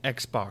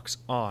Xbox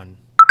On.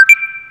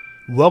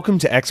 Welcome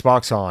to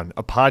Xbox On,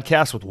 a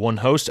podcast with one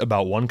host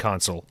about one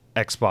console,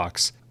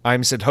 Xbox.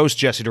 I'm said host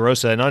Jesse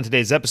DeRosa, and on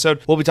today's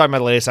episode, we'll be talking about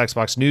the latest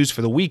Xbox news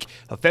for the week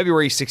of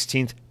February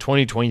 16th,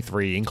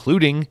 2023,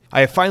 including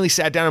I have finally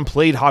sat down and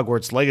played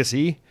Hogwarts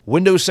Legacy,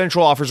 Windows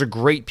Central offers a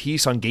great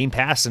piece on Game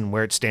Pass and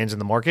where it stands in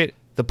the market,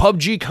 the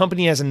PUBG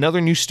company has another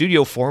new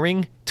studio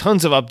forming,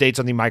 tons of updates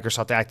on the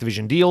Microsoft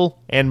Activision deal,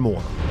 and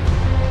more.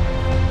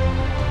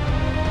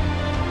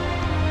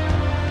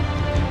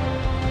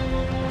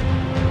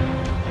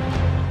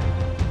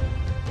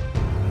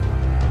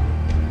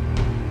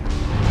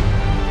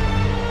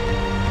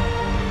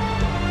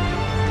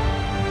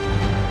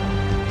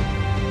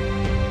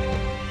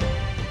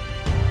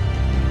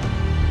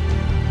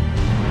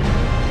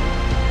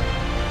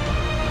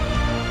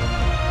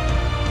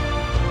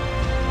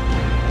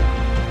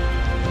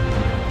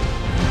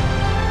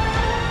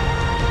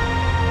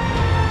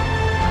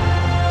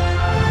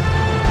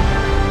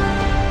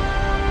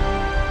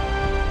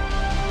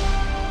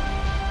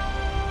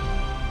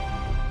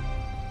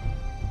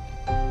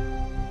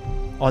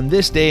 On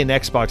this day in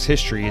Xbox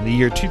history, in the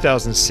year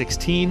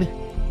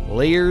 2016,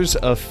 Layers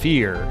of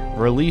Fear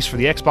released for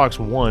the Xbox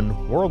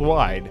One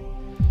worldwide.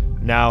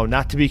 Now,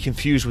 not to be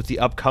confused with the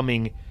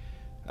upcoming,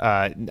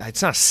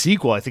 it's not a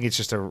sequel. I think it's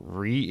just man,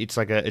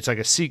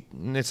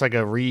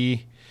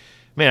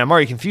 I'm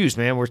already confused,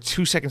 man. We're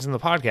 2 seconds in the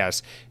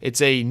podcast.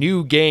 It's a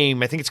new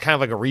game. I think it's kind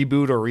of like a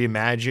reboot or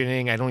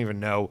reimagining. I don't even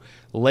know.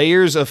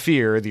 Layers of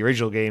Fear, the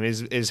original game,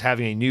 is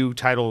having a new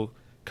title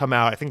come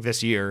out, I think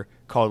this year,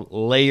 called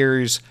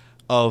Layers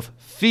of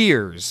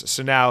Fears.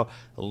 So now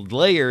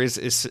layers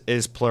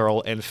is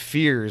plural and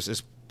fears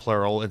is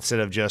plural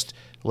instead of just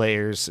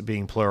layers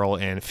being plural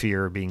and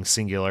fear being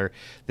singular.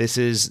 This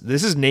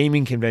is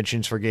naming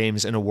conventions for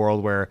games in a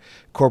world where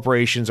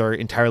corporations are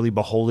entirely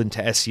beholden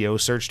to SEO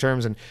search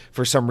terms, and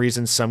for some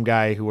reason some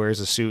guy who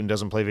wears a suit and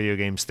doesn't play video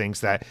games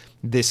thinks that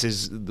this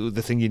is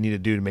the thing you need to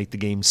do to make the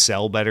game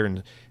sell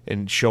better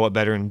and show up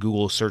better in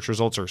Google search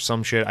results or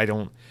some shit.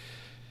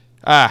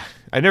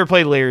 I never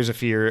played Layers of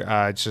Fear.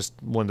 It's just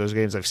one of those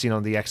games I've seen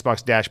on the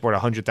Xbox dashboard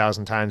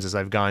 100,000 times as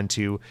I've gone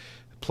to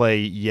play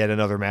yet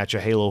another match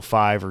of Halo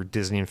 5 or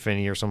Disney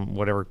Infinity or some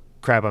whatever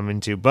crap I'm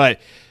into. But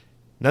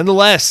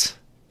nonetheless,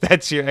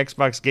 that's your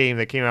Xbox game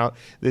that came out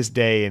this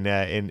day in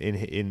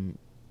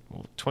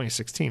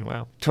 2016.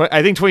 Wow.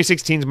 I think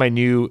 2016 is my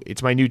new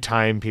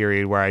time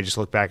period where I just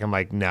look back and I'm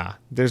like, nah,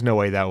 there's no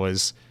way that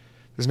was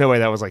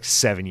like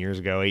 7 years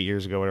ago, 8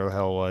 years ago, whatever the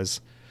hell it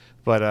was.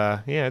 But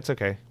yeah, it's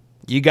okay.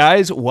 You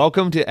guys,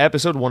 welcome to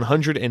episode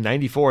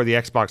 194 of the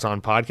Xbox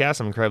On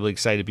podcast. I'm incredibly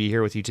excited to be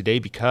here with you today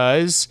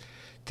because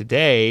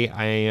today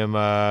I am,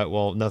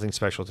 nothing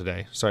special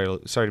today. Sorry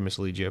to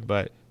mislead you,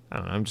 but I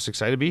don't know, I'm just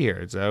excited to be here.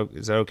 Is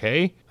that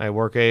okay? I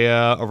work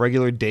a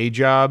regular day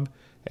job,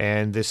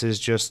 and this is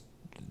just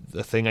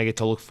the thing I get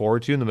to look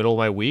forward to in the middle of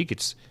my week.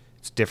 It's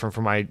different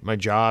from my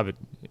job. It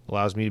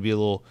allows me to be a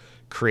little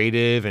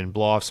creative and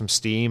blow off some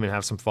steam and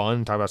have some fun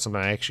and talk about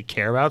something I actually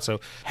care about.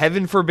 So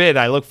heaven forbid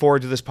I look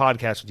forward to this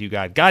podcast with you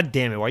guys. God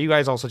damn it, why are you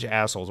guys all such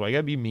assholes? Why you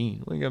gotta be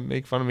mean? Why you gotta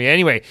make fun of me?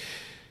 Anyway,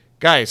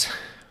 guys,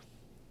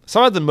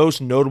 some of the most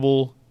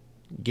notable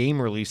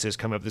game releases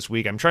coming up this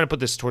week. I'm trying to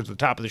put this towards the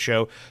top of the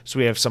show so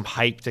we have some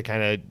hype to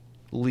kind of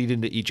lead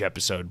into each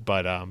episode.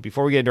 But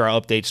before we get into our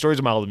update, stories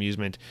of mild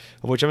amusement,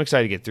 of which I'm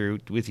excited to get through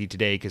with you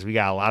today because we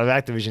got a lot of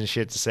Activision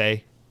shit to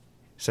say.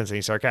 Sense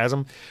any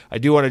sarcasm. I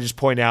do want to just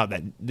point out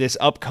that this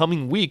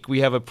upcoming week,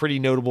 we have a pretty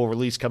notable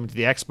release coming to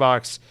the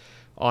Xbox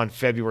on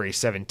February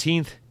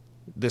 17th,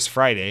 this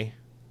Friday.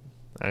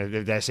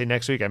 Did I say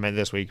next week? I meant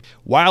this week.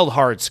 Wild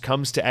Hearts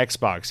comes to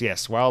Xbox.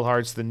 Yes, Wild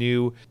Hearts, the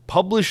new,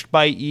 published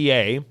by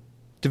EA,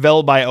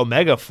 developed by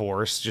Omega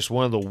Force, just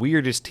one of the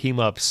weirdest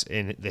team-ups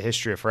in the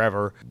history of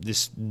forever.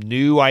 This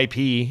new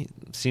IP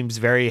seems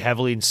very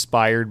heavily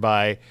inspired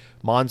by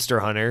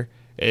Monster Hunter.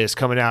 Is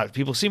coming out.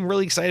 People seem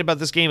really excited about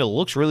this game. It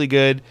looks really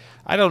good.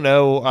 I don't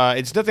know.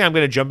 It's nothing I'm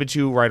going to jump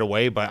into right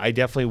away, but I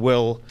definitely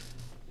will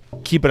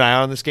keep an eye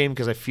on this game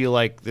because I feel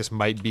like this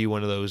might be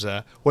one of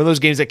those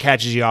games that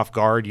catches you off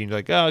guard. You're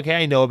like, oh,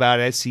 okay, I know about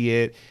it. I see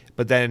it.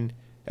 But then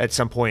at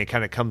some point it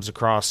kind of comes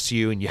across to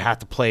you and you have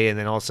to play it, and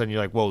then all of a sudden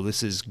you're like, whoa,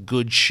 this is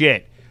good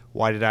shit.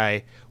 Why did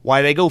I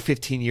go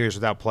 15 years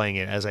without playing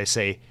it, as I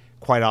say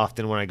quite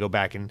often when I go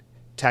back and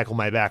tackle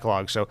my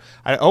backlog. So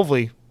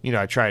hopefully,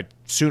 I try it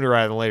sooner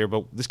rather than later,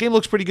 but this game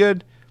looks pretty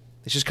good.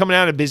 It's just coming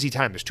out at a busy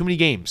time. There's too many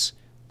games.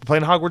 We're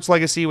playing Hogwarts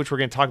Legacy, which we're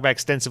going to talk about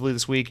extensively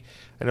this week.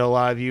 I know a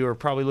lot of you are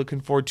probably looking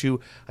forward to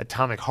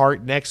Atomic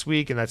Heart next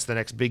week, and that's the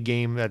next big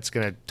game that's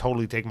going to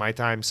totally take my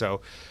time.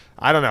 So,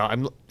 I don't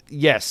know.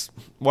 Yes,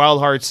 Wild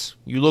Hearts,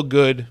 you look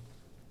good.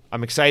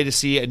 I'm excited to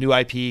see a new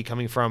IP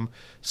coming from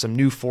some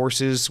new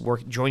forces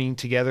joining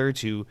together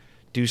to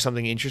do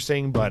something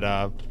interesting, but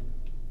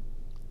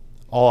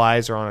all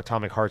eyes are on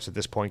Atomic Hearts at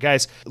this point.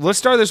 Guys, let's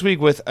start this week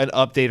with an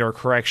update or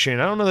correction.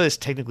 I don't know that this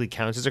technically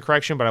counts as a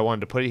correction, but I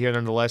wanted to put it here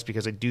nonetheless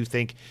because I do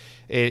think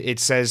it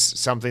says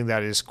something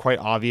that is quite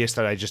obvious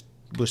that I just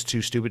was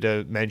too stupid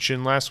to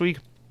mention last week.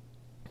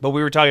 But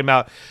we were talking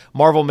about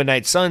Marvel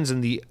Midnight Suns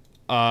and the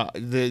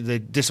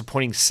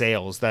disappointing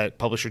sales that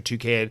publisher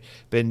 2K had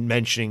been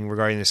mentioning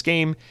regarding this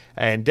game.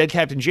 And Dead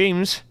Captain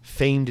James,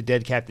 famed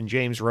Dead Captain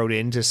James, wrote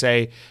in to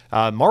say,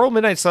 Marvel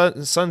Midnight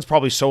Suns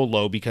probably so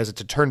low because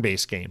it's a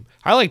turn-based game.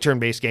 I like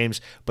turn-based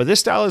games, but this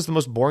style is the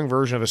most boring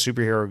version of a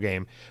superhero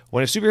game.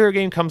 When a superhero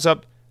game comes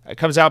out,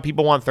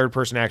 people want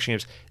third-person action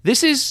games.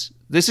 This is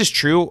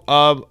true,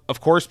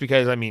 of course,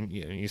 because, I mean,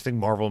 you think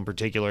Marvel in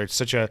particular, it's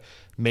such a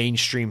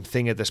mainstream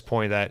thing at this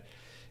point that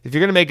if you're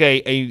going to make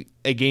a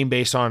game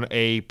based on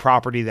a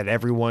property that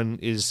everyone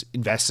is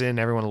invested in,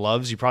 everyone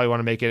loves, you probably want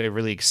to make it a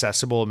really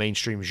accessible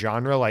mainstream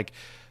genre. Like,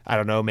 I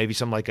don't know, maybe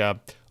something like a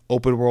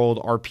open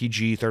world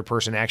RPG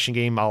third-person action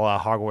game a la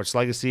Hogwarts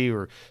Legacy,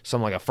 or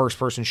something like a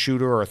first-person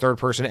shooter or a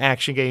third-person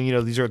action game. You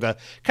know, these are the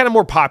kind of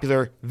more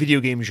popular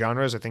video game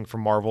genres. I think for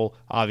Marvel,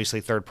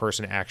 obviously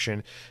third-person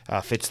action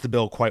fits the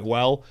bill quite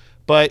well.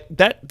 But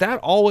that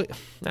always,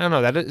 I don't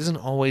know, that isn't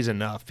always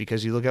enough,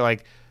 because you look at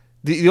like,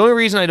 the only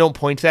reason I don't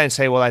point to that and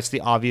say, well, that's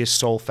the obvious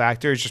sole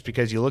factor, is just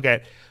because you look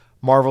at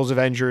Marvel's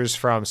Avengers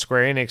from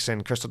Square Enix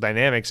and Crystal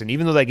Dynamics, and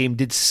even though that game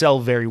did sell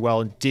very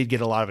well and did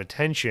get a lot of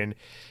attention,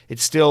 it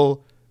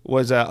still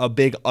was a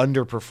big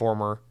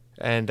underperformer.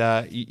 And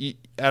I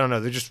don't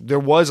know, there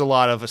was a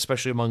lot of,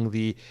 especially among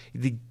the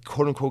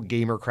quote unquote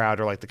gamer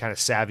crowd, or like the kind of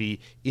savvy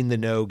in the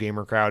know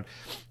gamer crowd,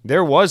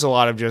 there was a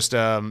lot of just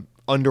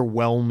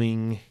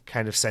underwhelming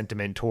kind of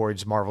sentiment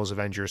towards Marvel's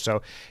Avengers.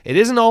 So it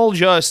isn't all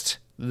just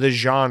the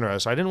genre.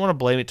 So I didn't want to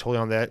blame it totally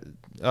on that.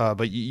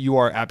 But you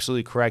are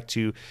absolutely correct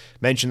to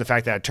mention the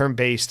fact that the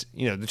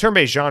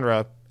turn-based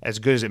genre, as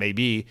good as it may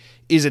be,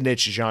 is a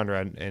niche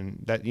genre,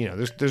 and that,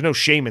 there's no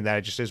shame in that.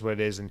 It just is what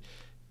it is, and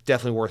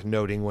definitely worth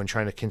noting when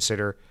trying to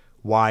consider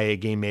why a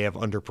game may have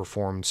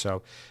underperformed.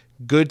 So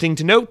good thing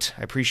to note.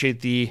 I appreciate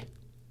the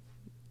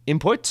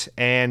input.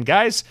 And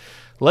guys,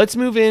 let's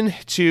move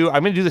into,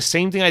 I'm going to do the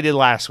same thing I did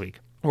last week.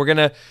 We're going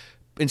to,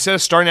 instead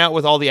of starting out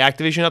with all the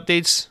Activision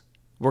updates,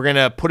 we're going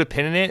to put a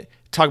pin in it,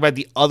 talk about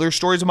the other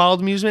stories of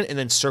Mild Amusement, and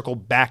then circle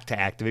back to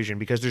Activision,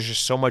 because there's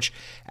just so much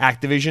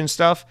Activision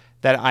stuff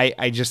that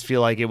I just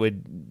feel like it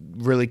would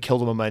really kill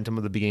the momentum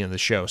of the beginning of the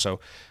show. So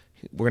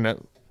we're going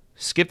to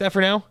skip that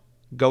for now,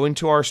 go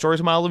into our stories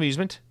of Mild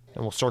Amusement,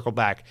 and we'll circle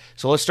back.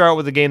 So let's start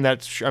with a game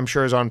that I'm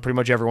sure is on pretty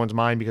much everyone's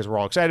mind, because we're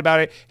all excited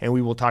about it, and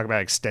we will talk about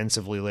it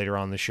extensively later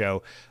on in the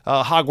show.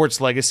 Hogwarts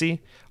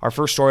Legacy. Our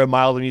first story of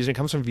Mild Amusement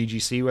comes from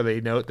VGC, where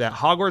they note that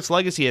Hogwarts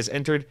Legacy has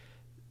entered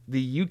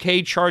the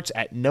UK charts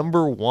at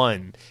number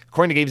 1.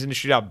 According to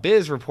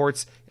GamesIndustry.biz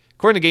reports,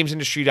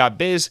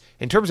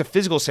 in terms of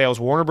physical sales,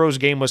 Warner Bros.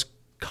 Game was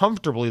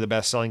comfortably the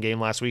best-selling game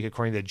last week,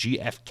 according to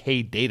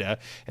GfK data,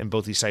 and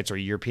both these sites are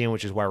European,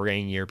 which is why we're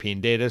getting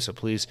European data, so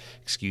please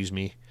excuse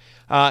me.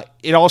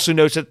 It also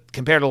notes that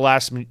compared to the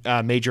last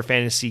major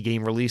fantasy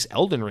game release,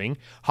 Elden Ring,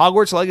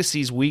 Hogwarts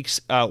Legacy's week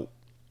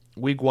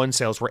 1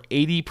 sales were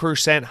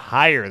 80%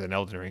 higher than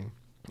Elden Ring.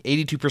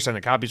 82%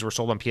 of copies were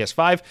sold on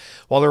PS5,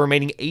 while the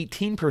remaining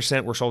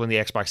 18% were sold on the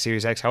Xbox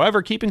Series X.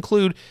 However, keep in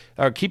mind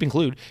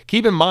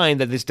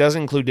that this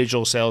doesn't include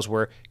digital sales,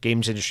 where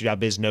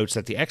GamesIndustry.biz notes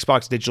that the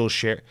Xbox's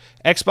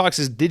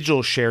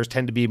digital shares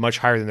tend to be much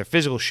higher than their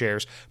physical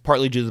shares,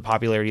 partly due to the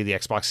popularity of the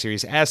Xbox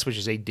Series S, which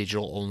is a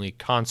digital-only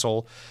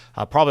console.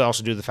 Probably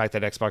also due to the fact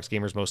that Xbox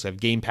gamers mostly have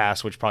Game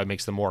Pass, which probably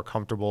makes them more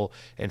comfortable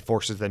and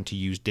forces them to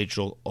use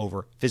digital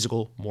over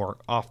physical more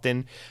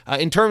often.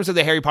 In terms of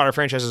the Harry Potter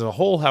franchise as a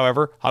whole,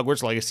 however,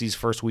 Hogwarts Legacy's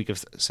first week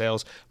of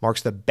sales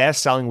marks the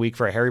best-selling week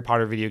for a Harry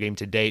Potter video game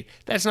to date.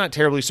 That's not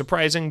terribly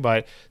surprising,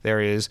 but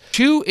there is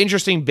two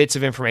interesting bits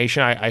of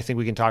information I think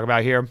we can talk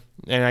about here,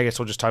 and I guess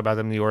we'll just talk about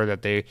them in the order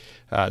that the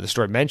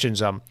story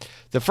mentions.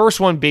 The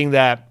first one being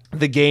that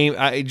the game,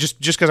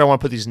 just because I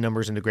want to put these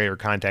numbers into greater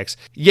context.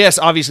 Yes,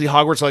 obviously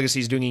Hogwarts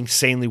Legacy is doing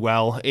insanely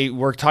well.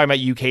 We're talking about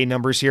UK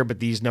numbers here, but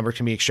these numbers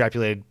can be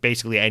extrapolated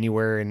basically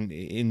anywhere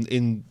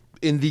in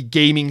the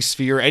gaming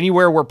sphere.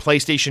 Anywhere where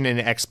PlayStation and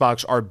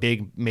Xbox are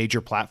big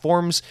major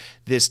platforms,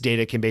 this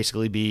data can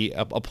basically be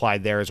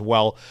applied there as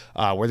well,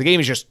 where the game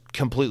is just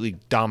completely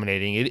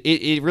dominating.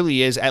 It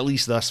really is, at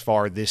least thus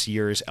far, this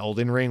year's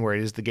Elden Ring, where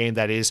it is the game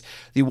that is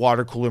the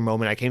water cooler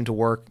moment. I came to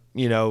work,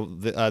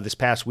 this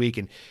past week,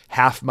 and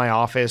half my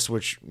office,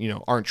 which,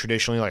 aren't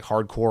traditionally like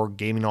hardcore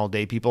gaming all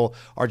day people,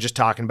 are just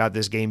talking about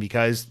this game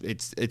because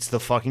it's the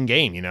fucking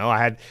game. I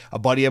had a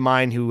buddy of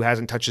mine who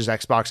hasn't touched his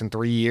Xbox in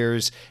 3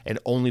 years and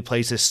only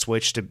plays his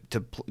Switch to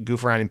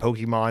goof around in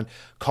Pokemon,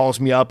 calls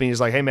me up and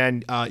he's like, hey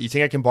man, you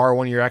think I can borrow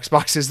one of your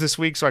Xboxes this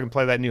week so I can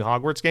play that new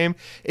Hogwarts game?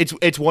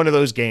 It's one of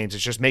those games.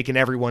 It's just making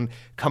everyone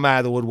come out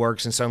of the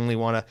woodworks and suddenly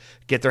want to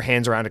get their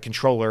hands around a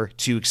controller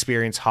to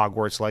experience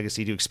Hogwarts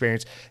Legacy, to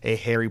experience a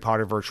Harry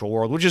Potter virtual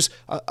world, which is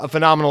a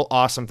phenomenal,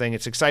 awesome thing.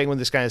 It's exciting when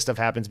this kind of stuff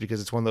happens because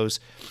it's one of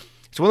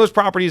those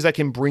properties that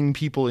can bring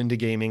people into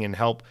gaming and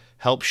help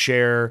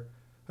share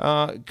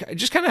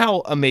just kind of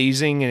how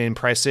amazing and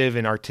impressive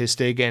and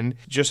artistic and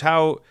just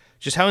how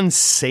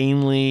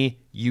insanely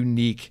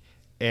unique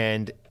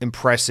and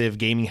impressive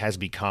gaming has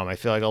become. I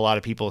feel like a lot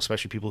of people,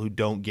 especially people who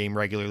don't game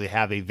regularly,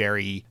 have a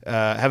very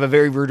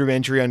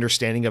rudimentary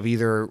understanding of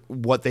either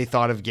what they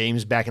thought of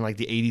games back in like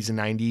the 80s and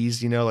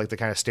 90s, like the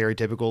kind of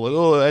stereotypical, like,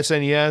 oh,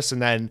 SNES,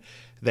 and then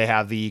they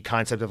have the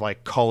concept of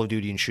like Call of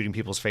Duty and shooting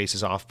people's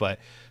faces off. But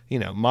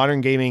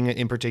modern gaming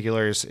in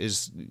particular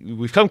is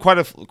we've come quite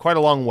a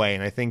long way.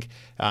 And I think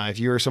if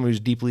you're someone who's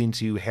deeply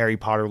into Harry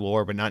Potter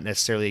lore, but not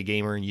necessarily a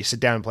gamer, and you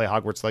sit down and play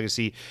Hogwarts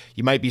Legacy,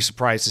 you might be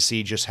surprised to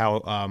see just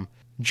how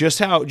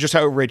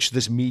rich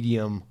this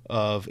medium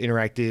of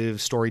interactive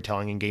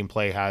storytelling and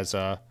gameplay has.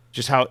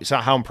 Just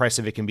how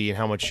impressive it can be and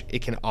how much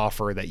it can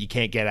offer that you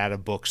can't get out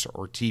of books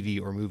or TV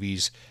or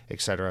movies,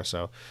 etc.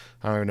 So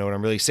I don't even know what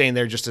I'm really saying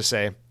there. Just to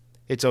say,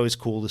 it's always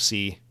cool to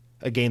see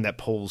a game that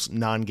pulls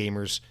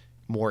non-gamers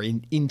more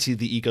into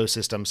the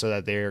ecosystem so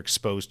that they're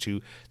exposed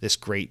to this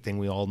great thing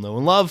we all know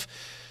and love.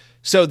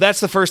 So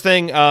that's the first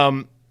thing.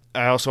 I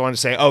also want to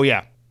say,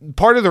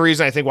 part of the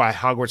reason I think why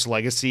Hogwarts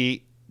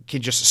Legacy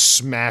can just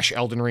smash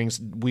Elden Ring's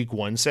week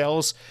 1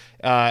 sales,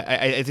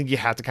 I think you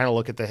have to kind of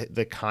look at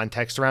the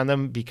context around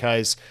them,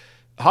 because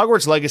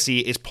Hogwarts Legacy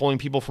is pulling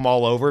people from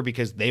all over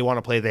because they want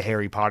to play the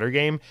Harry Potter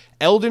game.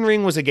 Elden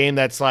Ring was a game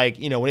that's like,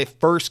 when it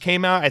first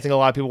came out, I think a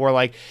lot of people were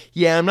like,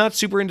 yeah, I'm not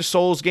super into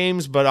Souls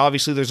games, but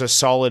obviously there's a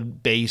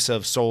solid base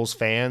of Souls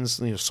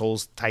fans,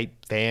 Souls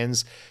type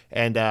fans.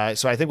 And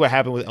so I think what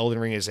happened with Elden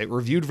Ring is it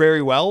reviewed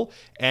very well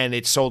and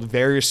it sold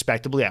very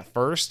respectably at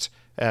first.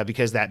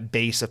 Because that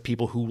base of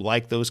people who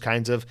like those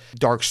kinds of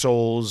Dark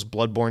Souls,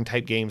 Bloodborne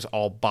type games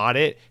all bought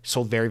it,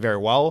 sold very, very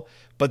well.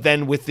 But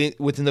then within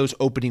those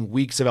opening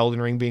weeks of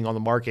Elden Ring being on the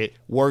market,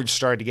 word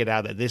started to get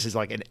out that this is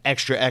like an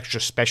extra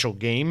special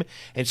game.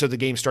 And so the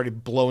game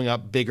started blowing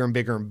up bigger and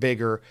bigger and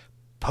bigger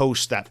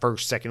post that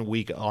second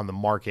week on the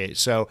market.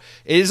 So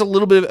it is a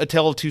little bit of a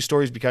tale of two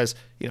stories, because,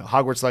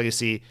 Hogwarts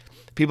Legacy,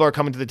 people are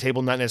coming to the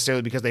table not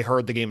necessarily because they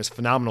heard the game is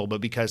phenomenal, but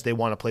because they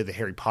want to play the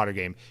Harry Potter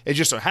game. It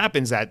just so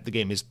happens that the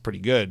game is pretty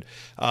good.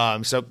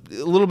 So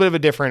a little bit of a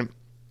difference,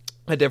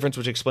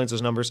 which explains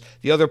those numbers.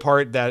 The other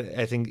part that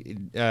I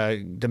think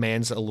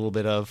demands a little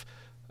bit of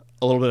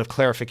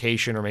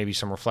clarification or maybe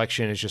some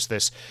reflection is just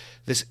this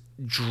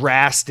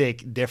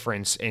drastic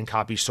difference in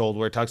copies sold,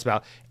 where it talks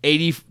about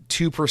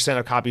 82%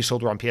 of copies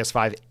sold were on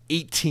PS5,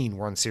 18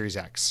 were on Series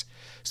X.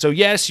 So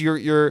yes,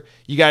 you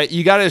got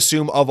to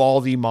assume of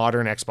all the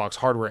modern Xbox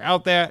hardware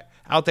out there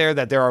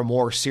that there are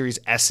more Series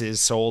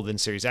S's sold than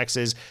Series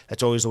X's.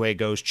 That's always the way it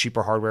goes.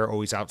 Cheaper hardware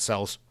always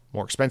outsells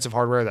more expensive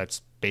hardware.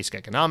 That's basic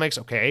economics,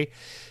 okay?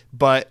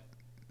 But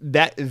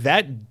that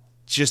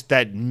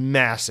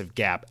massive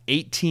gap,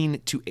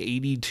 18 to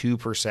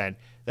 82%,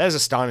 that is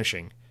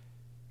astonishing.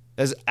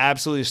 That is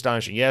absolutely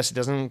astonishing. Yes, it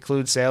doesn't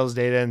include sales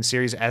data, and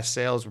Series S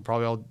sales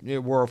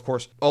were of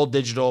course all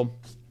digital,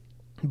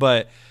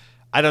 but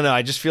I don't know.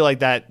 I just feel like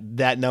that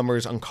number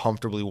is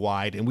uncomfortably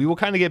wide, and we will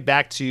kind of get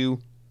back to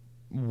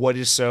what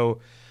is so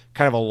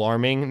kind of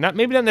alarming,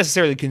 maybe not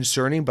necessarily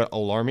concerning, but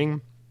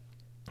alarming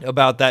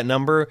about that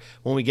number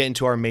when we get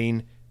into our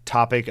main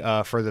topic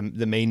for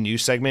the main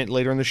news segment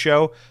later in the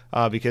show,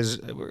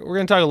 because we're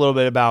going to talk a little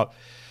bit about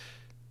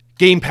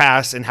Game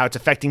Pass and how it's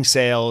affecting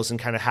sales and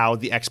kind of how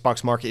the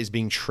Xbox market is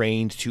being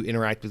trained to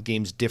interact with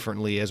games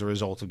differently as a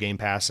result of Game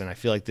Pass. And I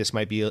feel like this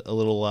might be a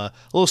little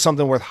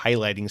something worth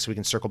highlighting, so we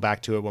can circle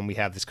back to it when we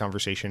have this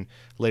conversation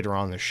later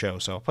on in the show.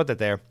 So I'll put that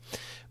there.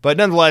 But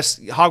nonetheless,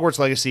 Hogwarts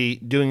Legacy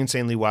doing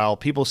insanely well.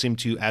 People seem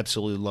to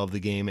absolutely love the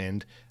game,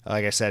 and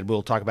like I said,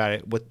 we'll talk about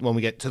it when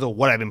we get to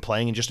what I've been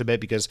playing in just a bit,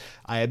 because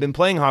I have been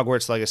playing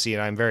Hogwarts Legacy,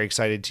 and I'm very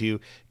excited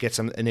to get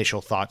some initial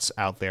thoughts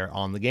out there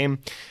on the game.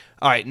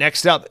 All right,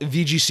 next up,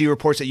 VGC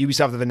reports that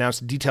Ubisoft have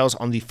announced details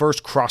on the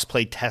first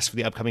cross-play test for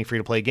the upcoming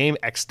free-to-play game,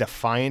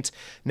 XDefiant.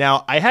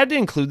 Now, I had to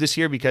include this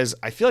here because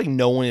I feel like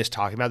no one is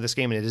talking about this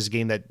game, and it is a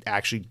game that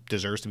actually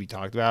deserves to be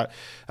talked about.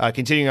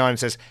 Continuing on, it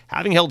says,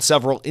 having held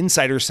several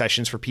insider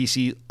sessions for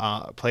PC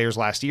players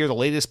last year, the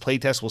latest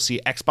playtest will see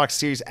Xbox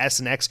Series S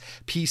and X,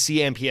 PC,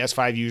 and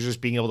PS5 users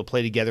being able to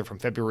play together from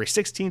February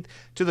 16th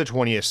to the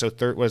 20th. So,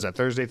 what is that,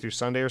 Thursday through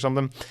Sunday or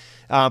something?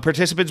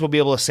 Participants will be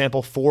able to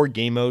sample 4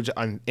 game modes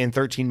in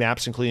 13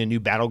 maps, including a new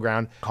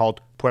battleground called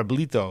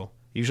Pueblito.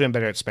 Usually I'm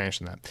better at Spanish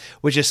than that,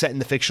 which is set in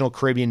the fictional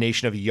Caribbean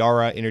nation of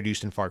Yara,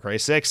 introduced in Far Cry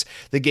 6.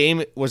 The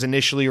game was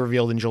initially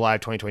revealed in July of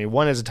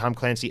 2021 as a Tom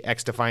Clancy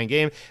XDefiant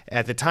game.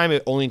 At the time,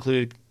 it only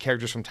included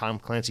characters from Tom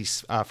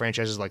Clancy's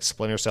franchises like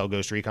Splinter Cell,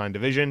 Ghost Recon,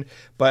 Division.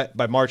 But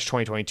by March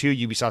 2022,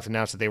 Ubisoft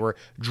announced that they were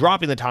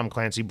dropping the Tom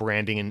Clancy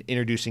branding and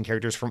introducing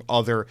characters from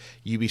other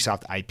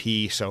Ubisoft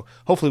IP. So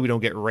hopefully we don't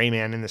get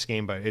Rayman in this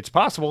game, but it's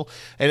possible.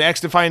 And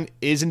XDefiant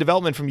is in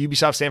development from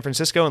Ubisoft San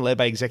Francisco and led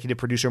by executive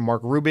producer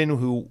Mark Rubin,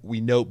 who we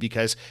note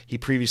because he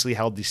previously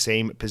held the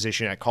same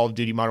position at Call of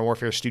Duty Modern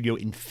Warfare studio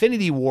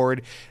Infinity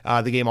Ward.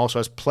 The game also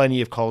has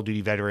plenty of Call of Duty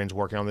veterans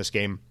working on this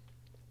game.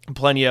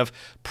 Plenty of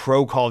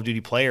pro Call of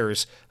Duty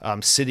players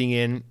sitting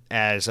in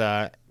as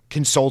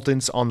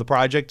consultants on the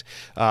project.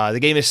 The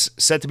game is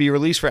set to be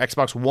released for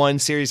Xbox One,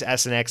 Series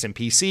S and X, and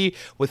PC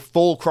with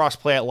full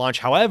crossplay at launch.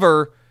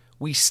 However,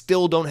 we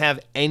still don't have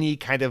any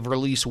kind of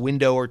release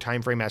window or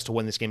time frame as to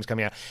when this game is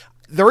coming out.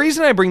 The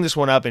reason I bring this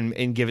one up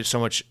and give it so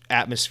much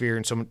atmosphere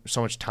and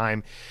so much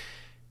time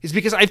is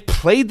because I've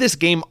played this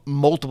game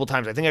multiple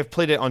times. I think I've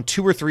played it on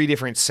 2 or 3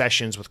 different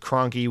sessions with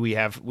Cronky. We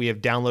have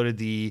downloaded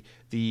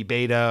the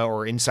beta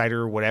or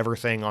insider or whatever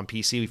thing on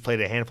PC. We've played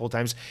it a handful of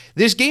times.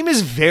 This game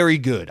is very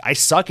good. I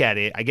suck at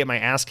it. I get my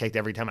ass kicked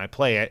every time I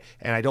play it,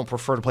 and I don't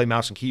prefer to play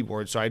mouse and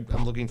keyboard, so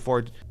I'm looking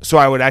forward. So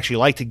I would actually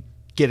like to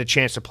get a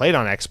chance to play it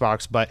on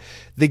Xbox, but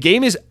the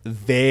game is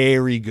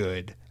very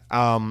good.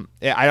 I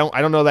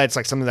don't know that it's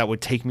like something that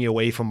would take me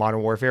away from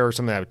Modern Warfare or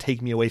something that would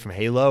take me away from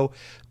Halo,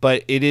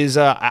 but it is,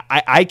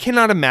 I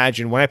cannot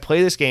imagine when I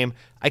play this game,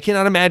 I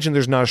cannot imagine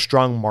there's not a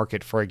strong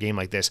market for a game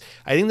like this.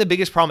 I think the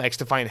biggest problem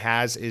XDefiant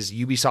has is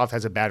Ubisoft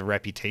has a bad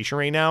reputation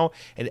right now,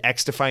 and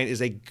XDefiant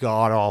is a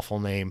god-awful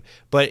name.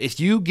 But if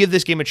you give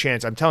this game a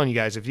chance, I'm telling you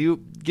guys, if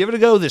you give it a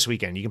go this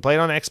weekend, you can play it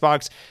on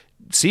Xbox,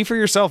 see for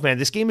yourself, man.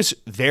 This game is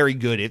very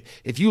good.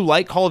 If you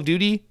like Call of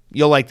Duty,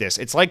 you'll like this.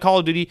 It's like Call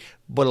of Duty,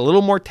 but a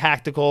little more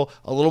tactical,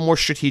 a little more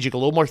strategic, a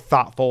little more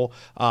thoughtful.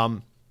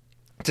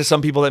 To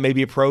some people that may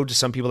be a pro, to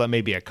some people that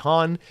may be a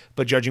con,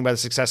 but judging by the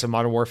success of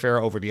Modern Warfare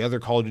over the other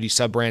Call of Duty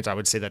sub-brands, I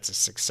would say that's a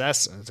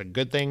success. That's a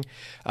good thing.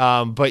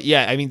 But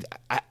yeah, I mean,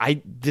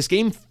 this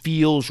game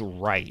feels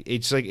right.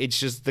 It's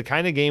just the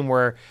kind of game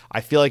where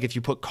I feel like if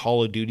you put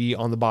Call of Duty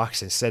on the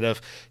box instead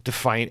of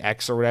Defiant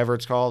X or whatever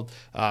it's called,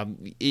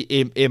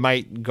 it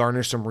might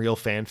garner some real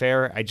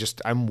fanfare.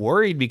 I'm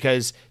worried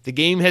because the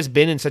game has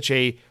been in such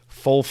a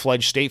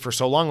full-fledged state for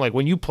so long. Like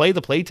when you play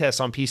the playtest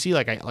on PC,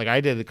 like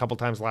I did a couple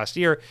times last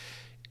year,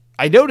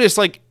 I noticed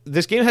like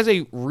this game has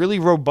a really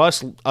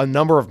robust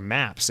number of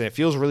maps, and it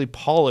feels really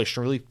polished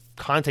and really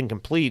content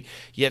complete,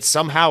 yet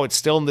somehow it's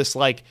still in this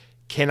like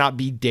cannot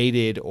be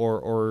dated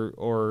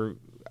or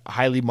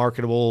highly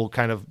marketable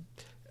kind of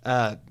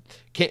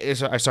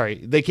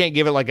they can't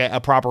give it like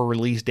a proper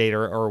release date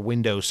or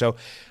window. So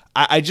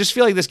I just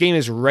feel like this game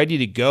is ready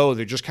to go.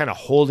 They're just kind of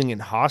holding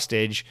it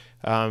hostage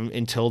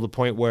until the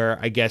point where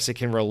I guess it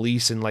can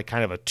release in like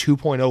kind of a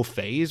 2.0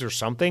 phase or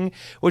something,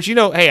 which,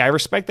 hey, I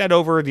respect that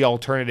over the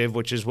alternative,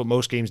 which is what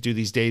most games do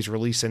these days,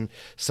 release in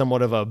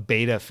somewhat of a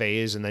beta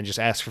phase and then just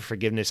ask for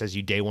forgiveness as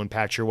you day one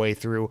patch your way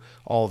through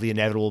all the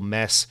inevitable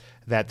mess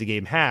that the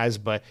game has.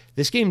 But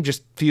this game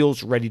just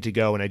feels ready to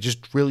go, and I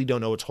just really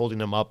don't know what's holding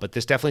them up. But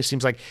this definitely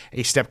seems like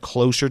a step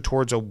closer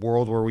towards a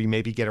world where we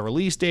maybe get a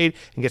release date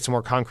and get some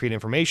more concrete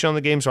information on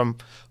the game. So I'm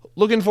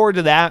looking forward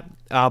to that,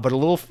 but a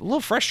little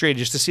frustrated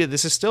just to see that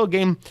this is still a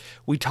game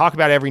we talk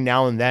about every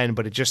now and then,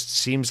 but it just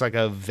seems like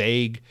a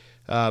vague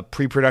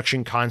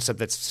pre-production concept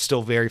that's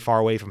still very far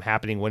away from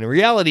happening, when in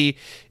reality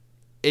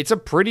it's a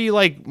pretty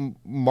like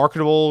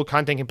marketable,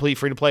 content complete,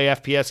 free to play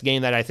FPS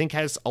game that I think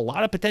has a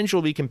lot of potential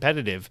to be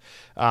competitive.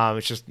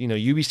 It's just,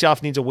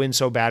 Ubisoft needs a win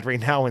so bad right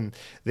now, and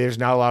there's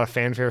not a lot of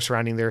fanfare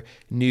surrounding their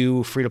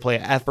new free to play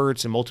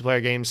efforts and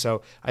multiplayer games.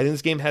 So I think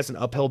this game has an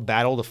uphill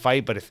battle to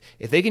fight, but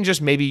if they can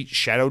just maybe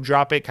shadow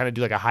drop it, kind of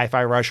do like a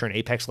Hi-Fi Rush or an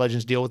Apex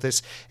Legends deal with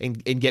this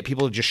and get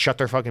people to just shut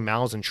their fucking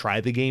mouths and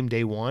try the game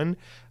day one,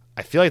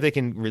 I feel like they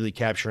can really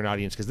capture an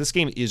audience, because this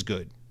game is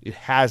good. It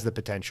has the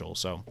potential.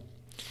 So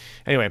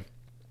anyway,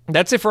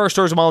 that's it for our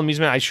Stories of Mall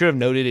Amusement. I should have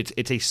noted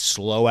it's a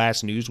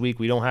slow-ass news week.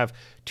 We don't have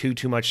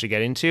too much to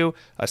get into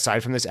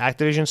aside from this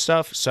Activision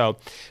stuff. So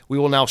we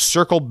will now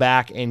circle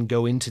back and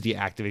go into the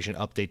Activision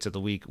updates of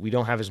the week. We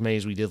don't have as many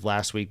as we did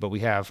last week, but we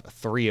have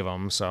 3 of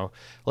them. So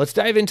let's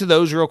dive into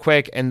those real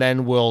quick, and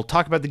then we'll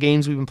talk about the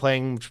games we've been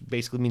playing, which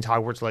basically means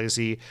Hogwarts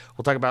Legacy.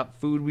 We'll talk about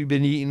food we've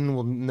been eating,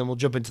 and then we'll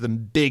jump into the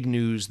big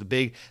news, the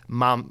big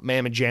mamma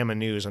jamma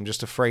news. I'm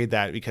just afraid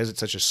that because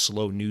it's such a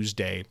slow news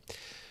day,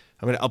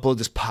 I'm going to upload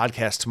this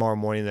podcast tomorrow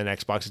morning, and then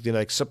Xbox is going to be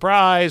like,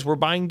 surprise, we're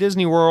buying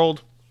Disney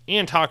World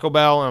and Taco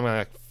Bell. And I'm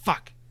like,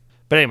 fuck.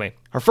 But anyway,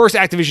 our first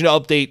Activision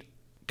update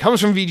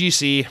comes from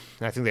VGC.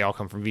 I think they all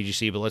come from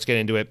VGC, but let's get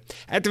into it.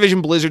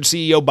 Activision Blizzard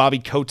CEO Bobby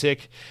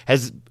Kotick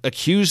has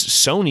accused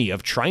Sony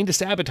of trying to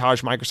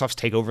sabotage Microsoft's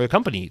takeover of the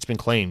company, it's been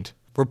claimed.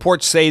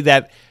 Reports say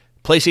that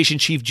PlayStation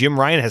chief Jim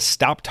Ryan has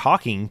stopped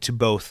talking to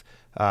both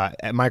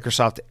at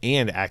Microsoft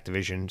and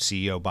Activision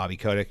CEO Bobby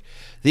Kotick.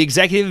 The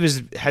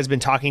executive has been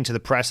talking to the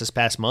press this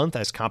past month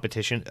as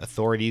competition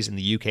authorities in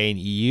the UK and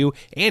EU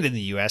and in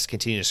the US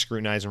continue to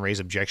scrutinize and raise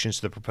objections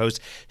to the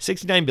proposed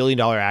 $69 billion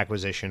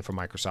acquisition from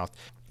Microsoft.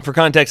 For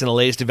context, in the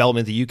latest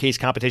development, the UK's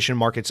Competition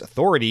Markets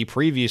Authority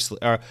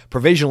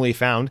provisionally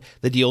found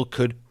the deal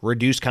could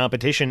reduce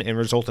competition and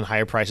result in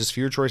higher prices,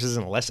 fewer choices,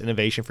 and less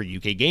innovation for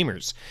UK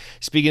gamers.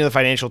 Speaking of the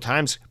Financial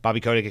Times, Bobby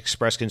Kotick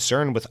expressed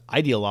concern with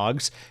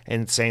Ideologues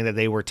and saying that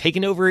they were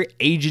taking over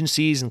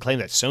agencies, and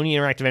claimed that Sony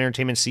Interactive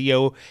Entertainment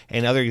CEO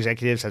and other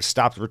executives have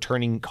stopped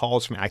returning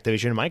calls from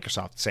Activision and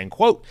Microsoft, saying,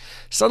 quote,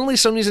 suddenly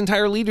Sony's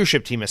entire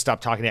leadership team has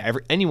stopped talking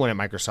to anyone at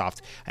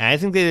Microsoft, and I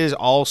think that it is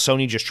all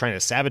Sony just trying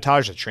to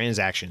sabotage the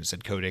transaction,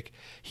 said Kotick.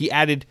 He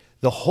added,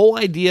 the whole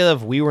idea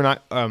of that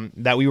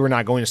we were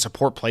not going to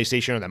support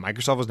PlayStation, or that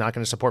Microsoft was not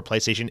going to support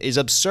PlayStation, is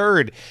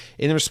absurd.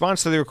 In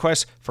response to the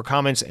request for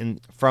comments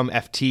from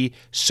FT,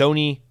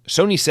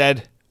 Sony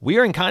said, We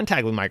are in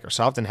contact with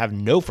Microsoft and have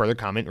no further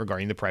comment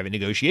regarding the private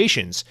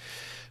negotiations.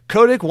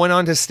 Kotick went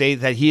on to state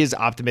that he is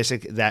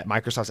optimistic that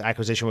Microsoft's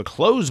acquisition would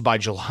close by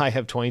July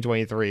of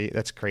 2023.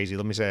 That's crazy.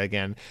 Let me say that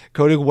again.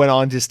 Kotick went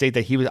on to state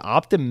that he was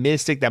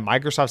optimistic that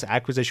Microsoft's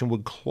acquisition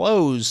would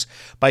close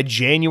by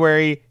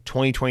January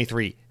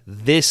 2023,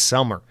 this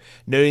summer,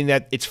 noting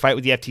that its fight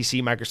with the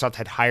FTC, Microsoft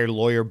had hired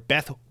lawyer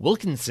Beth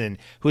Wilkinson,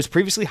 who was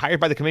previously hired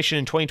by the commission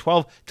in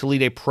 2012 to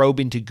lead a probe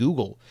into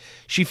Google.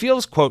 She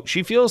feels, quote,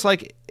 she feels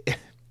like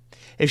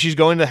if she's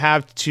going to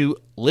have to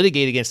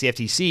litigate against the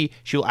FTC,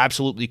 she will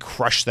absolutely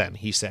crush them,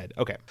 he said.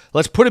 Okay,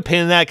 let's put a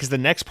pin in that because the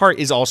next part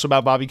is also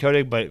about Bobby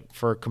Kotick, but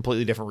for a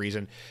completely different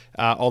reason,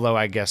 although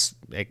I guess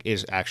it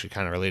is actually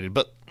kind of related.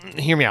 But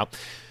hear me out.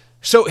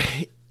 So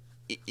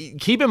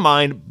keep in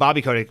mind,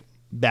 Bobby Kotick,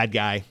 bad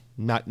guy,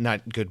 not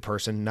good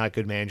person, not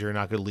good manager,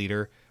 not good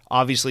leader.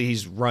 Obviously,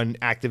 he's run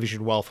Activision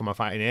well from a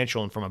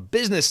financial and from a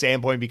business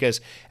standpoint because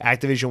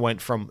Activision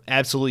went from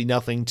absolutely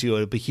nothing to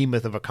a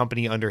behemoth of a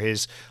company under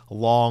his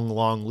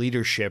long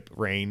leadership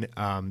reign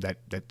that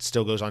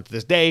still goes on to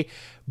this day.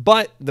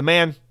 But the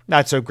man,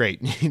 not so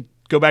great.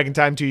 Go back in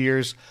time 2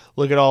 years,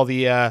 look at all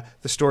the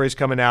stories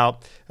coming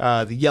out,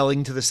 the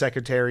yelling to the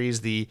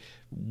secretaries, the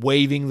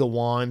waving the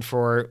wand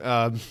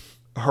for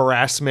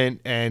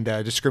harassment and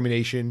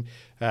discrimination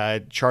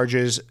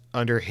charges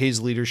under his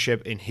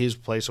leadership in his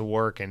place of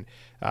work, and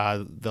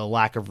the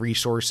lack of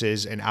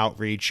resources and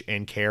outreach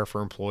and care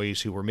for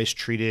employees who were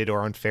mistreated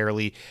or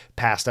unfairly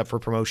passed up for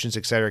promotions,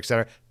 et cetera, et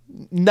cetera.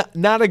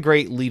 Not a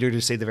great leader,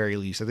 to say the very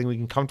least. I think we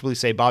can comfortably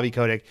say Bobby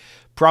Kotick,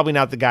 probably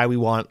not the guy we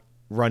want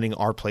running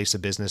our place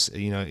of business.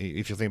 You know,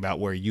 if you think about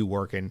where you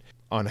work and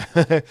on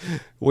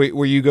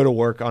where you go to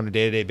work on a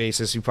day-to-day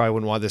basis, you probably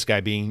wouldn't want this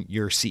guy being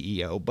your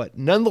CEO. But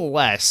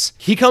nonetheless,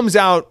 he comes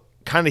out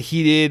kind of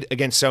heated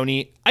against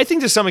Sony. I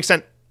think to some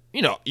extent,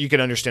 you know, you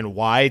can understand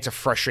why. It's a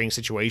frustrating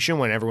situation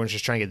when everyone's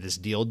just trying to get this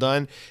deal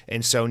done,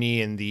 and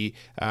Sony and the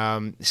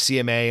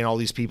CMA and all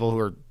these people who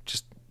are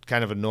just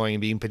kind of annoying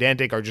and being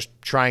pedantic are just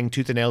trying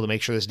tooth and nail to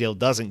make sure this deal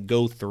doesn't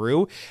go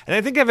through. And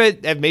I think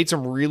I've made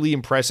some really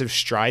impressive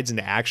strides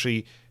into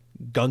actually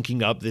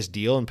gunking up this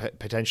deal and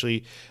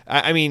potentially,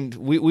 I mean,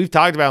 we've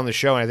talked about it on the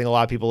show, and I think a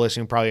lot of people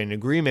listening are probably in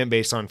agreement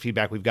based on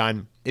feedback we've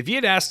gotten. If you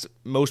had asked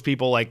most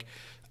people like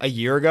a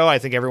year ago, I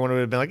think everyone would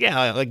have been like,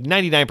 yeah, like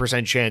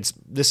 99% chance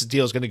this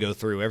deal is going to go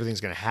through.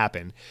 Everything's going to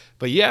happen.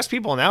 But you ask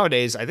people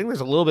nowadays, I think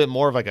there's a little bit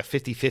more of like a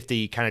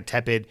 50-50 kind of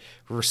tepid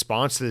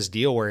response to this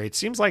deal, where it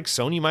seems like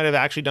Sony might have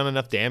actually done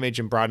enough damage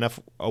and brought enough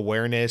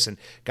awareness and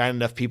got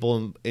enough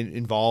people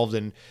involved,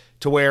 and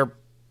to where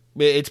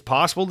it's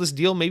possible this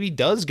deal maybe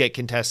does get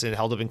contested and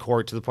held up in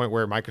court to the point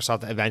where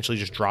Microsoft eventually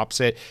just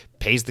drops it,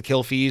 pays the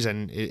kill fees,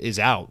 and is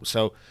out.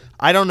 So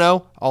I don't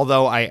know.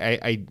 Although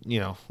I you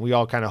know, we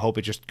all kind of hope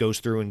it just goes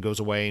through and goes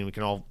away and we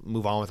can all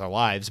move on with our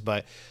lives.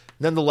 But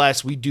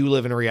nonetheless, we do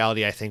live in a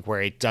reality, I think,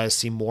 where it does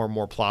seem more and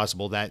more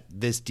plausible that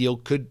this deal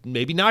could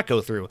maybe not go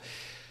through.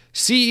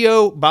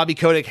 CEO Bobby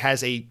Kotick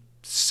has a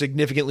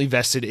significantly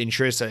vested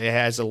interest. It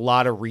has a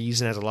lot of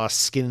reason, has a lot of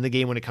skin in the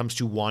game when it comes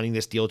to wanting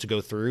this deal to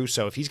go through.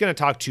 So if he's going to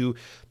talk to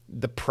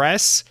the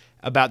press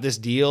about this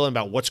deal and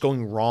about what's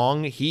going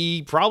wrong,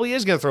 he probably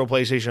is going to throw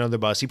PlayStation under the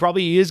bus. He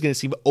probably is going to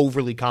seem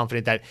overly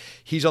confident that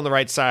he's on the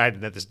right side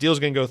and that this deal is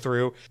going to go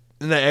through,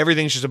 and that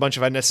everything's just a bunch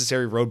of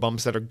unnecessary road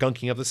bumps that are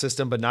gunking up the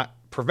system, but not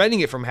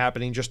preventing it from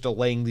happening, just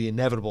delaying the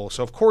inevitable.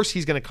 So of course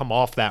he's going to come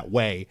off that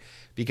way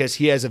because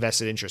he has a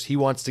vested interest. He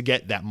wants to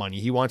get that money.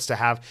 He wants to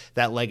have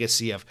that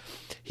legacy of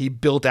he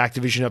built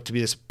Activision up to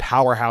be this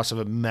powerhouse of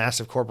a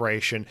massive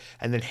corporation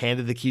and then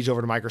handed the keys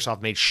over to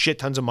Microsoft, made shit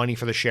tons of money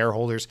for the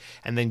shareholders,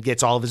 and then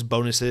gets all of his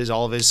bonuses,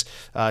 all of his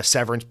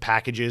severance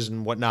packages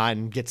and whatnot,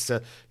 and gets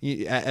to,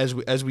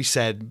 as we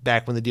said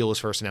back when the deal was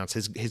first announced,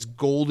 his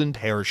golden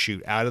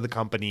parachute out of the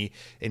company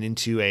and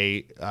into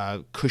a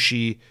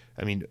cushy,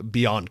 I mean,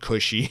 beyond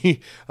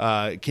cushy,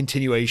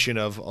 continuation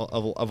of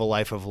a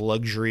life of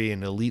luxury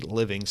and elite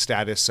living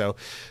status. So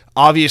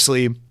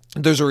obviously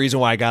there's a reason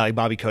why a guy like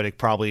Bobby Kotick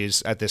probably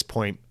is at this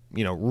point,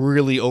 you know,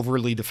 really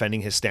overly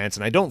defending his stance.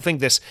 And I don't think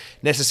this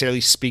necessarily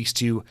speaks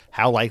to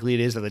how likely it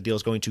is that the deal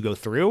is going to go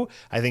through.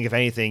 I think if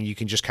anything, you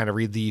can just kind of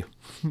read the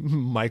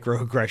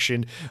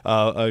microaggression,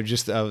 I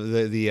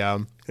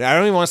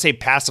don't even want to say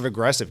passive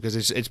aggressive,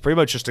 because it's pretty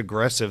much just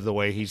aggressive the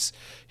way he's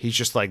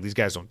just like, these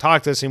guys don't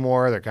talk to us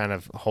anymore. They're kind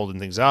of holding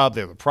things up.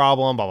 They're the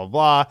problem, blah, blah,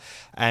 blah.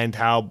 And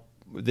how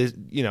this,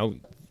 you know,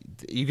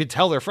 you could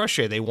tell they're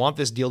frustrated. They want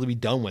this deal to be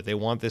done with. They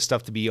want this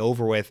stuff to be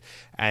over with,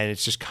 and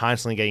it's just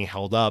constantly getting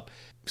held up.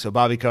 So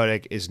Bobby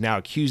Kotick is now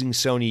accusing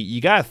Sony. You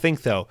got to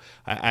think, though,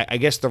 I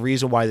guess the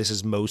reason why this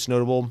is most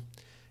notable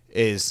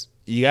is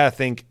you got to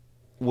think,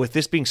 with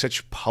this being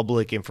such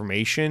public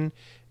information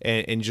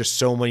and just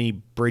so many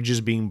bridges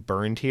being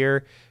burned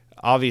here,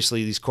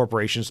 Obviously, these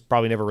corporations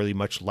probably never really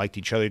much liked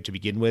each other to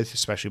begin with,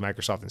 especially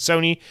Microsoft and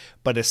Sony.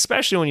 But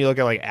especially when you look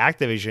at like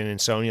Activision and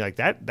Sony, like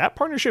that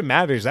partnership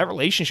matters. That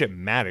relationship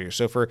matters.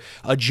 So for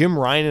a Jim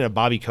Ryan and a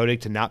Bobby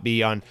Kotick to not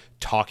be on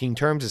talking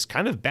terms is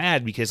kind of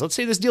bad, because let's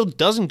say this deal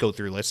doesn't go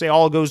through. Let's say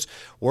all goes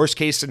worst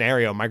case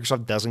scenario,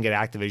 Microsoft doesn't get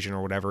Activision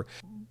or whatever.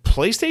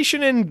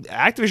 PlayStation and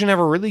Activision have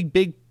a really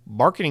big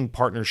marketing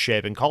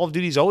partnership, and Call of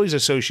Duty is always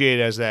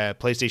associated as a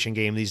PlayStation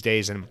game these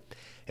days, and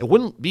it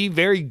wouldn't be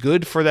very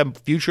good for the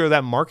future of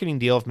that marketing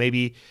deal if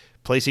maybe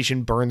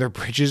PlayStation burned their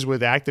bridges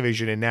with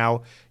Activision. And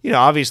now,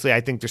 obviously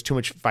I think there's too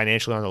much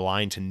financially on the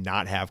line to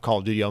not have Call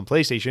of Duty on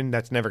PlayStation.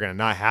 That's never going to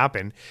not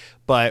happen.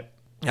 But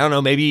I don't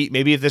know,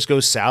 maybe if this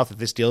goes south, if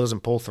this deal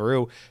doesn't pull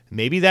through,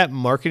 maybe that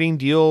marketing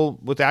deal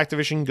with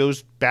Activision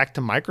goes back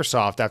to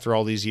Microsoft after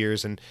all these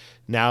years, and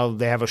now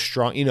they have a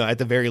strong, at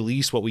the very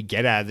least, what we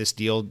get out of this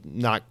deal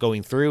not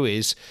going through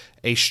is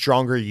a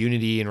stronger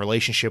unity and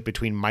relationship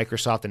between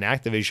Microsoft and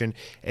Activision,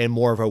 and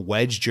more of a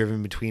wedge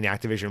driven between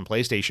Activision and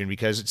PlayStation,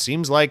 because it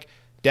seems like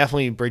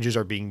definitely bridges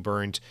are being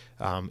burned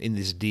in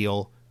this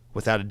deal,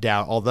 without a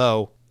doubt,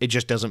 although it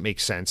just doesn't make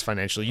sense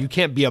financially. You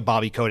can't be a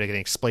Bobby Kotick and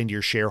explain to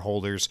your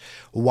shareholders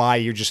why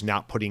you're just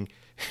not putting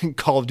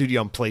Call of Duty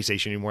on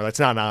PlayStation anymore. That's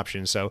not an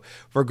option. So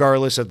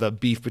regardless of the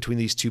beef between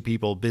these two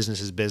people,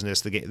 business is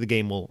business. The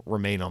game will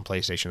remain on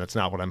PlayStation. That's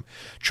not what I'm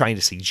trying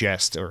to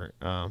suggest.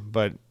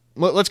 But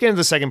let's get into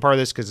the second part of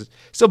this, because it's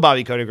still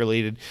Bobby Kotick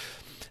related.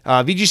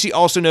 VGC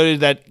also noted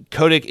that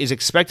Kotick is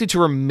expected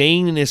to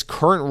remain in his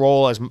current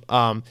role as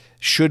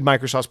should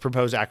Microsoft's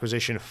proposed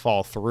acquisition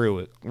fall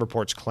through,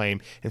 reports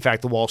claim. In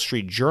fact, the Wall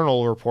Street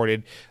Journal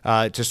reported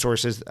to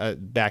sources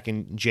back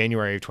in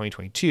January of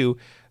 2022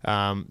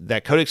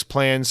 that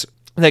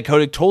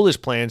Kotick told his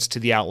plans to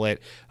the outlet,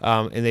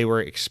 and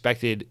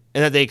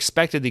that they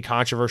expected the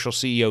controversial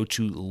CEO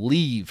to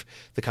leave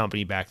the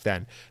company back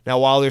then. Now,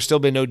 while there's still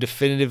been no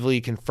definitively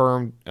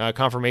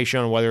confirmation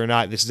on whether or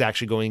not this is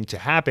actually going to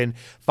happen,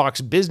 Fox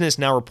Business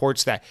now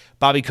reports that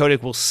Bobby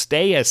Kotick will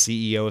stay as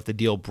CEO if the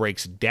deal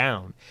breaks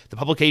down. The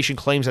publication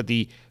claims that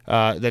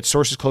that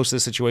sources close to the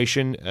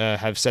situation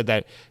have said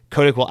that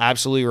Kotick will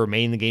absolutely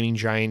remain the gaming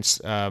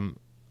giant's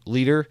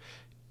leader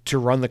to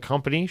run the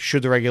company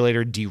should the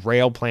regulator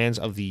derail plans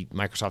of the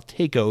Microsoft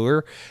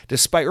takeover.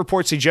 Despite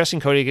reports suggesting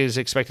Kotick is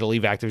expected to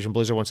leave Activision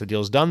Blizzard once the deal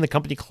is done, the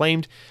company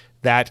claimed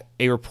that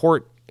in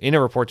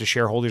a report to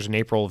shareholders in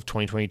April of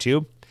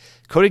 2022,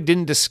 Kotick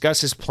didn't discuss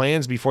his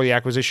plans before the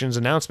acquisition's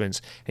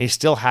announcements, and he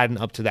still hadn't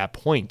up to that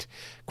point.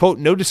 Quote,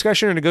 no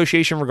discussion or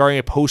negotiation regarding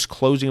a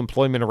post-closing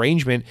employment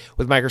arrangement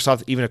with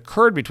Microsoft even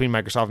occurred between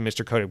Microsoft and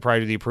Mr. Kotick prior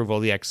to the approval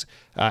of the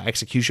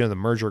execution of the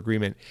merger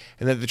agreement,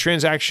 and that the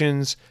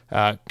transactions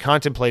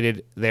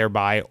contemplated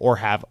thereby or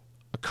have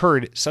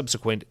occurred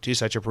subsequent to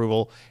such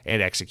approval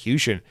and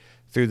execution.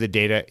 Through the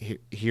data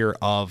here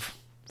of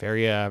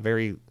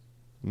very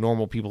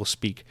normal people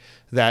speak.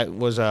 That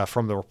was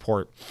from the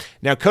report.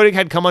 Now, Kotick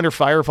had come under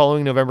fire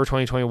following November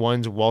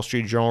 2021's Wall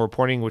Street Journal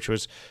reporting, which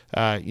was,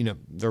 the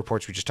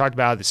reports we just talked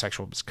about, the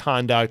sexual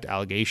misconduct,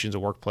 allegations of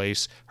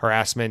workplace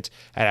harassment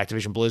at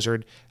Activision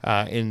Blizzard,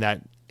 in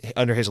that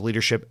under his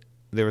leadership,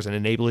 there was an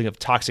enabling of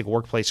toxic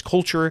workplace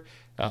culture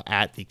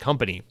at the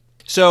company.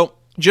 So,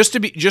 just to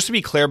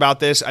be clear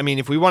about this, I mean,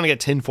 if we want to get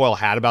tinfoil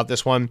hat about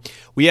this one,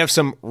 we have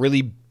some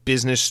really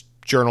business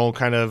journal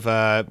kind of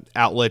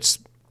outlets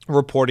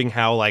reporting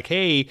how, like,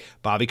 hey,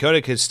 Bobby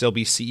Kotick could still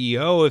be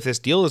CEO if this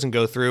deal doesn't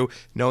go through,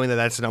 knowing that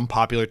that's an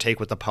unpopular take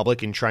with the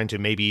public, and trying to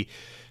maybe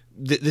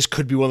this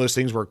could be one of those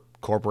things where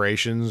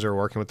corporations are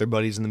working with their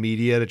buddies in the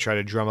media to try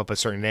to drum up a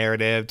certain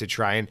narrative, to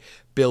try and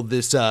build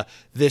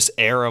this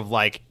air of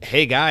like,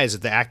 hey guys,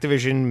 if the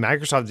Activision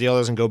Microsoft deal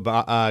doesn't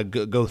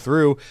go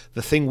through,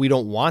 the thing we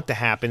don't want to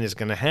happen is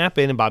going to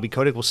happen, and Bobby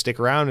Kotick will stick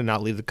around and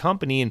not leave the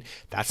company, and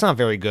that's not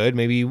very good.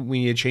 Maybe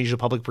we need to change the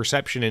public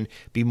perception and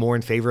be more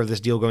in favor of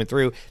this deal going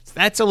through.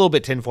 That's a little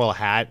bit tinfoil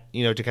hat,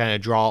 to kind of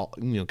draw,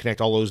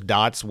 connect all those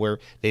dots where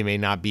they may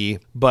not be,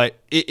 but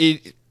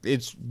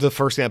it's the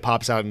first thing that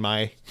pops out in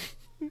my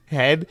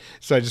head,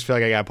 so I just feel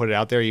like I gotta put it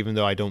out there, even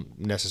though I don't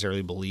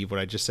necessarily believe what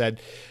I just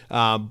said.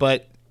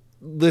 But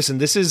listen,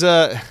 this is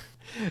I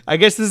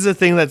guess this is a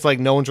thing that's like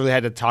no one's really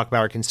had to talk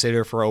about or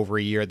consider for over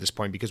a year at this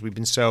point, because we've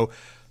been so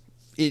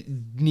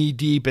knee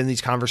deep in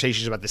these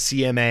conversations about the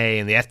CMA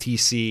and the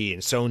FTC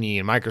and Sony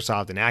and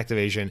Microsoft and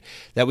Activision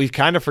that we've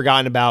kind of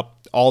forgotten about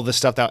all the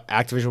stuff that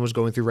Activision was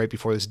going through right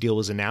before this deal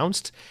was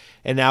announced.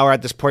 And now we're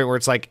at this point where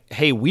it's like,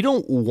 hey, we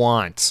don't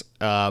want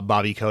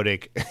Bobby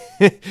Kotick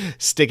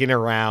sticking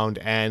around.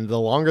 And the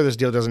longer this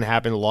deal doesn't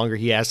happen, the longer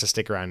he has to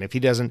stick around. If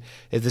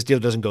this deal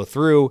doesn't go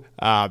through,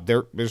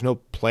 there's no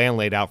plan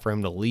laid out for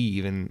him to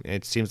leave. And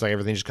it seems like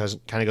everything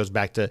just kind of goes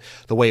back to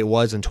the way it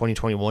was in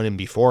 2021 and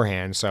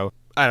beforehand. So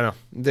I don't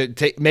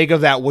know. Make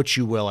of that what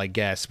you will, I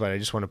guess. But I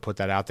just want to put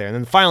that out there. And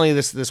then finally,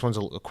 this one's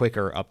a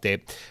quicker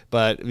update.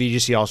 But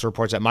VGC also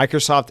reports that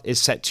Microsoft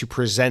is set to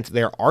present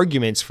their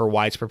arguments for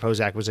why its proposed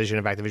acquisition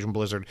of Activision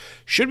Blizzard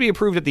should be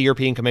approved at the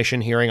European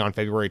Commission hearing on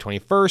February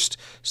 21st.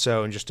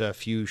 So in just a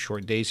few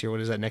short days here. What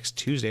is that? Next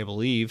Tuesday, I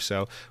believe.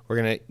 So we're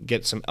gonna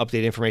get some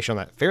updated information on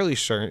that fairly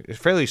soon.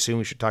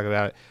 We should talk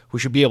about it. We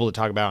should be able to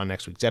talk about it on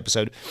next week's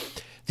episode.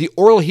 The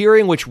oral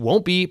hearing, which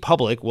won't be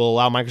public, will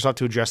allow Microsoft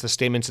to address the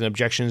statements and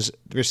objections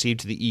received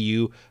to the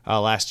EU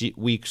last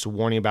week's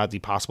warning about the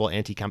possible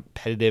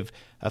anti-competitive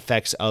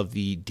effects of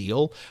the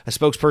deal. A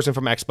spokesperson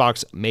from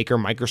Xbox maker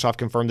Microsoft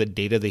confirmed that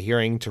data of the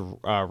hearing to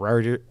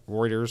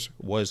Reuters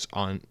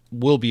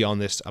will be on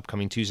this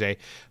upcoming Tuesday.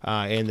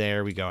 And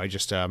there we go. I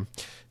just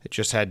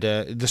had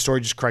the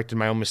story just corrected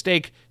my own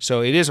mistake.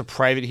 So it is a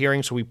private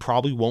hearing, so we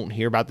probably won't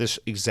hear about this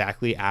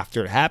exactly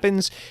after it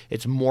happens.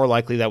 It's more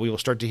likely that we will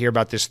start to hear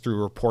about this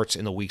through reports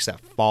in the weeks that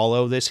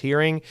follow this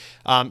hearing.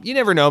 You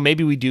never know.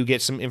 Maybe we do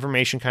get some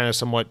information kind of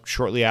somewhat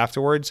shortly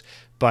afterwards,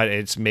 but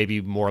it's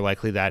maybe more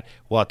likely that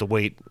we'll have to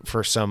wait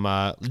for some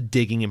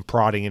digging and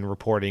prodding and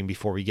reporting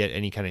before we get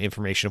any kind of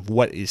information of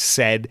what is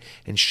said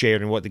and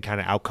shared and what the kind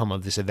of outcome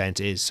of this event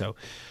is. So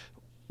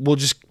we'll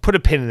just put a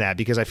pin in that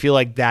because I feel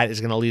like that is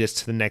going to lead us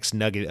to the next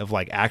nugget of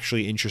like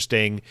actually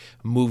interesting,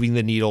 moving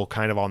the needle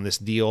kind of on this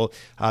deal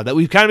that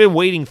we've kind of been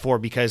waiting for,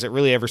 because it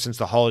really, ever since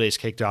the holidays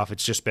kicked off,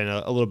 it's just been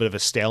a little bit of a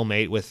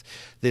stalemate with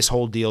this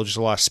whole deal. Just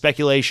a lot of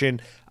speculation,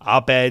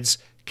 op-eds,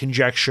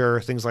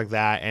 conjecture, things like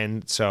that.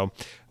 And so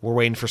we're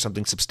waiting for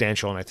something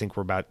substantial, and I think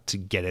we're about to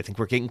get it. I think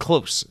we're getting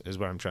close is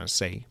what I'm trying to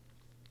say.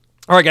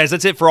 All right, guys,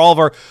 that's it for all of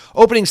our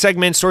opening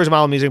segments, stories of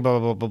Mile music, blah,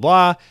 blah, blah, blah,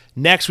 blah.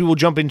 Next, we will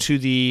jump into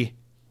the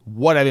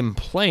what I've been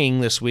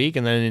playing this week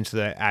and then into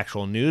the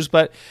actual news.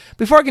 But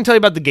before I can tell you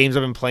about the games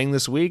I've been playing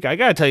this week, I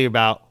got to tell you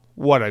about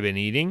what I've been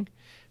eating.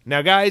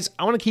 Now, guys,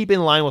 I want to keep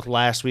in line with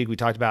last week. We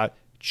talked about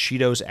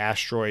Cheetos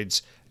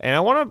Asteroids, and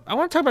I want to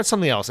talk about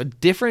something else, a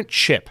different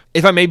chip,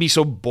 if I may be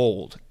so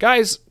bold.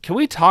 Guys, can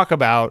we talk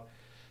about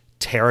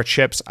Terra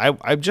chips?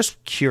 I'm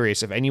just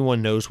curious if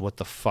anyone knows what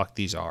the fuck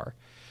these are.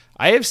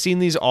 I have seen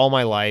these all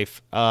my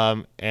life,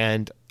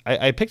 and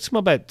I picked some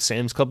up at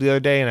Sam's Club the other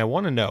day, and I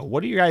want to know,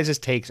 what are your guys'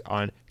 takes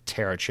on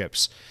Terra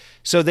chips?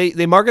 So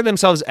they market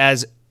themselves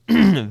as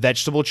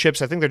vegetable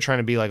chips. I think they're trying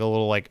to be like a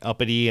little like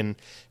uppity and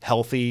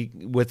healthy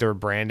with their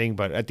branding,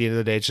 but at the end of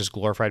the day, it's just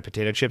glorified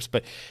potato chips.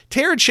 But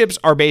Terra chips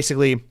are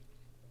basically,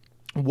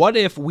 what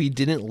if we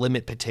didn't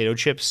limit potato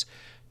chips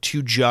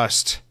to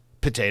just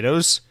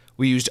potatoes?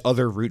 We used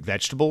other root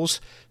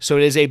vegetables. So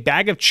it is a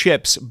bag of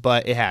chips,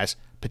 but it has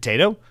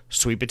potato,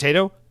 sweet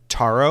potato,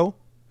 taro,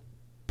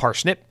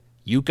 parsnip,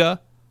 yuca,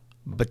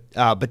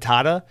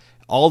 batata,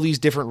 all these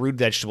different root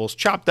vegetables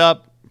chopped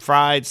up,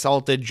 fried,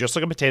 salted, just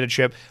like a potato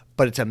chip,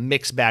 but it's a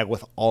mixed bag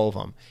with all of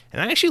them.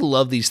 And I actually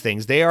love these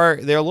things. They're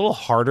a little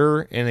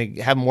harder and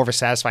they have more of a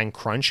satisfying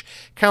crunch,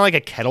 kind of like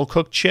a kettle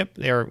cooked chip.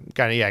 They're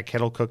kind of,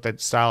 kettle cooked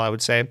that style, I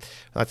would say.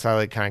 That's how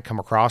they kind of come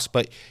across.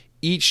 But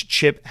each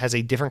chip has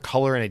a different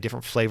color and a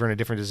different flavor and a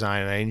different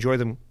design, and I enjoy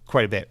them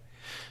quite a bit.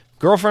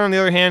 Girlfriend, on the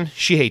other hand,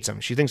 she hates them.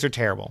 She thinks they're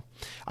terrible.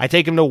 I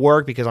take them to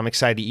work because I'm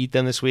excited to eat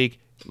them this week.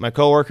 My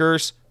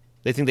coworkers,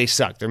 they think they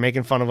suck. They're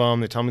making fun of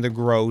them. They tell me they're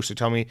gross. They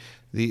tell me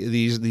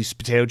these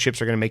potato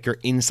chips are going to make your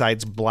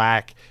insides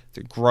black.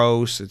 They're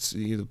gross.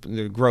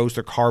 They're gross.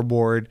 They're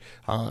cardboard,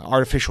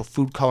 artificial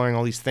food coloring,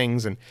 all these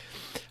things. And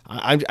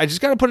I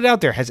just got to put it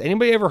out there. Has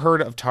anybody ever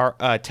heard of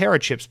Terra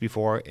chips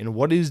before? And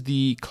what is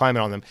the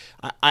climate on them?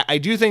 I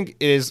do think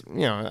it is,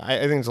 I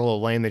think it's a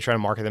little lame. They try to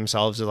market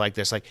themselves as like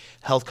this, like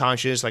health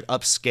conscious, like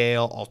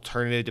upscale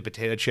alternative to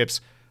potato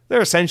chips.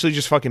 They're essentially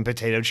just fucking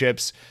potato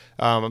chips.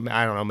 I don't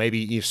know.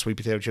 Maybe sweet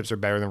potato chips are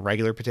better than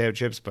regular potato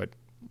chips, but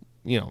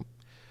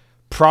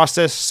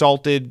processed,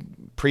 salted,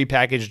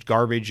 prepackaged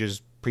garbage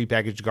is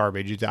prepackaged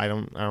garbage. I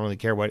don't really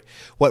care what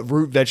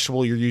root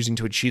vegetable you're using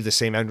to achieve the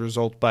same end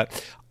result.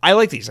 But I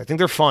like these. I think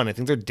they're fun. I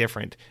think they're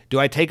different. Do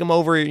I take them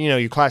over,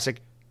 your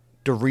classic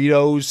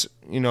Doritos,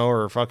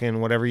 or fucking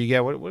whatever you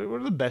get? What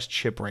are the best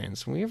chip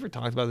brands? Have we ever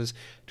talked about this?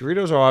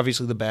 Doritos are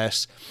obviously the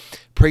best.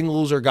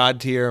 Pringles are god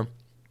tier.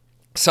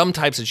 Some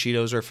types of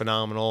Cheetos are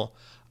phenomenal.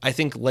 I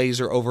think Lay's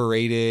are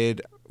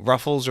overrated.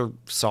 Ruffles are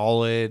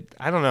solid.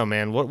 I don't know,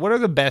 man. What are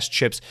the best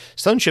chips?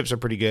 Some chips are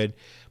pretty good.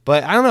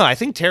 But I don't know. I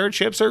think Terra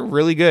chips are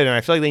really good, and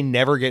I feel like they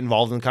never get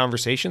involved in the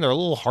conversation. They're a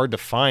little hard to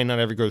find. Not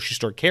every grocery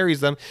store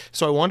carries them.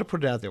 So I wanted to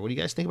put it out there. What do you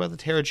guys think about the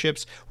Terra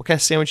chips? What kind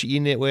of sandwich you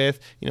eating it with?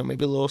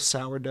 Maybe a little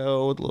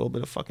sourdough, a little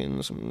bit of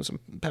fucking some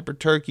pepper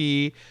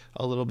turkey,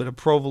 a little bit of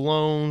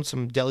provolone,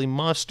 some deli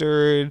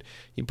mustard.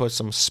 You put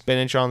some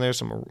spinach on there,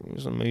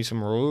 maybe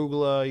some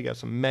arugula. You got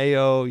some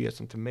mayo. You got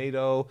some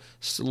tomato,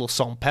 a little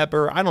salt and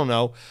pepper. I don't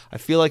know. I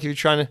feel like if you're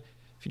trying to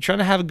If you're trying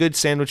to have a good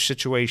sandwich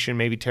situation,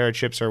 maybe Terra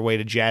chips are a way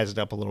to jazz it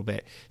up a little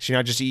bit. So you're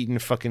not just eating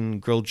fucking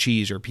grilled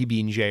cheese or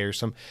PB&J or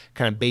some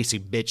kind of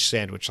basic bitch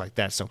sandwich like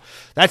that. So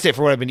that's it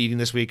for what I've been eating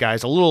this week,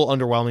 guys. A little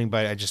underwhelming,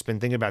 but I've just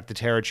been thinking about the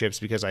Terra chips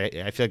because I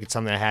feel like it's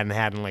something I hadn't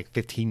had in like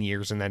 15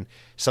 years. And then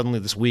suddenly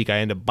this week I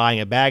end up buying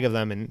a bag of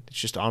them and it's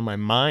just on my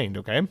mind,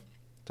 okay?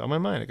 It's on my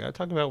mind. I got to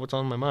talk about what's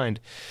on my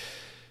mind.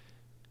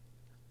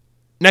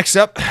 Next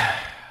up,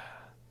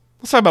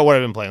 let's talk about what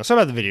I've been playing. Let's talk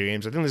about the video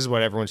games. I think this is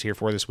what everyone's here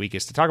for this week,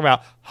 is to talk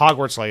about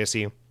Hogwarts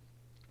Legacy.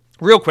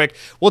 Real quick,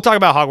 we'll talk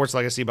about Hogwarts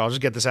Legacy, but I'll just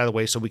get this out of the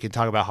way so we can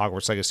talk about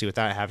Hogwarts Legacy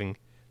without having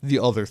the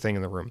other thing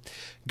in the room.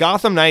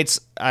 Gotham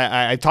Knights,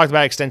 I talked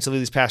about it extensively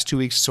these past 2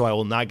 weeks, so I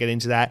will not get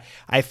into that.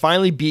 I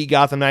finally beat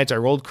Gotham Knights. I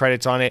rolled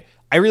credits on it.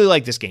 I really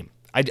like this game.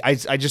 I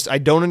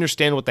don't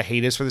understand what the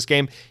hate is for this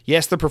game.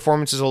 Yes, the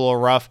performance is a little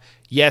rough.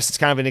 Yes, it's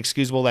kind of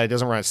inexcusable that it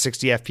doesn't run at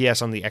 60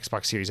 FPS on the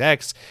Xbox Series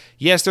X.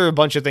 Yes, there are a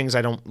bunch of things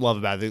I don't love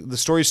about it. The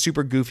story is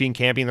super goofy and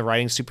campy, and the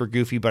writing's super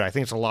goofy, but I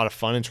think it's a lot of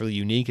fun. It's really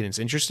unique and it's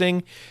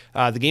interesting.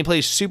 The gameplay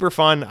is super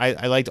fun.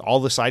 I liked all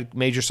the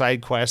major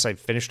side quests. I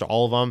finished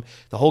all of them.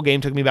 The whole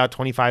game took me about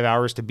 25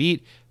 hours to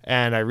beat,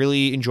 and I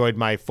really enjoyed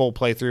my full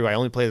playthrough. I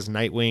only played as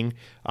Nightwing,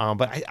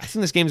 but I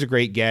think this game's a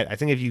great get. I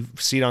think if you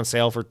see it on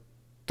sale for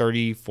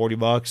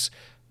 $30-$40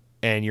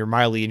 and you're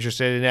mildly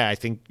interested in it, I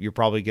think you're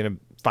probably going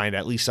to find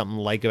at least something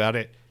to like about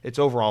it. It's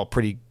overall a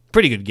pretty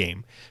good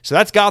game. So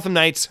that's Gotham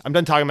Knights. I'm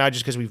done talking about it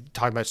just because we've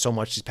talked about it so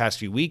much these past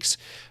few weeks.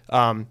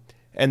 And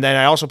then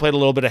I also played a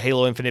little bit of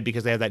Halo Infinite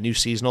because they have that new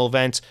seasonal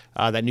event,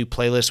 that new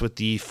playlist with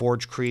the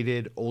Forge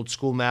created old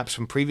school maps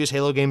from previous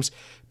Halo games.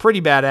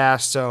 Pretty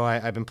badass. So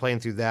I've been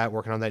playing through that,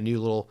 working on that new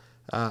little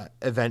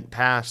event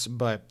pass.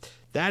 But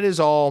that is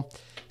all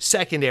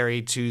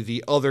secondary to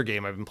the other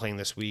game I've been playing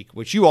this week,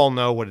 which you all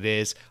know what it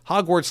is,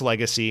 Hogwarts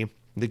Legacy.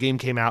 The game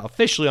came out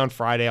officially on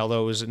Friday,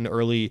 although it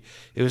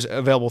was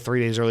available 3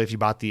 days early if you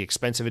bought the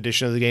expensive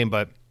edition of the game,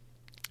 but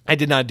I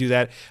did not do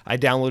that. I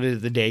downloaded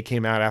it the day it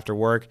came out after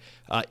work.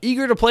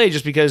 Eager to play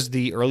just because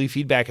the early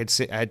feedback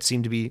had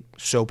seemed to be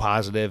so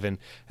positive, and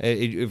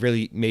it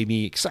really made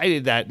me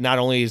excited that not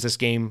only is this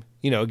game,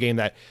 a game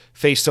that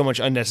faced so much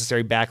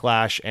unnecessary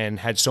backlash and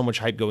had so much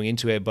hype going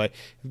into it, but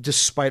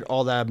despite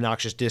all that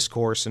obnoxious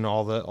discourse and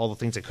all the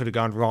things that could have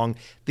gone wrong,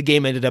 the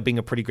game ended up being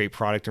a pretty great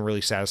product and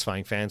really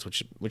satisfying fans,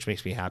 which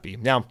makes me happy.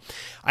 Now,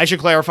 I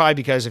should clarify,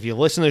 because if you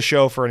listen to the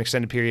show for an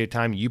extended period of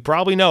time, you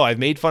probably know I've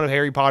made fun of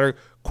Harry Potter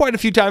quite a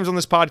few times on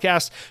this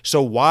podcast. So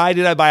why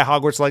did I buy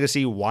Hogwarts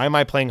Legacy? Why am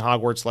I playing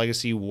Hogwarts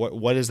Legacy?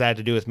 What does that have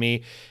to do with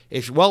me?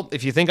 If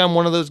you think I'm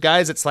one of those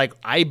guys, it's like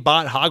I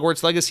bought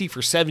Hogwarts Legacy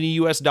for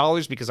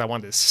 $70 because I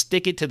wanted to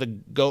stick it to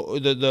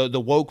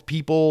the woke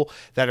people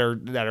that are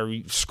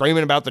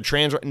screaming about the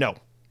trans. No,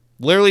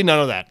 literally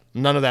none of that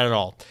at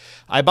all.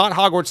 I bought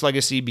Hogwarts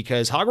Legacy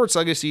because Hogwarts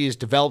Legacy is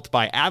developed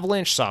by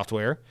Avalanche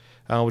Software,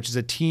 which is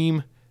a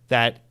team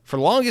that for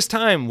the longest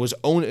time was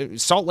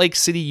owned, Salt Lake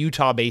City,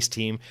 Utah-based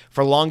team,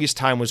 for the longest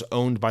time was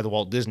owned by the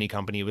Walt Disney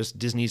Company. It was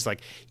Disney's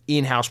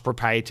in-house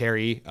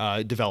proprietary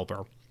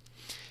developer.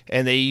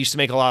 And they used to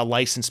make a lot of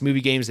licensed movie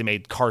games. They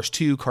made Cars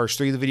 2, Cars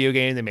 3, the video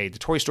game. They made the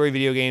Toy Story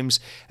video games.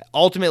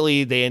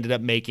 Ultimately, they ended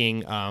up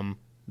making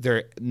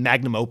their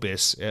magnum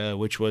opus,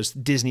 which was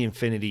Disney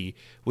Infinity,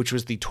 which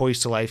was the Toys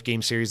to Life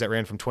game series that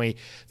ran from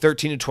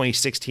 2013 to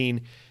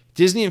 2016.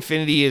 Disney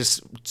Infinity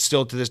is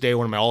still to this day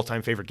one of my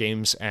all-time favorite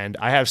games, and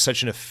I have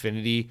such an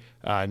affinity,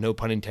 no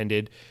pun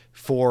intended,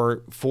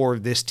 for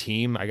this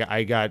team.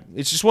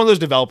 It's just one of those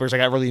developers I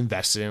got really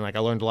invested in. I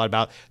learned a lot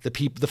about the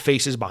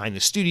faces behind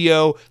the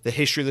studio, the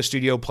history of the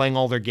studio, playing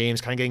all their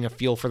games, kind of getting a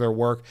feel for their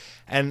work.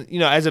 And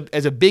as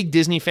a big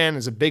Disney fan,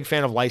 as a big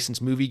fan of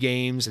licensed movie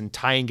games and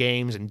tie-in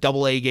games and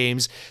AA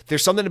games,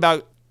 there's something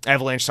about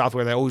Avalanche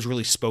Software that always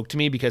really spoke to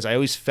me, because I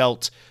always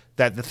felt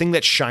that the thing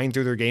that shined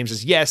through their games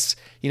is, yes,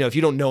 if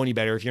you don't know any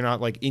better, if you're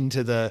not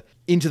into the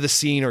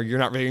scene, or you're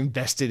not very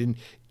invested in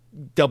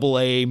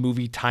AA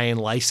movie tie-in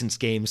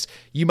licensed games,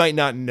 you might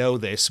not know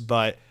this,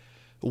 but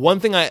one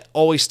thing that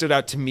always stood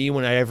out to me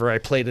whenever I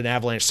played an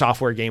Avalanche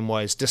Software game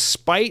was,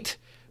 despite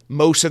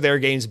most of their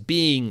games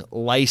being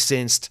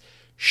licensed,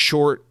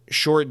 short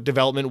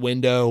development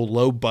window,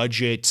 low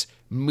budget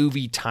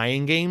movie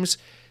tie-in games,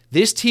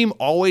 this team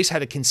always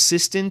had a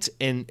consistent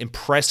and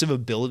impressive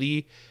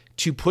ability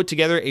to put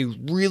together a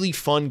really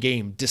fun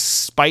game,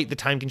 despite the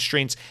time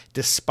constraints,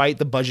 despite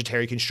the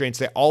budgetary constraints.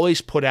 They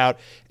always put out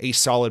a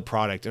solid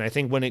product. And I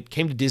think when it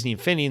came to Disney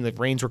Infinity, and the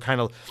reins were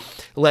kind of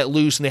let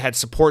loose, and they had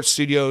support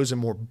studios and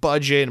more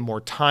budget and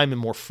more time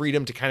and more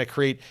freedom to kind of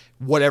create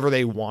whatever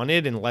they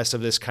wanted, and less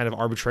of this kind of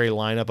arbitrary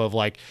lineup of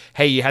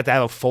hey, you have to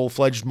have a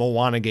full-fledged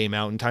Moana game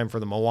out in time for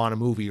the Moana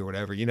movie or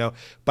whatever,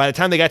 By the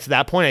time they got to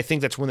that point, I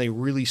think that's when they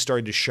really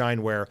started to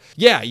shine, where,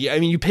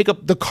 you pick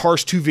up the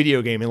Cars 2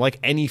 video game, and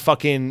any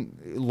fucking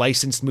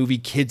licensed movie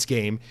kids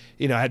game,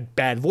 had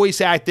bad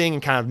voice acting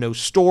and kind of no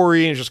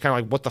story, and it's just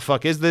kind of what the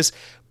fuck is this?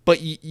 But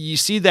you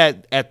see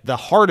that at the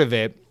heart of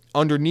it,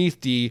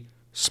 underneath the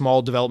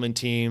small development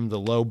team, the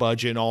low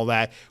budget and all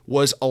that,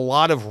 was a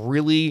lot of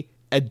really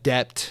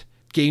adept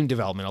game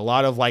development, a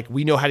lot of like,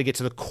 we know how to get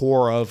to the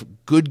core of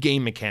good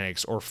game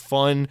mechanics or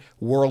fun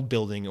world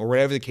building or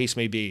whatever the case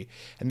may be.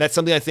 And that's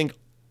something I think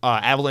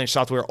Avalanche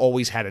Software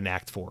always had a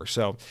knack for.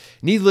 So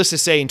needless to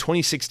say, in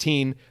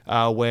 2016,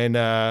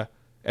 when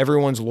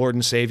everyone's Lord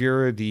and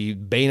Savior, the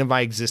bane of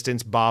my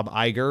existence, Bob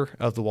Iger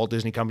of the Walt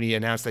Disney Company,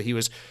 announced that he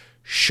was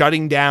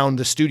shutting down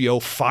the studio,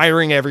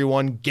 firing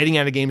everyone, getting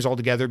out of games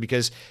altogether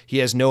because he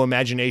has no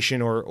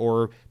imagination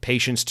or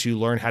patience to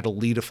learn how to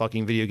lead a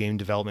fucking video game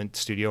development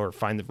studio or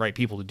find the right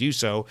people to do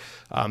so.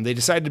 They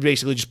decided to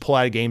basically just pull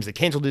out of games. They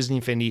canceled Disney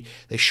Infinity.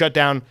 They shut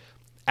down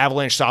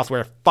Avalanche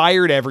Software,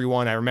 fired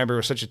everyone. I remember it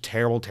was such a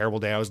terrible, terrible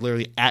day. I was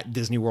literally at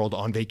Disney World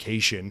on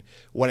vacation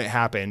when it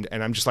happened,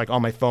 and I'm just like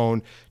on my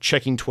phone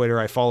checking Twitter.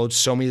 I followed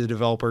so many of the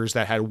developers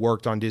that had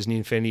worked on Disney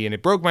Infinity, and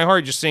it broke my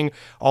heart just seeing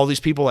all these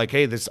people like,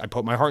 hey, I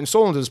put my heart and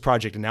soul into this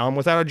project, and now I'm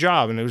without a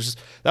job. And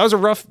that was a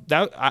rough.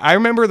 I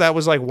remember that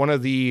was like one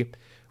of the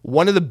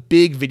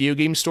big video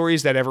game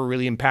stories that ever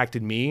really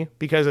impacted me,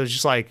 because it was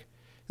just like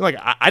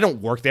I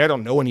don't work there. I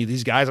don't know any of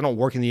these guys. I don't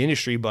work in the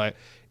industry, but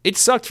it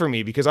sucked for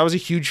me because I was a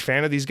huge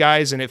fan of these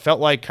guys, and it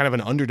felt like kind of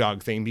an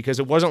underdog thing because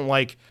it wasn't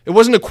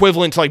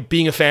equivalent to like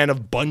being a fan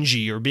of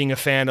Bungie or being a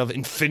fan of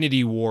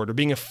Infinity Ward or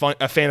being a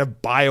fan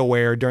of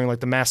BioWare during like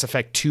the Mass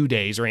Effect 2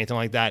 days or anything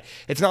like that.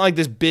 It's not like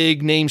this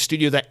big name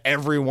studio that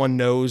everyone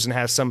knows and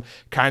has some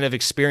kind of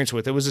experience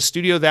with. It was a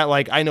studio that,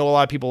 like, I know a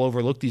lot of people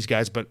overlook these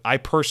guys, but I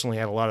personally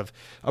had a lot of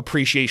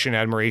appreciation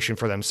and admiration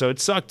for them. So it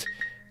sucked.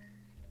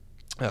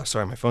 Oh,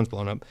 sorry, my phone's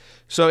blowing up.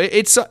 So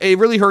it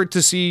really hurt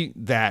to see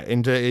that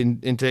and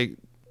to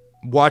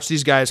watch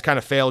these guys kind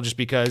of fail just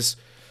because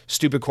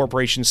stupid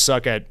corporations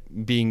suck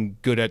at being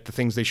good at the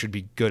things they should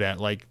be good at,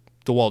 like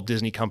the Walt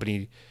Disney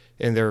Company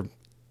and their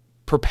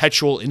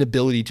perpetual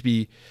inability to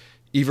be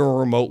even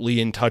remotely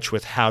in touch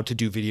with how to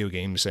do video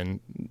games. And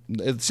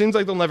it seems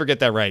like they'll never get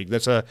that right.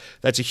 That's a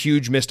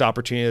huge missed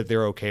opportunity that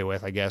they're okay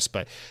with, I guess.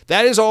 But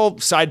that is all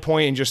side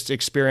point and just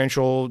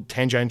experiential,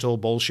 tangential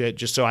bullshit,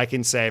 just so I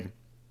can say,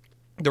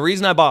 the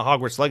reason I bought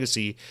Hogwarts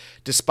Legacy,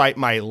 despite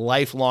my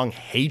lifelong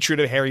hatred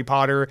of Harry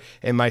Potter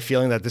and my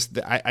feeling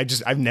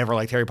that I've never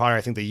liked Harry Potter. I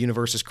think the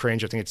universe is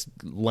cringe. I think it's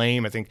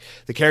lame. I think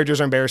the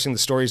characters are embarrassing. The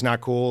story's not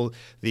cool.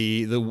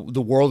 The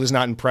world is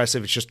not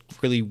impressive. It's just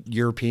really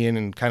European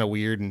and kind of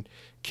weird. And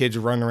kids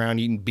running around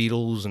eating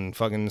beetles and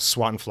fucking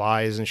swatting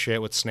flies and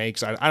shit with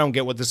snakes. I don't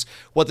get what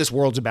this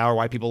world's about or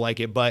why people like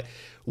it. But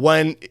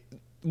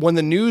when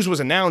the news was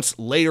announced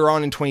later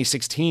on in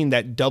 2016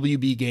 that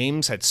WB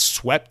Games had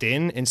swept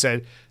in and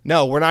said,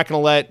 no, we're not going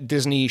to let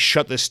Disney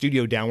shut the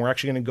studio down. We're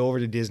actually going to go over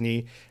to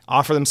Disney,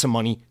 offer them some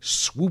money,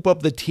 swoop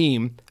up the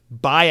team,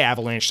 buy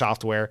Avalanche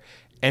Software,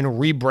 and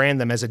rebrand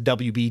them as a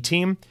WB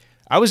team.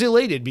 I was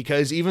elated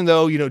because even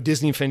though,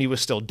 Disney Infinity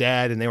was still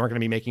dead and they weren't going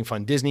to be making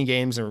fun Disney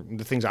games or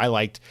the things I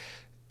liked,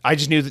 I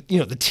just knew that,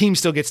 the team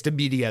still gets to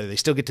be together. They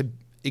still get to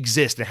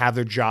exist and have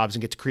their jobs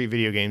and get to create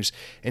video games.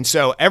 And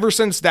so ever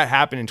since that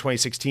happened in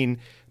 2016,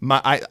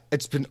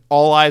 it's been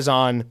all eyes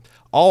on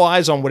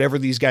whatever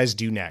these guys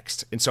do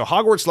next. And so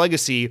Hogwarts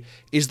Legacy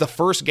is the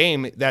first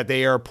game that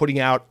they are putting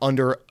out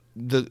under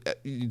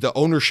the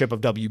ownership of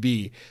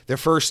WB, their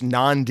first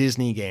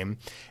non-Disney game.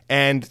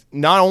 And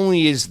not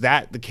only is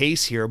that the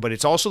case here, but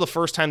it's also the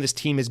first time this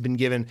team has been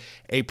given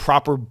a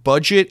proper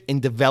budget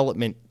and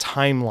development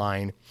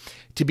timeline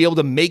to be able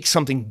to make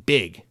something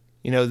big.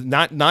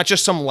 Not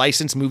just some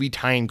licensed movie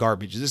tie-in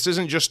garbage. This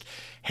isn't just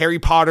Harry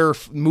Potter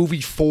movie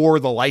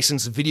 4, the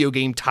licensed video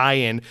game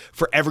tie-in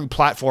for every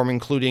platform,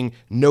 including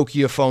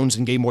Nokia phones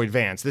and Game Boy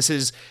Advance. This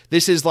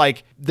is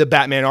like the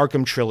Batman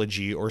Arkham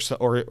trilogy or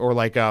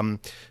like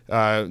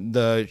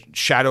the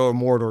Shadow of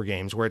Mordor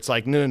games, where it's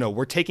like, no,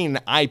 we're taking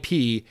the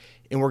IP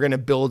and we're going to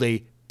build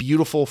a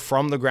beautiful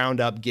from the ground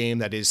up game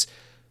that is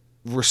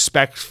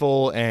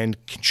respectful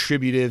and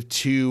contributive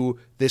to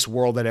this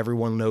world that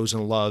everyone knows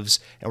and loves,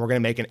 and we're going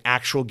to make an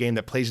actual game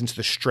that plays into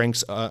the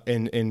strengths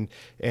and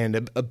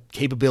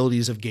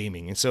capabilities of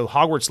gaming. And so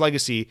Hogwarts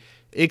Legacy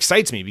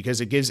excites me because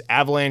it gives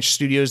Avalanche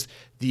Studios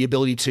the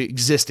ability to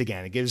exist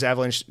again. It gives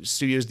Avalanche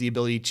Studios the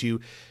ability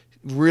to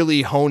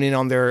really hone in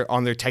on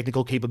their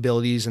technical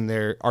capabilities and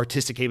their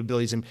artistic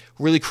capabilities and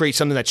really create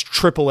something that's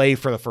AAA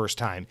for the first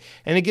time.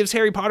 And it gives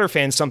Harry Potter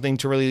fans something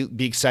to really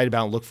be excited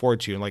about and look forward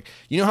to. And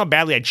how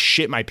badly I'd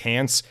shit my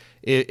pants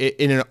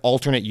in an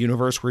alternate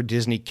universe where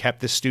Disney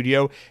kept this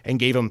studio and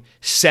gave them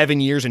 7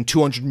 years and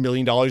 $200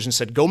 million and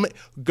said, go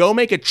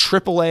make a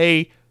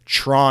AAA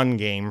Tron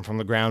game from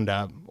the ground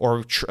up,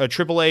 or a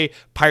AAA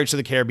Pirates of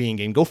the Caribbean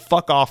game. Go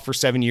fuck off for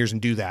 7 years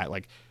and do that.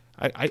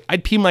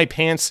 I'd pee my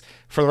pants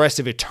for the rest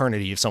of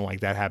eternity if something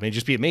like that happened. It'd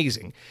just be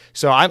amazing.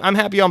 So I'm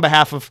happy on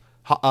behalf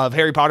of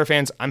Harry Potter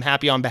fans. I'm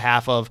happy on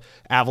behalf of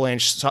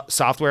Avalanche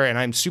Software, and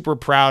I'm super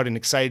proud and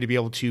excited to be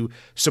able to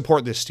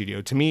support this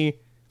studio. To me,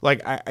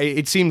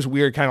 it seems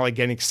weird kind of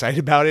getting excited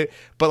about it,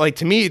 but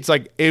to me, it's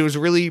it was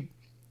really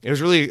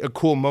a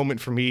cool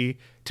moment for me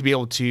to be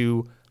able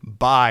to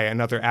buy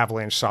another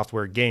Avalanche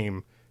Software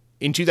game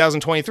in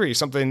 2023,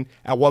 something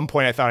at one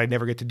point I thought I'd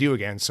never get to do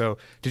again. So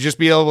to just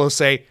be able to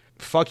say,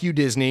 fuck you,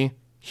 Disney,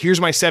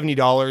 here's my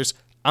 $70,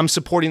 I'm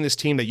supporting this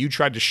team that you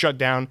tried to shut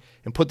down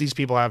and put these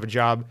people out of a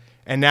job,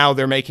 and now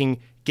they're making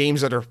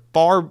games that are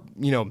far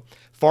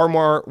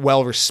more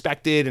well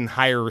respected and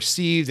higher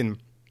received and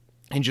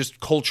just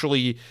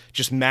culturally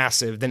just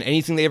massive than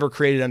anything they ever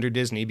created under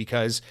Disney,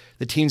 because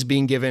the team's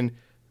being given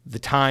the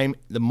time,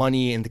 the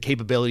money, and the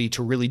capability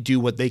to really do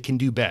what they can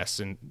do best.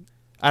 And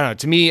I don't know,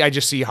 to me, I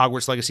just see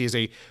Hogwarts Legacy as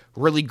a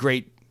really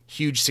great,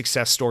 huge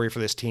success story for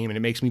this team, and it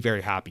makes me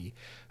very happy.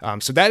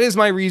 So that is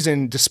my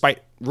reason,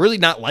 despite really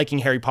not liking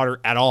Harry Potter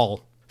at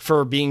all,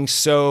 for being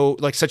so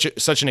like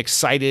such an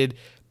excited,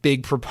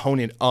 big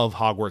proponent of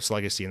Hogwarts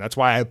Legacy. And that's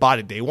why I bought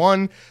it day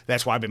one.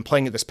 That's why I've been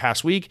playing it this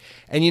past week.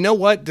 And you know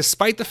what?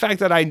 Despite the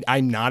fact that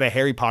I'm not a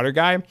Harry Potter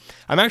guy,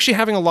 I'm actually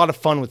having a lot of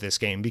fun with this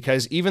game,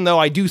 because even though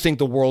I do think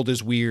the world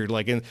is weird,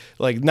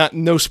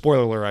 no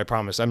spoiler alert, I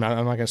promise. I'm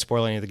not going to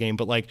spoil any of the game,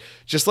 but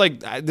there's like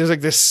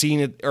this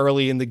scene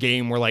early in the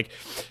game where like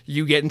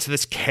you get into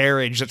this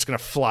carriage that's going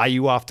to fly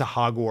you off to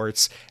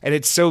Hogwarts. And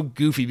it's so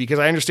goofy because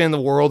I understand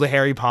the world of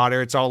Harry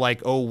Potter. It's all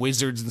like, oh,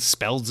 wizards and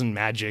spells and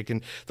magic.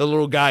 And the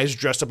little guy's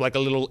dressed up like a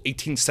little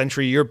 18th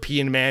century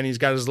European man. He's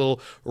got his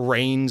little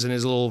reins and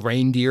his little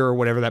reindeer or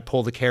whatever that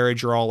pull the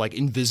carriage are all like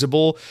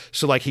invisible.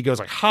 So like he goes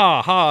like,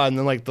 ha, ha. And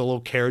then like the little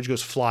carriage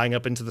goes flying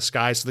up into the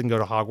sky so they can go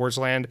to Hogwarts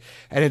land.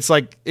 And it's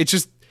like, it's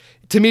just,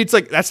 to me, it's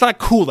like, that's not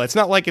cool. That's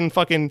not like in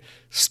fucking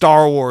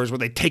Star Wars where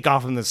they take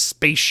off in the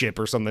spaceship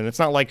or something. It's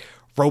not like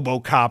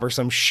RoboCop or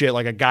some shit,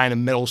 like a guy in a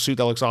metal suit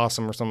that looks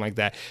awesome or something like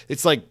that.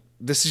 It's like,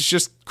 this is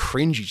just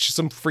cringy. It's just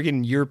some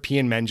freaking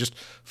European men just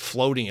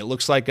floating. It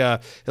looks like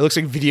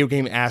video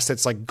game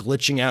assets like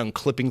glitching out and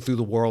clipping through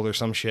the world or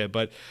some shit.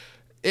 But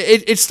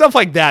it's stuff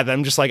like that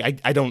I'm just like,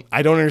 I don't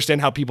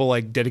understand how people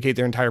like dedicate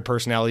their entire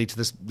personality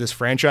to this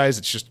franchise.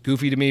 It's just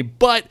goofy to me.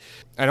 But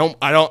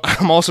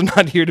I'm also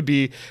not here to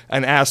be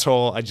an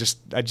asshole. I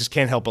just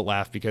can't help but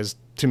laugh, because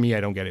to me,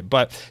 I don't get it.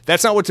 But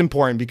that's not what's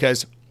important,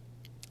 because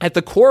at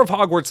the core of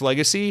Hogwarts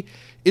Legacy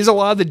is a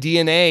lot of the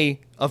DNA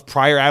of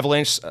prior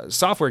Avalanche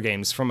software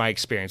games from my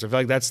experience. I feel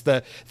like that's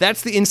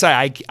the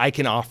insight I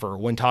can offer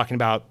when talking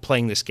about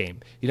playing this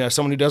game. You know,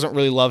 someone who doesn't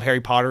really love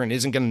Harry Potter and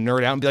isn't going to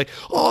nerd out and be like,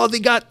 oh, they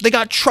got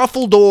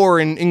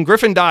Truffledore and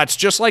Gryffindors,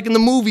 just like in the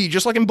movie,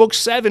 just like in Book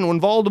 7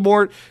 when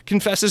Voldemort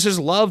confesses his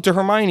love to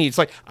Hermione. It's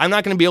like, I'm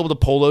not going to be able to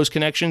pull those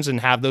connections and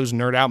have those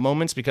nerd out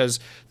moments, because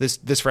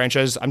this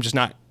franchise, I'm just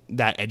not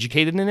that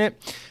educated in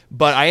it.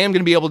 But I am going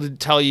to be able to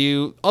tell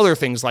you other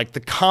things, like the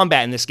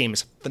combat in this game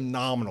is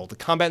phenomenal. The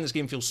combat in this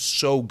game feels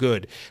so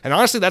good. And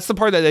honestly, that's the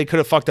part that they could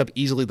have fucked up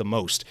easily the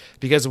most,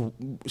 because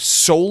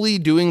solely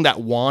doing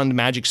that wand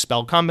magic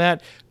spell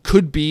combat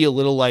could be a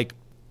little like,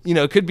 you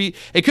know, it could be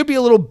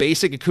a little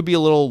basic. It could be a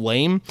little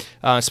lame,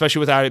 especially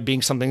without it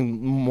being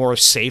something more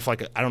safe,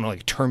 like, I don't know,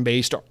 like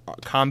turn-based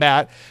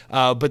combat.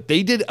 But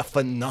they did a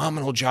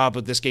phenomenal job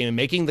with this game and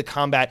making the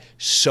combat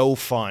so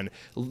fun.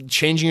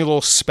 Changing your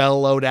little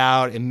spell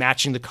loadout and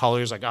matching the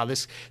colors. Like, oh,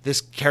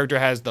 this character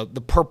has the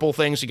purple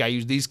thing, so you got to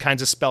use these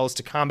kinds of spells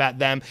to combat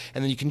them.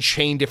 And then you can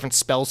chain different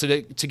spells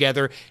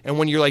together. And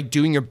when you're like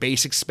doing your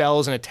basic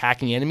spells and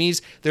attacking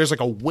enemies, there's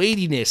like a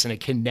weightiness and a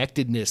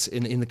connectedness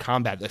in the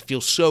combat that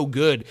feels so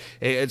good.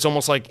 It's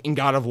almost like in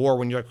God of War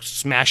when you're like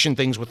smashing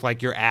things with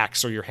like your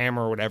axe or your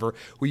hammer or whatever,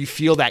 where you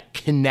feel that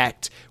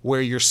connect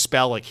where your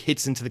spell like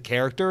hits into the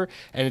character,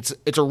 and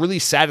it's a really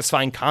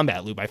satisfying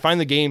combat loop. I find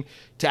the game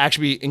to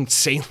actually be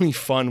insanely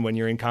fun when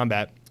you're in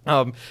combat.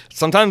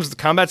 Sometimes the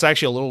combat's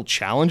actually a little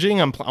challenging.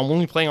 I'm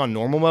only playing on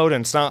normal mode,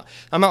 and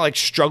I'm not like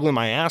struggling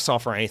my ass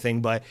off or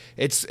anything, but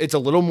it's a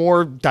little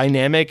more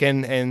dynamic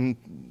and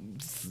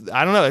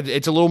I don't know.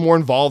 It's a little more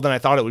involved than I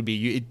thought it would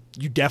be.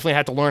 You definitely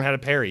have to learn how to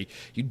parry.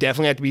 You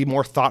definitely have to be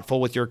more thoughtful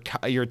with your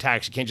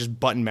attacks. You can't just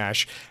button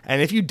mash.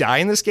 And if you die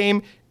in this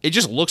game, it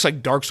just looks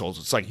like Dark Souls.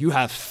 It's like you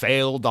have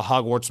failed the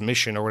Hogwarts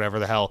mission or whatever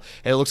the hell.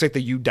 And it looks like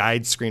the "you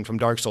died" screen from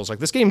Dark Souls. Like,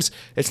 this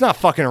it's not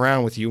fucking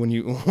around with you when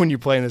you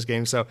play in this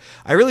game. So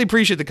I really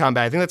appreciate the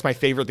combat. I think that's my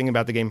favorite thing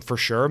about the game for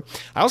sure.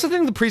 I also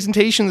think the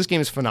presentation of this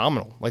game is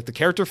phenomenal. Like, the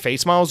character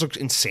face models look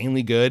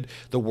insanely good.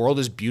 The world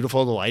is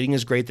beautiful. The lighting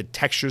is great. The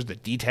textures, the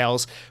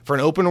details. For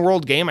an open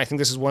world game, I think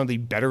this is one of the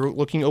better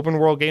looking open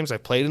world games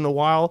I've played in a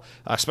while,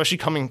 especially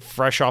coming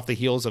fresh off the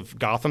heels of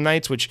Gotham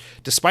Knights, which,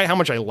 despite how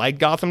much I like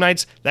Gotham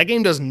Knights, that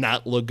game does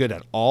not look good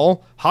at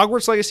all.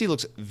 Hogwarts Legacy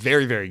looks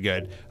very, very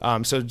good.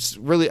 So it's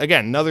really,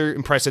 again, another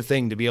impressive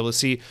thing to be able to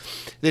see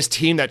this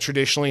team that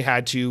traditionally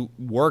had to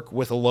work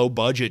with a low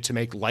budget to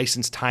make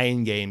licensed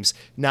tie-in games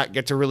not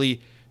get to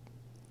really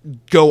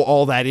go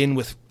all that in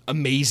with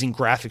amazing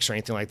graphics or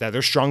anything like that.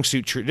 Their strong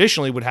suit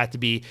traditionally would have to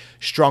be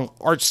strong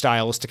art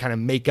styles to kind of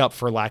make up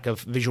for lack of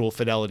visual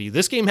fidelity.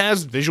 This game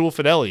has visual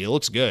fidelity. It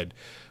looks good.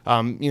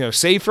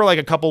 Save for like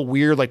a couple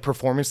weird like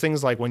performance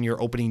things, like when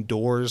you're opening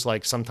doors,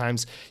 like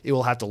sometimes it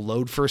will have to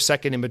load for a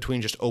second in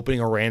between just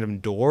opening a random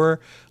door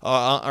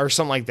or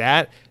something like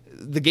that.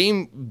 The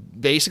game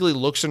basically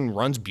looks and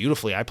runs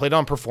beautifully. I played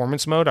on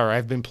performance mode, or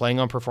I've been playing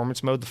on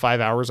performance mode the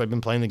 5 hours I've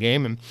been playing the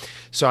game, and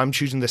so I'm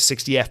choosing the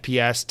 60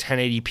 FPS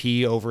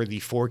 1080p over the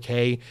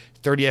 4K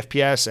 30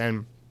 FPS,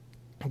 and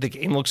The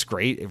game looks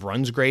great. It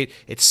runs great.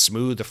 It's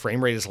smooth. The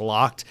frame rate is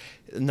locked.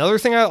 Another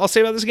thing I'll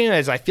say about this game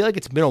is I feel like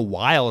it's been a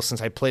while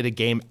since I played a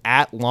game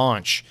at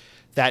launch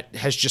that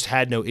has just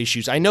had no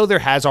issues. I know there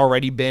has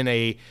already been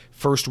a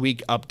first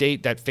week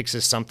update that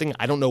fixes something.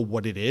 I don't know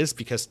what it is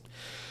because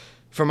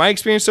from my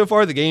experience so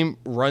far, the game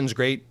runs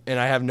great and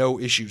I have no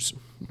issues.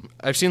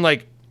 I've seen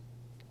like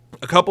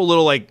a couple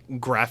little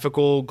like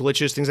graphical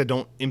glitches, things that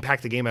don't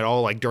impact the game at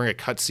all. Like during a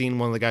cutscene,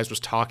 one of the guys was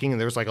talking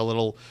and there was like a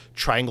little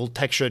triangle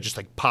texture that just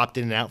like popped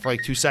in and out for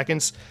like 2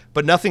 seconds,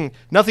 but nothing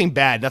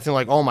bad, nothing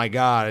like, oh my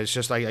God. It's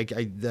just like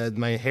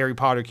my Harry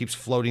Potter keeps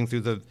floating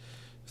through the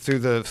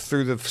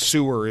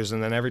sewers,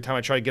 and then every time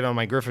I try to get on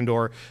my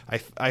Gryffindor,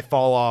 I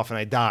fall off and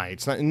I die.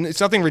 It's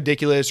nothing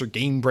ridiculous or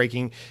game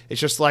breaking.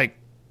 It's just like,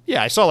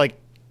 yeah, I saw like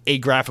a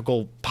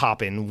graphical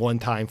pop in one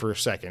time for a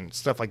second,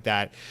 stuff like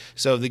that.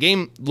 So the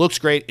game looks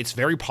great. It's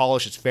very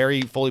polished. It's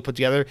very fully put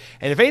together.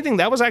 And if anything,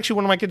 that was actually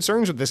one of my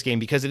concerns with this game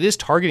because it is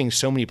targeting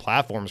so many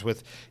platforms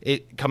with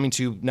it coming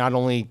to not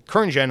only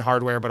current gen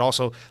hardware, but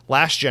also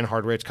last gen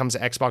hardware. It comes to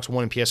Xbox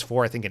One and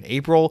PS4, I think in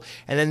April.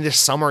 And then this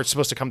summer, it's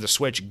supposed to come to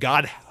Switch.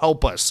 God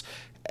help us.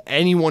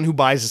 Anyone who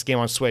buys this game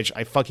on Switch,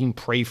 I fucking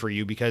pray for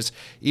you because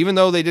even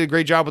though they did a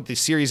great job with the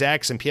Series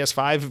X and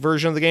PS5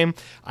 version of the game,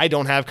 I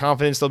don't have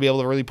confidence they'll be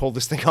able to really pull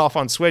this thing off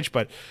on Switch,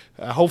 but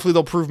hopefully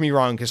they'll prove me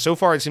wrong because so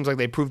far it seems like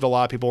they proved a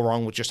lot of people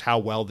wrong with just how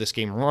well this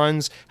game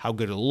runs, how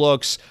good it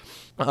looks.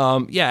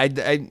 I'm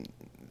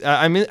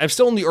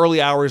still in the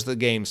early hours of the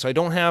game, so I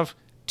don't have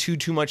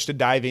too much to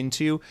dive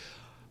into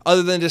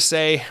other than to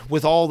say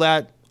with all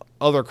that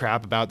other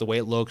crap about the way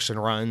it looks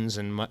and runs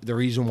and the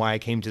reason why I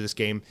came to this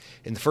game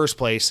in the first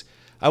place,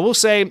 I will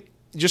say,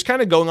 just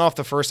kind of going off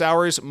the first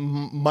hours,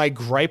 my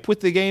gripe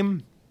with the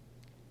game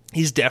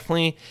is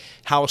definitely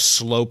how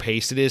slow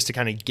paced it is to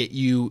kind of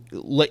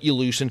let you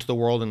loose into the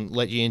world and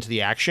let you into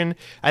the action.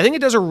 I think it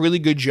does a really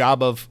good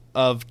job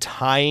of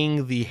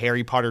tying the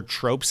Harry Potter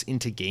tropes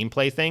into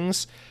gameplay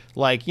things.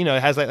 Like, you know,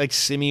 it has that like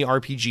semi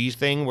RPG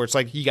thing where it's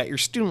like you got your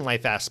student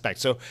life aspect.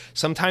 So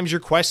sometimes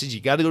your quest is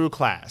you got to go to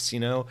class, you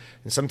know,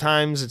 and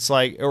sometimes it's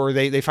like, or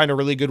they find a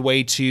really good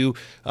way to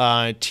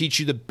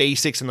teach you the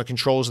basics and the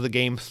controls of the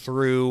game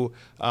through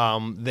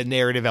the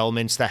narrative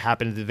elements that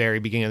happen at the very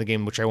beginning of the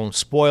game, which I won't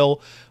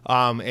spoil.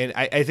 And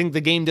I think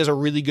the game does a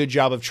really good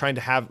job of trying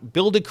to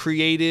build a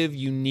creative,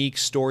 unique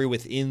story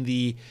within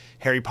the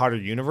Harry Potter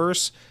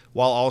universe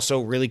while also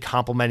really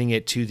complementing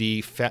it to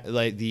the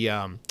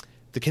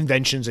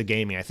conventions of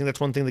gaming. I think that's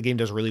one thing the game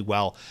does really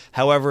well.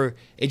 However,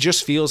 it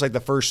just feels like the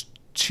first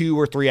 2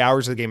 or 3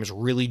 hours of the game is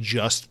really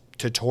just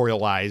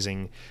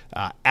tutorializing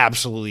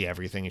absolutely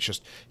everything. It's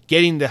just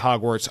getting to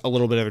Hogwarts, a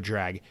little bit of a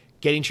drag.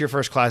 Getting to your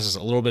first class is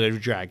a little bit of a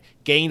drag.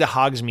 Getting to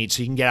Hogsmeade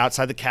so you can get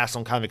outside the castle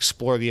and kind of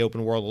explore the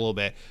open world a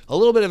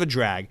little bit of a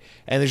drag.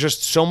 And there's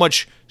just so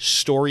much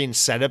story and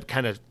setup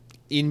kind of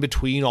in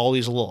between all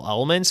these little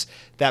elements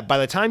that by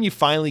the time you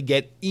finally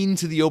get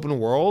into the open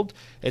world,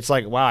 it's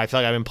like, wow, I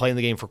feel like I've been playing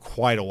the game for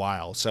quite a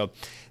while. So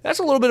that's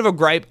a little bit of a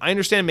gripe. I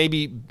understand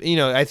maybe, you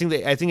know, I think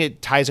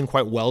it ties in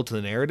quite well to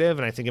the narrative,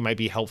 and I think it might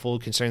be helpful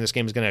considering this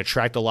game is going to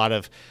attract a lot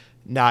of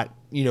not,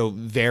 you know,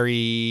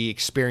 very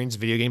experienced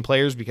video game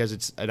players because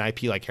it's an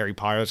IP like Harry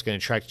Potter. It's going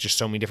to attract just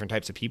so many different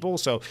types of people.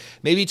 So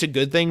maybe it's a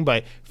good thing,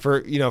 but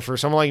for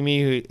someone like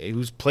me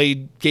who's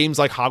played games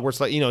like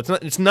Hogwarts, like, you know,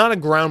 it's not a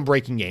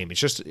groundbreaking game.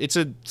 It's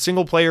a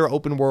single player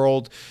open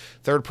world,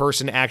 third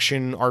person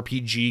action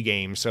RPG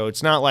game. So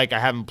it's not like I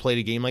haven't played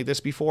a game like this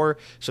before.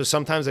 So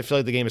sometimes I feel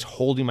like the game is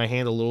holding my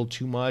hand a little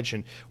too much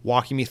and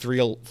walking me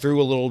through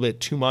a little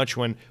bit too much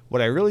when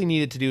what I really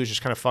needed to do is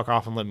just kind of fuck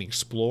off and let me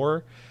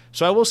explore.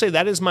 So I will say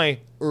that is my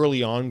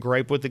early on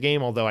gripe with the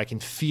game, although I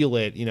can feel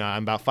it, you know,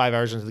 I'm about 5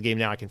 hours into the game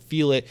now. I can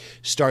feel it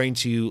starting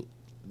to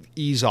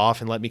ease off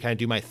and let me kind of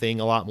do my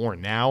thing a lot more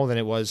now than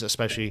it was,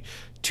 especially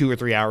 2 or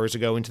 3 hours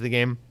ago into the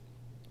game.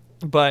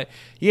 But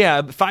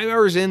yeah, 5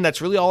 hours in,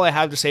 that's really all I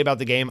have to say about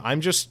the game.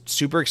 I'm just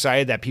super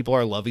excited that people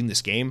are loving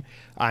this game.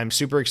 I'm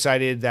super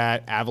excited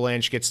that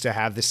Avalanche gets to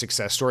have this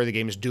success story. The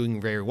game is doing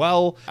very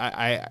well.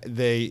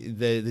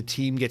 The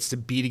team gets to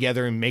be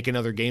together and make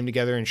another game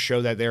together and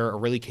show that they're a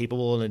really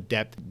capable and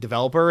adept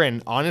developer.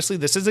 And honestly,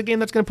 this is a game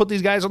that's going to put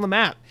these guys on the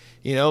map.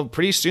 You know,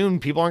 pretty soon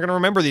people aren't going to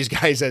remember these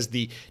guys as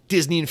the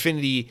Disney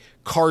Infinity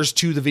Cars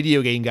 2, the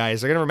video game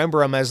guys. They're going to remember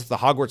them as the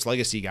Hogwarts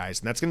Legacy guys.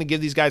 And that's going to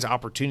give these guys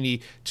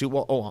opportunity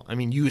to,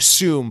 you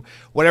assume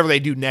whatever they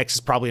do next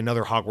is probably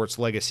another Hogwarts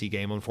Legacy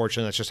game.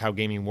 Unfortunately, that's just how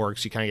gaming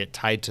works. You kind of get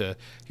tied to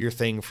your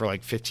thing for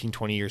like 15,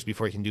 20 years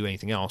before you can do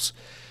anything else.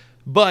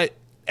 But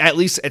at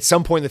least at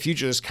some point in the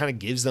future, this kind of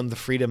gives them the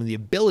freedom and the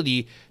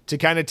ability to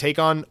kind of take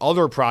on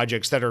other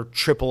projects that are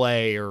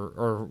AAA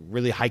or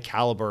really high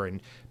caliber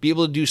and be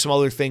able to do some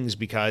other things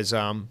because,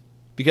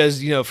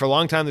 you know, for a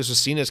long time, this was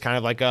seen as kind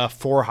of like a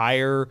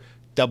for-hire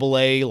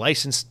AA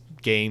licensed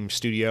game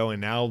studio, and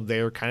now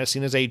they're kind of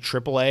seen as a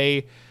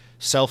AAA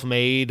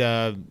self-made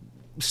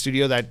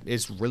studio that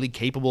is really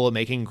capable of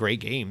making great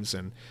games.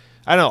 And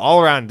I don't know,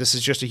 all around, this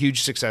is just a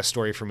huge success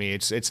story for me.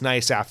 It's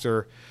nice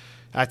after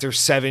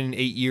 7-8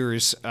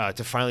 years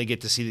to finally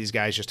get to see these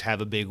guys just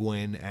have a big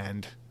win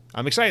and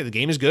I'm excited. The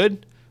game is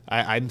good.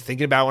 I'm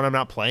thinking about when I'm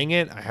not playing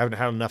it. I haven't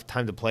had enough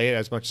time to play it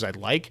as much as I'd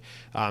like.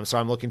 So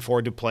I'm looking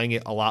forward to playing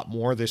it a lot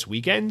more this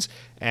weekend.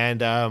 And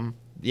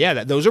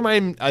those are my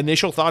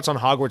initial thoughts on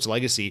Hogwarts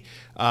Legacy.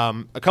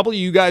 A couple of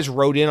you guys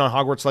wrote in on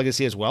Hogwarts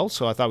Legacy as well,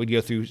 so I thought we'd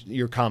go through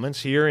your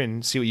comments here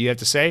and see what you have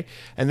to say.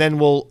 And then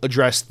we'll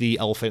address the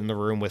elephant in the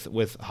room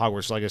with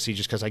Hogwarts Legacy,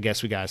 just because I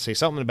guess we got to say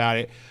something about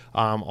it,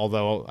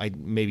 although I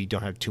maybe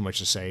don't have too much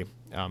to say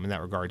in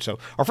that regard. So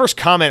our first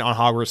comment on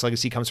Hogwarts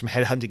Legacy comes from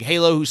Headhunting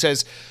Halo, who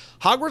says,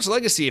 Hogwarts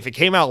Legacy, if it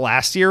came out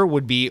last year,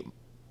 would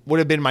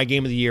have been my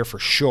game of the year for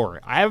sure.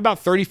 I have about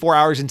 34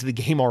 hours into the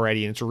game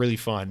already, and it's really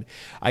fun.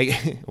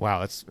 Wow,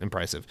 that's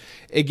impressive.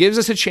 It gives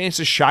us a chance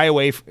to shine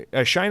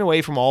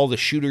away from all the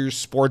shooters,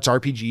 sports,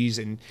 RPGs,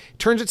 and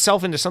turns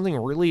itself into something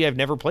really I've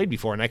never played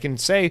before. And I can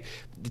say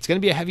it's going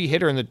to be a heavy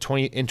hitter in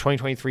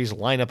 2023's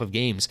lineup of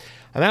games.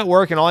 I'm at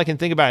work, and all I can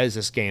think about is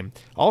this game.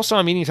 Also,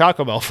 I'm eating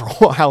Taco Bell for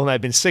a while, and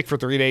I've been sick for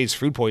 3 days,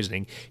 food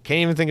poisoning.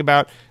 Can't even think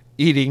about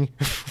eating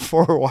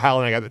for a while,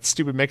 and I got that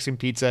stupid Mexican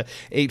pizza,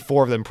 ate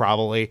 4 of them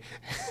probably.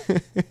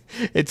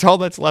 It's all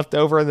that's left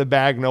over in the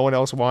bag. No one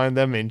else wanted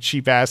them, and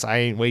cheap ass, I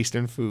ain't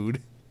wasting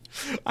food.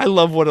 I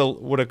love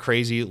what a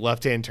crazy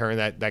left-hand turn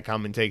that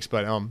comment takes.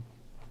 But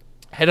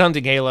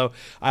Headhunting Halo,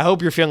 I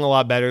hope you're feeling a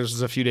lot better. This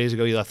was a few days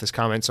ago you left this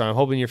comment, so I'm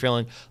hoping you're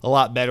feeling a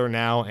lot better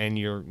now and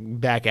you're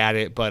back at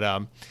it.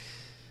 But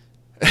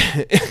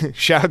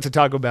shout out to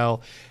Taco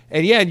Bell.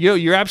 And yeah,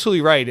 you're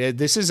absolutely right.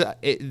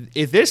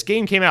 If this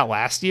game came out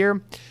last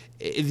year,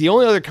 the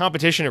only other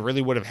competition it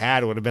really would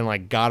have been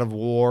like God of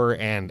War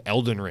and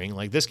Elden Ring.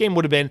 Like, this game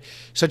would have been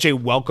such a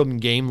welcome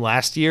game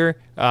last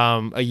year,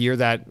 a year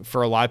that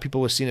for a lot of people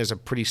was seen as a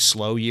pretty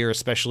slow year,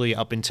 especially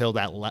up until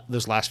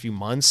those last few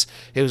months.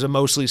 It was a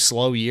mostly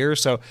slow year.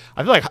 So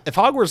I feel like if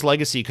Hogwarts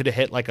Legacy could have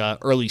hit like a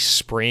early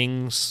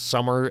spring,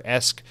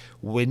 summer-esque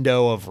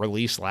window of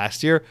release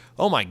last year,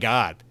 oh my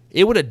God,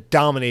 it would have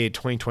dominated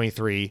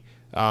 2023.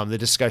 The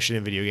discussion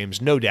in video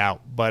games, no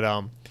doubt. But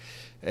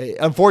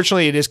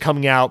unfortunately, it is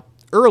coming out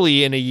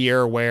early in a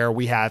year where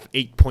we have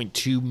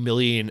 8.2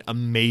 million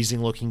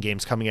amazing looking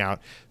games coming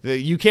out.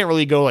 You can't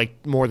really go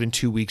like more than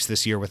 2 weeks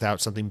this year without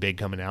something big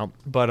coming out.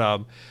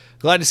 But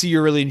glad to see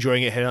you're really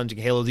enjoying it, Headhunting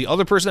Halo. The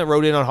other person that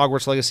wrote in on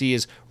Hogwarts Legacy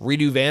is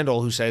Redo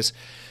Vandal, who says,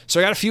 so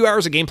I got a few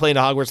hours of gameplay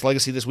into Hogwarts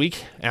Legacy this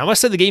week, and I must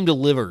say the game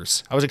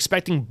delivers. I was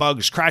expecting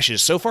bugs,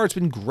 crashes. So far, it's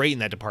been great in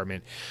that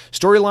department.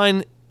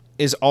 Storyline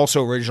is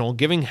also original,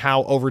 given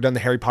how overdone the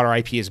Harry Potter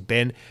IP has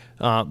been.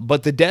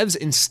 But the devs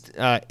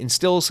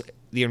instills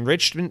the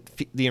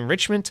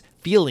enrichment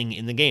feeling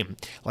in the game,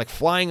 like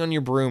flying on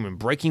your broom and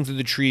breaking through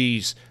the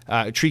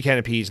tree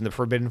canopies in the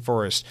Forbidden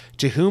Forest.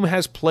 To whom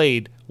has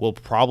played will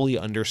probably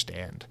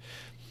understand.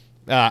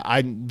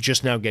 I'm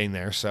just now getting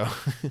there, so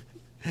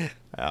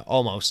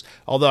almost.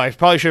 Although I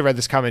probably should have read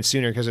this comment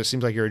sooner, because it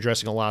seems like you're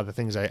addressing a lot of the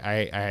things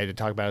I had to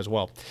talk about as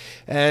well.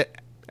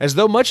 As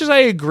though much as I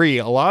agree,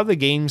 a lot of the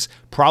games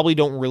probably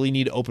don't really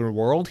need open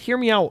world. Hear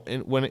me out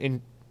and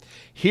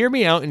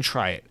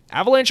try it.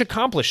 Avalanche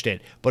accomplished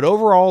it, but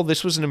overall,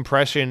 this was an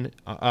impression.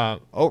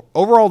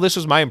 Overall, this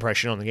was my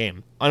impression on the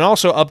game. And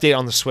also, update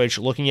on the Switch.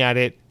 Looking at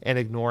it and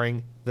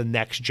ignoring the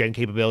next gen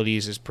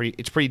capabilities is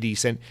pretty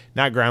decent.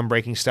 Not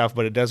groundbreaking stuff,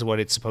 but it does what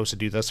it's supposed to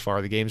do thus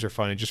far. The games are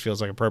fun. It just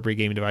feels like an appropriate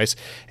gaming device,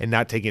 and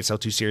not taking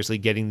itself too seriously.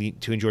 Getting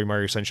to enjoy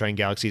Mario Sunshine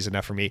Galaxy is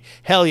enough for me.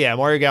 Hell yeah,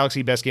 Mario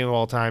Galaxy, best game of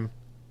all time.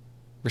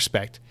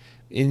 Respect.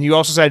 And you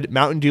also said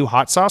Mountain Dew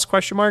hot sauce,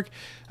 question mark.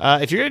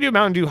 If you're going to do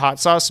Mountain Dew hot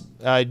sauce,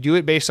 do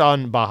it based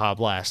on Baja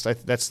Blast.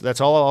 That's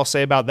all I'll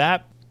say about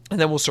that. And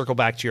then we'll circle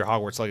back to your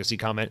Hogwarts Legacy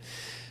comment.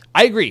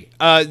 I agree.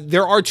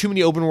 There are too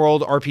many open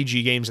world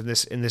RPG games in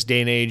this day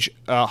and age.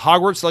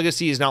 Hogwarts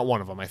Legacy is not one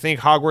of them. I think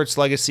Hogwarts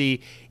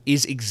Legacy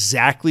is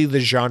exactly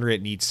the genre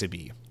it needs to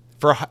be.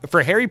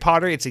 For Harry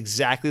Potter, it's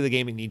exactly the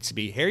game it needs to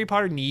be. Harry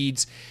Potter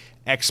needs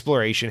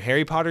exploration.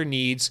 Harry Potter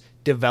needs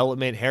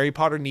development. Harry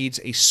Potter needs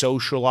a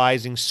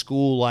socializing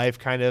school life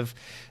kind of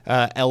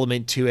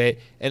element to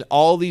it. And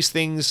all these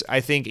things,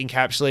 I think,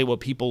 encapsulate what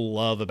people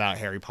love about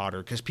Harry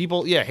Potter. Because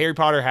Harry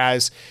Potter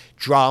has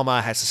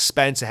drama, has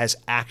suspense, it has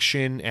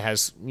action, it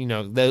has,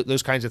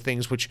 those kinds of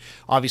things, which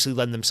obviously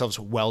lend themselves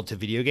well to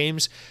video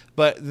games.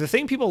 But the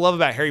thing people love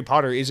about Harry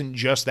Potter isn't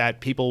just that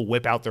people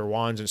whip out their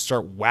wands and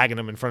start wagging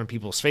them in front of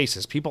people's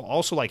faces. People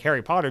also like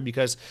Harry Potter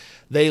because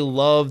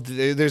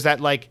there's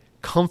that like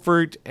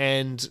comfort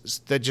and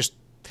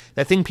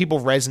that thing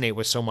people resonate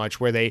with so much,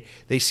 where they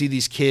see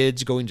these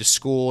kids going to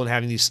school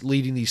and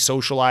leading these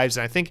social lives.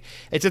 And I think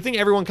it's a thing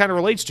everyone kind of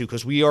relates to,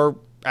 because we are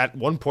at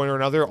one point or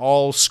another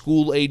all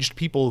school-aged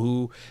people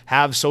who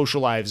have social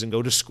lives and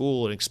go to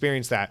school and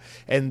experience that.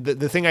 And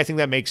the thing I think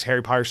that makes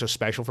Harry Potter so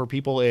special for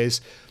people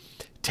is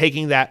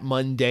taking that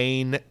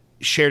mundane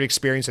shared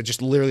experience that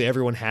just literally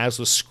everyone has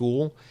with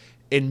school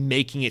in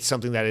making it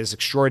something that is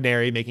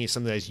extraordinary, making it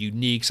something that is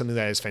unique, something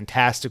that is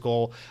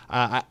fantastical.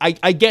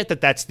 I get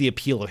that that's the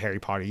appeal of Harry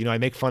Potter. I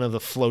make fun of the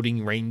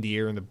floating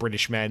reindeer and the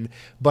British men,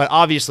 but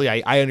obviously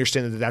I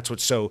understand that that's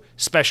what's so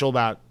special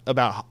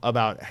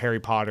about Harry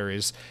Potter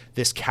is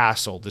this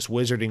castle, this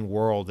wizarding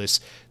world,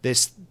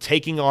 this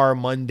taking our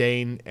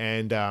mundane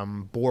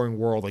and boring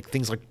world, like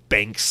things like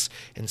banks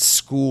and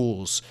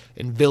schools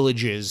and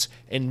villages,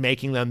 and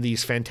making them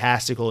these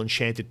fantastical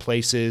enchanted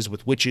places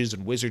with witches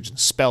and wizards and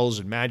spells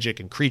and magic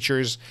and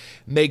creatures,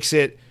 makes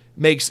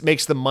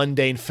the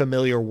mundane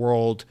familiar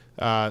world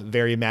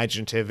very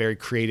imaginative, very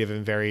creative,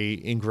 and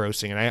very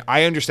engrossing. And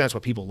I understand that's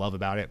what people love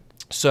about it.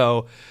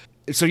 So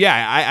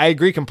yeah, I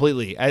agree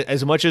completely.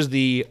 As much as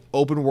the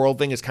open world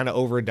thing is kind of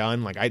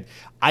overdone, like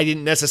I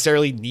didn't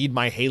necessarily need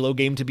my Halo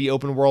game to be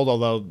open world,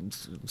 although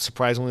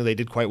surprisingly they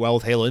did quite well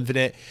with Halo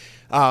Infinite.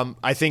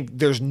 I think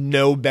there's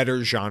no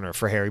better genre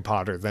for Harry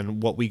Potter than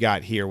what we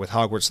got here with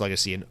Hogwarts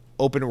Legacy, an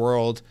open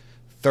world,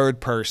 third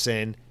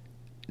person,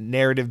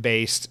 narrative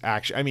based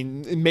action. I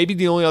mean, maybe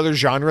the only other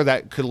genre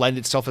that could lend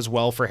itself as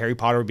well for Harry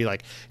Potter would be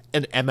like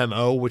an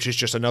MMO, which is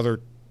just another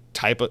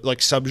type of like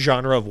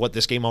subgenre of what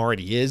this game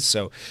already is.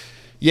 So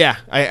yeah,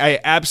 I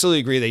absolutely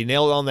agree. They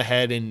nailed it on the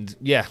head. And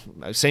yeah,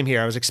 same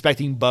here. I was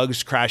expecting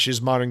bugs,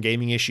 crashes, modern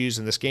gaming issues,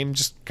 and this game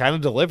just kind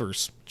of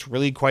delivers. It's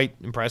really quite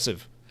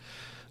impressive.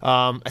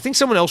 I think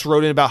someone else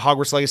wrote in about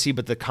Hogwarts Legacy,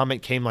 but the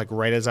comment came like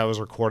right as I was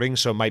recording,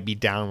 so it might be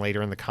down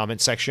later in the comment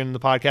section of the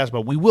podcast,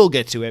 but we will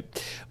get to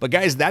it. But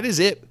guys, that is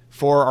it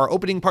for our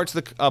opening parts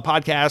of the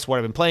podcast, what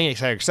I've been playing,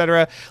 etc.,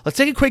 etc. Let's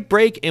take a quick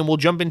break, and we'll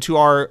jump into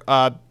our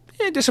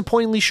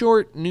disappointingly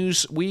short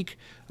news week.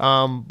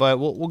 But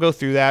we'll go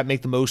through that,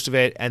 make the most of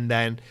it, and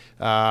then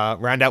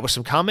round out with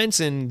some comments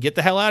and get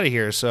the hell out of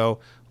here. So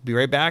we'll be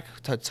right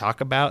back to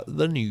talk about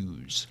the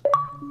news.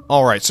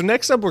 All right, so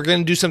next up, we're going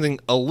to do something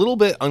a little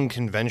bit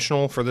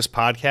unconventional for this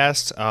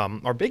podcast.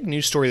 Our big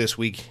news story this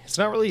week, it's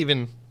not really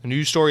even a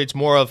news story. It's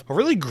more of a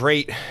really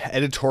great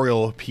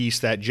editorial piece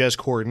that Jez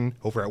Corden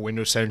over at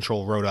Windows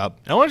Central wrote up.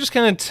 I want to just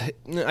kind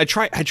of, I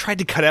tried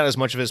to cut out as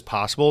much of it as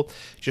possible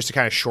just to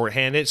kind of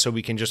shorthand it so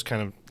we can just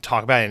kind of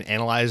talk about it and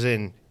analyze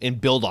it and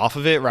build off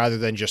of it rather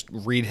than just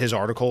read his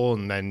article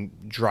and then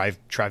drive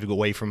traffic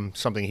away from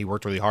something he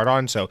worked really hard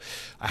on. So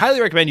I highly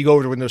recommend you go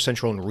over to Windows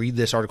Central and read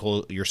this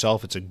article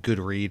yourself. It's a good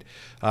read.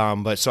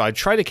 But so I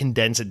try to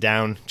condense it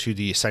down to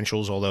the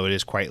essentials, although it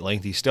is quite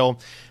lengthy still.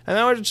 And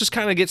I would just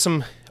kind of get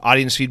some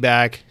audience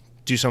feedback,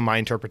 do some of my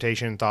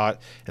interpretation and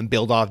thought, and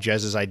build off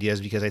Jez's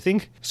ideas, because I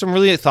think some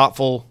really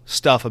thoughtful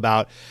stuff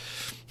about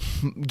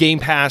Game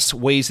Pass,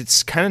 ways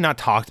it's kind of not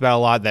talked about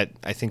a lot that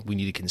I think we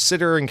need to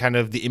consider, and kind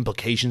of the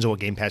implications of what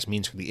Game Pass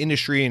means for the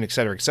industry, and et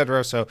cetera, et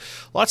cetera. So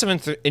lots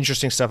of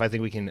interesting stuff I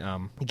think we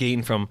can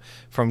gain from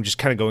just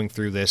kind of going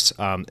through this.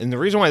 And the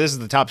reason why this is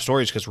the top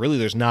story is because really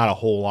there's not a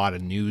whole lot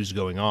of news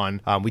going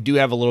on. We do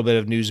have a little bit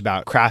of news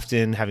about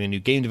Krafton having a new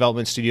game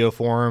development studio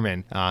form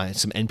and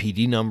some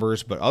NPD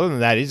numbers, but other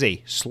than that, it is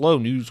a slow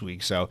news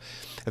week. So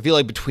I feel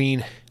like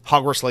between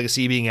Hogwarts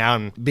Legacy being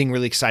out and being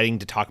really exciting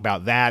to talk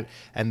about that,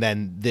 and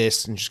then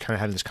this, and just kind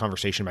of having this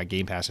conversation about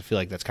Game Pass, I feel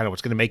like that's kind of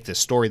what's going to make this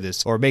story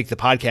or make the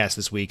podcast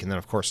this week. And then,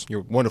 of course, your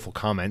wonderful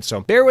comments.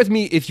 So bear with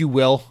me if you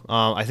will.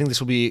 I think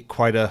this will be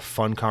quite a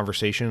fun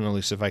conversation, at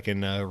least if I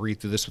can read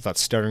through this without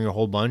stuttering a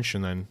whole bunch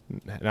and then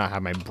not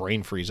have my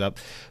brain freeze up.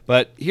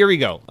 But here we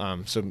go.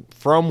 So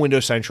from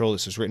Windows Central,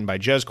 this is written by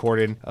Jez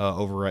Corden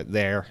over at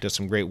there. Does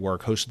some great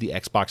work. Hosted the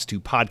Xbox 2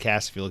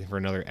 podcast if you're looking for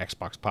another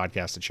Xbox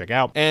podcast to check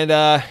out. And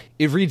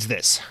it reads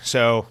this.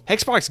 So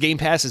Xbox Game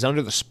Pass is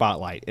under the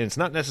spotlight, and it's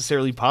not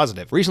necessarily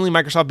positive. Recently,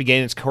 Microsoft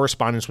began its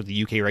correspondence with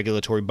the UK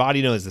regulatory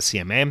body known as the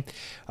CMA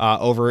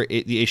over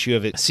the issue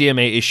of its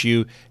CMA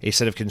issue a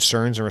set of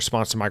concerns in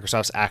response to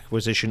Microsoft's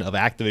acquisition of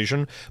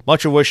Activision,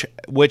 much of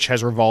which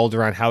has revolved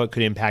around how it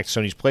could impact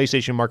Sony's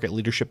PlayStation market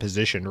leadership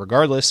position.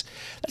 Regardless,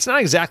 that's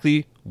not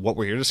exactly what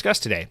we're here to discuss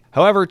today.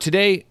 However,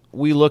 today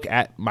we look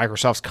at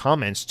Microsoft's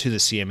comments to the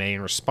CMA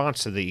in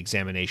response to the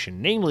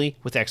examination, namely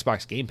with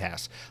Xbox Game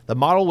Pass, the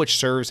model which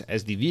serves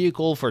as the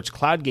vehicle for its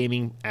cloud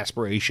gaming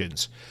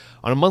aspirations.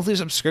 On a monthly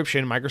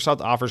subscription,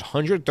 Microsoft offers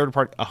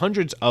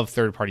hundreds of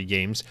third-party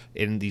games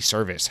in the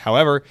service.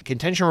 However,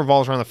 contention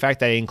revolves around the fact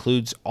that it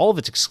includes all of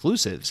its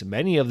exclusives,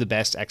 many of the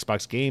best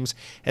Xbox games,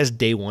 as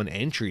day-one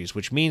entries,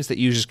 which means that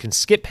users can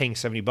skip paying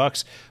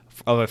 $70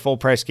 of a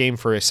full-price game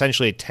for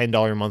essentially a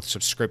 $10 a month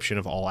subscription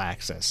of all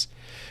access.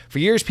 For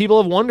years,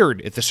 people have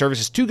wondered if the service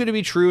is too good to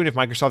be true and if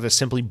Microsoft is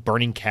simply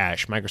burning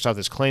cash. Microsoft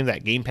has claimed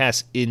that Game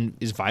Pass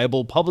is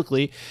viable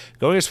publicly,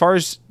 going as far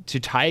as to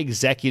tie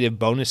executive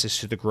bonuses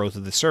to the growth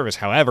of the service.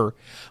 However,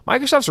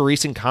 Microsoft's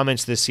recent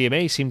comments to the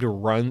CMA seem to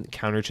run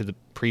counter to the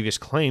previous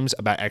claims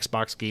about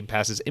Xbox Game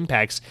Pass's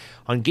impacts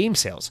on game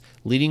sales,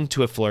 leading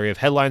to a flurry of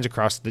headlines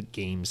across the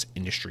games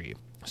industry.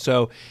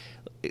 So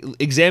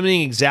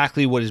examining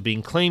exactly what is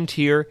being claimed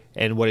here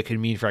and what it could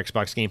mean for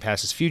Xbox Game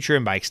Pass's future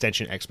and by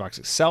extension Xbox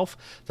itself,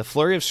 the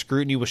flurry of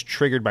scrutiny was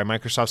triggered by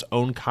Microsoft's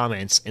own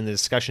comments in the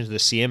discussions of the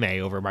CMA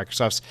over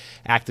Microsoft's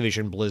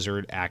Activision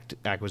Blizzard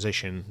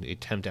acquisition,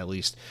 attempt at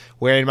least,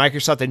 wherein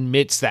Microsoft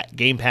admits that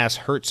Game Pass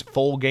hurts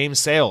full game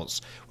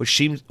sales, which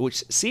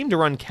seemed to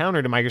run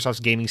counter to Microsoft's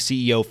gaming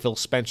CEO Phil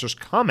Spencer's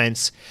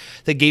comments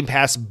that Game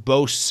Pass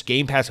boosts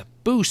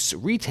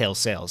retail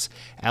sales.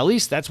 At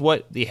least that's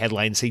what the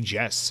headline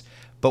suggests.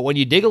 But when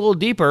you dig a little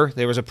deeper,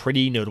 there was a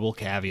pretty notable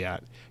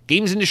caveat.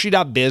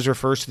 GamesIndustry.biz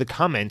refers to the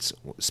comments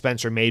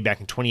Spencer made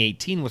back in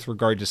 2018 with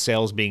regard to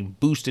sales being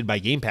boosted by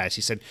Game Pass.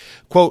 He said,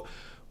 quote,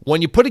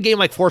 "When you put a game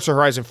like Forza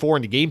Horizon 4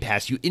 into Game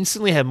Pass, you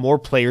instantly have more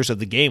players of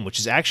the game, which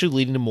is actually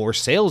leading to more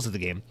sales of the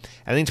game."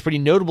 I think it's pretty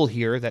notable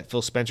here that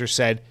Phil Spencer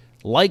said,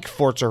 like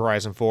Forza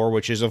Horizon 4,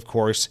 which is, of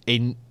course,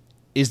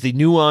 is the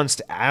nuanced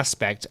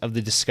aspect of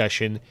the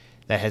discussion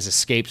that has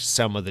escaped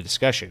some of the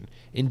discussion.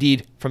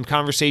 Indeed, from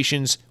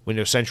conversations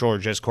Windows Central or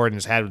Jez Corden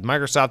has had with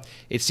Microsoft,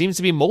 it seems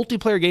to be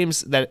multiplayer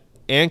games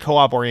and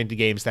co-op oriented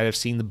games that have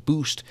seen the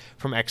boost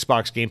from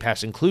Xbox Game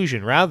Pass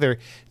inclusion rather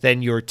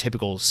than your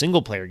typical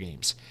single-player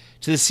games.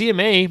 To the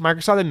CMA,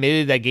 Microsoft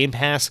admitted that Game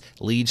Pass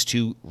leads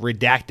to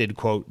redacted,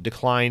 quote,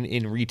 decline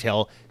in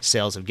retail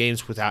sales of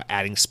games without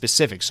adding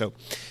specifics. So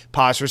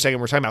pause for a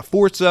second. We're talking about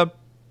Forza.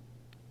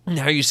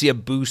 Now you see a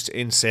boost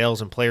in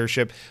sales and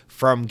playership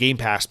from Game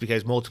Pass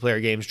because multiplayer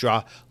games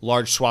draw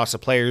large swaths of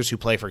players who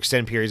play for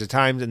extended periods of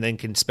time and then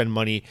can spend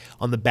money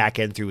on the back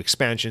end through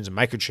expansions and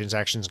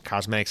microtransactions and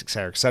cosmetics,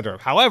 etc., etc.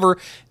 However,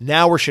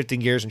 now we're shifting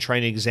gears and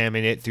trying to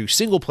examine it through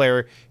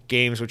single-player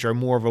games, which are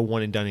more of a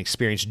one-and-done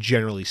experience,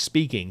 generally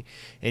speaking.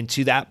 And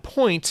to that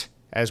point,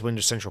 as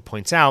Windows Central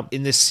points out,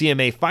 in this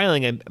CMA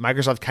filing,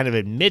 Microsoft kind of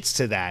admits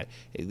to that,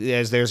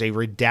 as there's a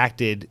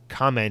redacted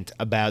comment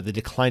about the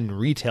decline in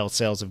retail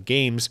sales of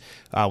games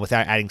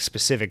without adding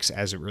specifics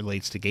as it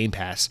relates to Game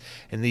Pass.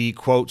 And the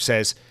quote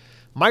says,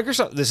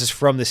 Microsoft, this is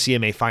from the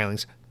CMA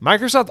filings,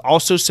 Microsoft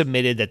also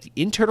submitted that the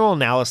internal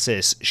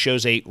analysis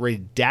shows a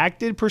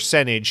redacted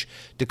percentage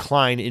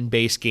decline in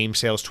base game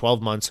sales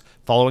 12 months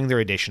following their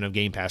addition of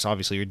Game Pass.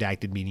 Obviously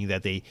redacted meaning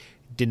that they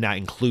did not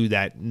include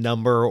that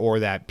number or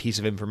that piece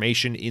of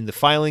information in the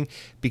filing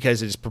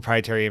because it is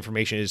proprietary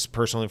information, it is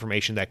personal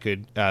information that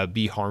could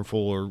be harmful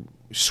or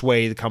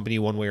sway the company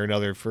one way or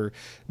another. For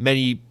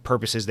many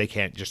purposes, they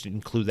can't just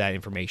include that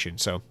information.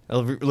 So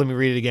let me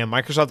read it again.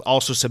 Microsoft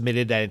also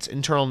submitted that its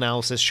internal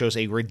analysis shows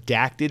a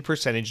redacted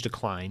percentage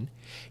decline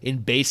in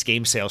base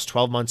game sales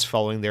 12 months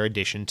following their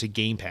addition to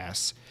Game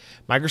Pass.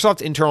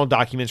 Microsoft's internal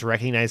documents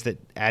recognize that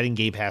adding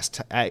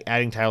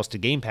titles to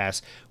Game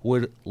Pass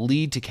would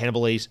lead to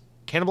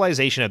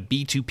cannibalization of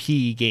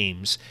B2P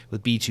games,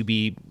 with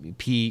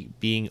B2B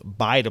being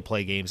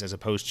buy-to-play games as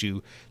opposed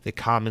to the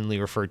commonly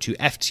referred to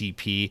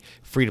FTP,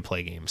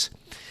 free-to-play games.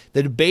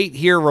 The debate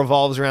here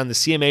revolves around the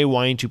CMA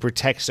wanting to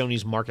protect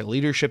Sony's market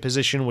leadership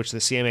position, which the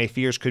CMA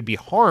fears could be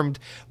harmed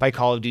by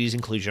Call of Duty's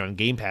inclusion on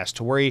Game Pass,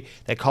 to worry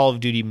that Call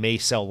of Duty may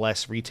sell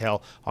less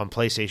retail on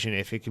PlayStation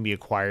if it can be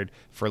acquired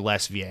for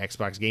less via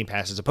Xbox Game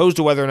Pass, as opposed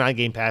to whether or not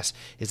Game Pass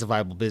is a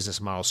viable business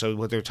model. So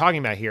what they're talking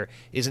about here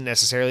isn't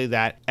necessarily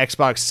that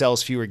Xbox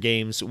sells fewer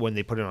games when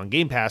they put it on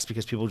Game Pass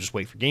because people just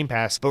wait for Game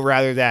Pass, but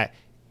rather that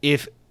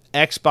if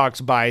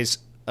Xbox buys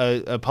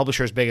a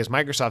publisher as big as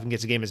Microsoft and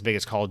gets a game as big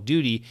as Call of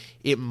Duty,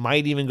 it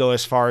might even go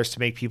as far as to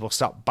make people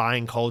stop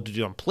buying Call of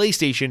Duty on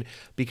PlayStation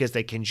because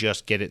they can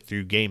just get it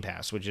through Game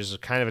Pass, which is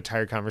kind of a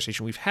tired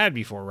conversation we've had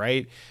before,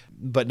 right?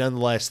 But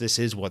nonetheless, this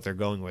is what they're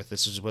going with.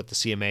 This is what the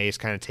CMA is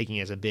kind of taking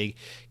as a big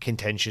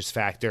contentious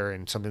factor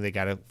and something they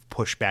got to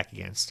push back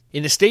against.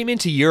 In a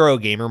statement to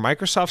Eurogamer,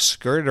 Microsoft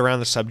skirted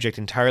around the subject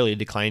entirely,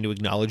 declining to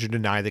acknowledge or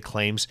deny the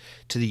claims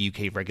to the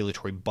UK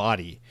regulatory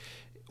body.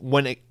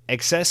 When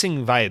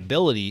assessing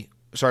viability,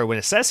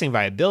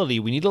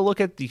 we need to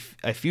look at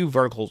a few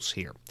verticals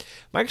here.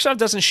 Microsoft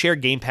doesn't share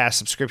Game Pass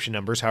subscription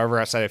numbers. However,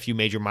 outside a few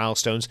major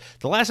milestones,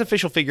 the last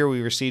official figure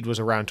we received was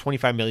around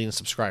 25 million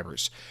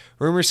subscribers.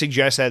 Rumors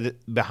suggest that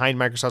behind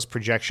Microsoft's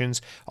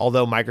projections,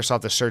 although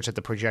Microsoft asserts that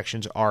the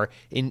projections are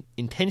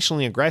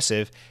intentionally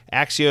aggressive,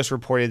 Axios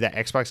reported that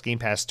Xbox Game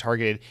Pass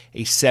targeted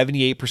a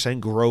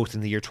 78% growth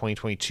in the year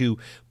 2022,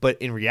 but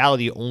in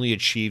reality only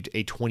achieved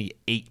a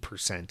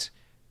 28%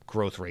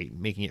 growth rate,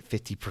 making it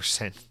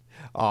 50%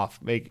 off.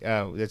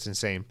 That's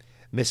insane.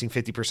 Missing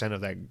 50%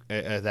 of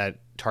that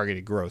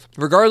targeted growth.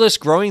 Regardless,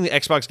 growing the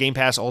Xbox Game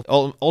Pass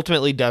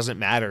ultimately doesn't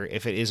matter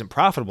if it isn't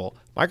profitable.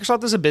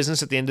 Microsoft is a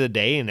business at the end of the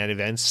day, and at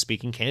events,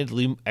 speaking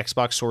candidly,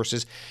 Xbox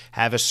sources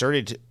have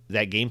asserted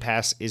that Game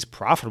Pass is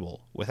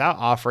profitable without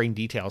offering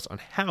details on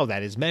how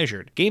that is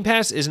measured. Game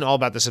Pass isn't all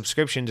about the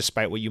subscription,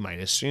 despite what you might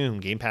assume.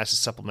 Game Pass is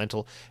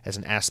supplemental as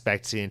an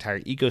aspect to the entire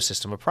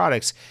ecosystem of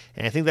products,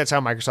 and I think that's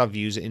how Microsoft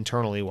views it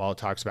internally while it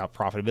talks about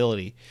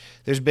profitability.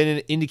 There's been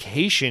an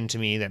indication to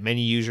me that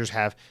many users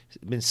have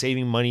been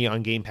saving money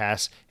on Game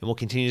Pass and will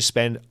continue to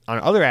spend on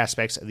other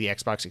aspects of the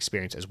Xbox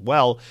experience as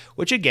well,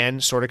 which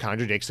again sort of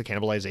contradicts the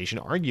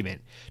cannibalization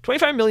argument.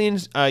 25 million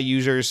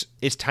users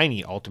is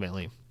tiny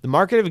ultimately. The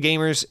market of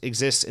gamers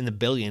exists in the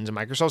billions, and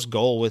Microsoft's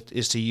goal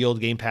is to yield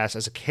Game Pass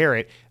as a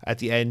carrot at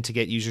the end to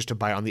get users to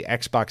buy on the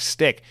Xbox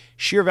stick.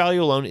 Sheer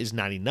value alone is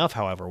not enough,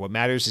 however. What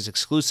matters is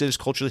exclusives,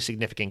 culturally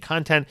significant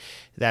content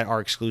that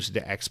are exclusive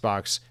to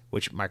Xbox,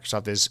 which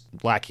Microsoft is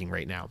lacking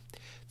right now.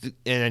 And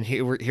then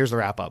here's the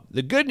wrap up.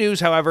 The good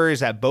news, however, is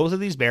that both of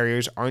these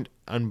barriers aren't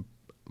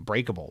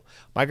unbreakable.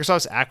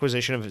 Microsoft's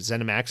acquisition of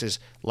ZeniMax is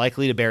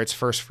likely to bear its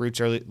first fruits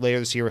later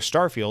this year with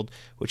Starfield,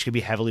 which could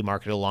be heavily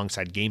marketed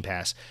alongside Game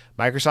Pass.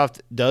 Microsoft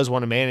does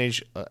want to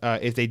manage,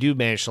 if they do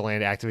manage to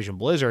land Activision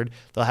Blizzard,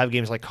 they'll have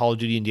games like Call of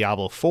Duty and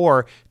Diablo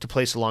 4 to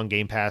place along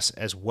Game Pass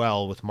as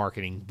well with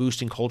marketing,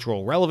 boosting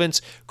cultural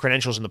relevance,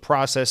 credentials in the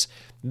process.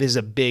 This is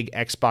a big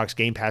Xbox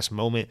Game Pass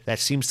moment that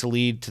seems to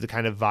lead to the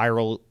kind of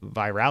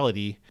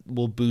virality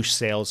will boost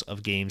sales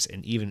of games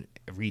and even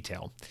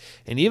retail.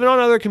 And even on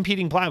other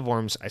competing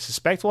platforms, I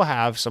suspect we'll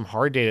have some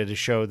hard data to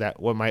show that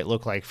what might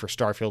look like for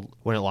Starfield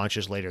when it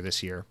launches later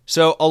this year.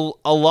 So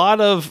a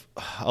lot of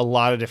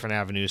different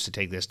avenues to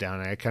take this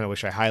down. I kind of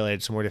wish I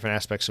highlighted some more different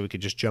aspects so we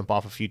could just jump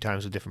off a few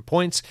times with different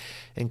points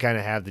and kind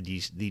of have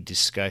the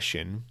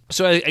discussion.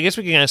 So I guess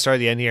we can kind of start at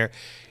the end here.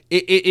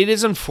 It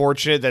is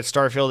unfortunate that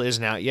Starfield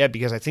isn't out yet,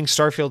 because I think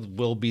Starfield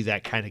will be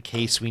that kind of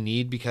case we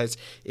need, because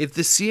if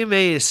the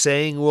CMA is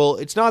saying, well,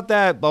 it's not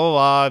that blah,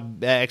 blah,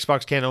 blah,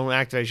 Xbox can't own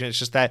Activision, it's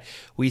just that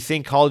we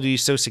think Call of Duty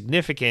is so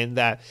significant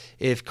that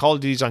if Call of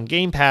Duty is on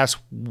Game Pass,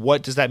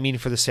 what does that mean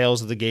for the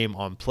sales of the game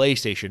on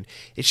PlayStation?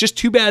 It's just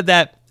too bad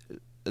that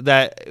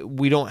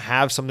we don't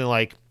have something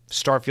like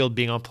Starfield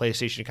being on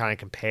PlayStation to kind of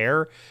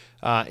compare,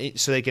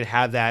 so they can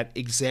have that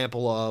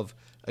example of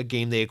a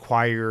game they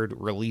acquired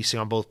releasing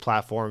on both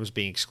platforms,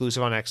 being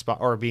exclusive on Xbox,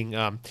 or being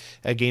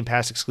a Game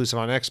Pass exclusive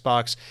on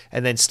Xbox,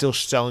 and then still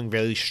selling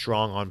really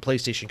strong on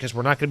PlayStation, because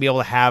we're not going to be able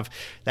to have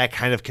that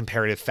kind of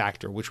comparative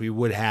factor, which we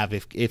would have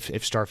if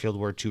Starfield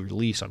were to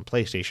release on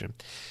PlayStation.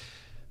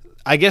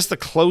 I guess the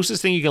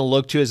closest thing you can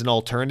look to as an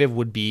alternative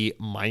would be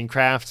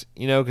Minecraft,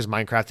 because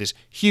Minecraft is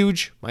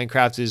huge.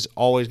 Minecraft is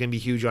always going to be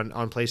huge on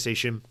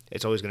PlayStation.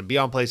 It's always going to be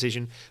on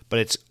PlayStation, but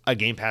it's a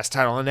Game Pass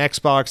title on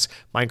Xbox.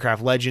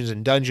 Minecraft Legends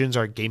and Dungeons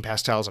are Game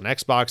Pass titles on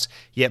Xbox,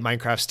 yet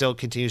Minecraft still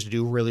continues to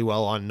do really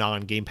well on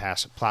non-Game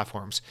Pass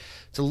platforms.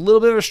 It's a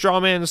little bit of a straw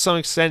man to some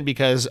extent,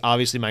 because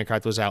obviously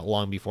Minecraft was out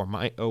long before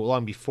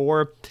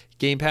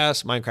Game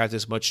Pass. Minecraft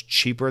is much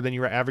cheaper than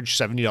your average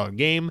 $70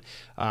 game.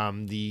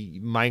 The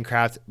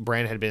Minecraft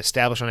brand had been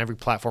established on every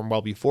platform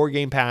well before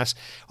Game Pass.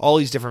 All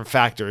these different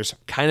factors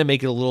kind of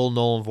make it a little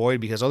null and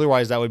void, because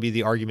otherwise that would be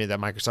the argument that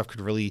Microsoft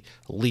could really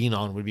lean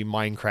on, would be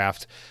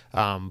Minecraft.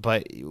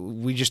 But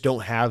we just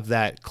don't have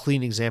that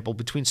clean example.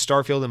 Between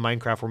Starfield and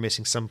Minecraft, we're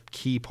missing some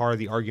key part of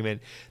the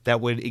argument that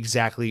would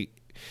exactly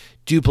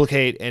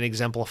duplicate and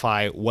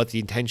exemplify what the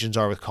intentions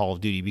are with Call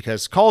of Duty,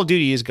 because Call of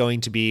Duty is going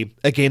to be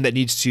a game that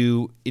needs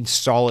to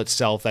install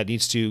itself, that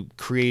needs to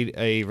create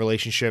a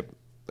relationship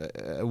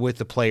with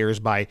the players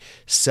by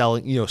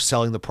selling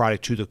the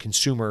product to the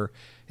consumer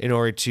in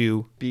order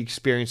to be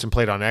experienced and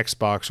played on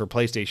Xbox or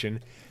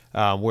PlayStation,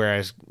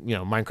 whereas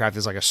Minecraft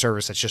is like a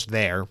service that's just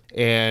there.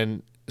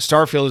 And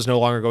Starfield is no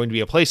longer going to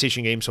be a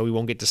PlayStation game, so we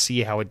won't get to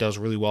see how it does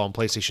really well on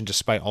PlayStation,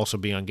 despite also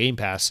being on Game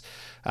Pass,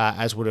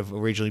 as would have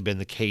originally been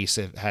the case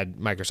had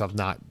Microsoft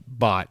not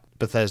bought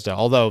Bethesda,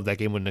 although that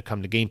game wouldn't have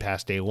come to Game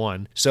Pass day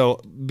one.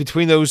 So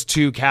between those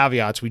two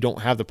caveats, we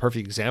don't have the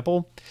perfect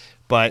example,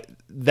 but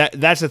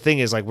that's the thing,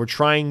 is like but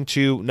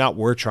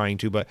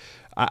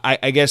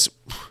I guess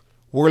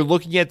we're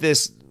looking at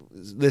this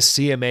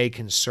CMA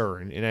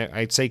concern, and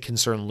I'd say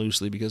concern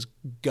loosely, because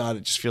God,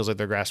 it just feels like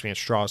they're grasping at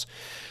straws,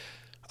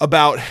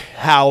 about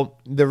how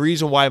the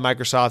reason why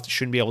Microsoft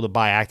shouldn't be able to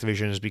buy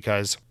Activision is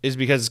because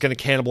it's going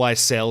to cannibalize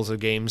sales of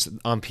games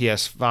on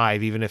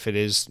PS5, even if it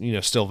is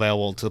still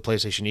available to the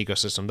PlayStation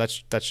ecosystem.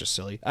 That's just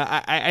silly.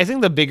 I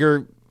think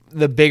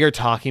the bigger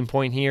talking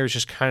point here is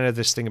just kind of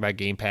this thing about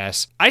Game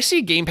Pass. I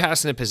see Game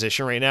Pass in a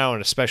position right now,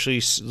 and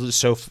especially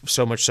so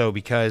much so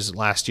because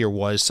last year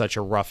was such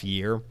a rough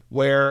year,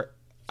 where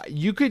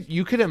you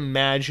could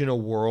imagine a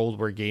world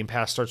where Game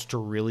Pass starts to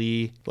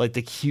really, like,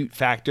 the cute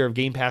factor of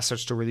Game Pass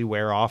starts to really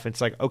wear off.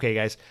 It's like, okay,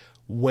 guys,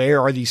 where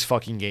are these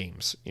fucking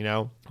games?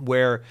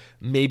 Where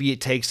maybe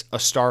it takes a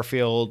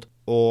Starfield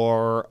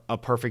or a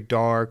Perfect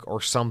Dark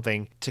or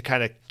something to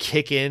kind of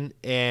kick in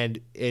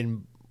and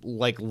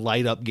like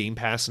light up Game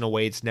Pass in a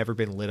way it's never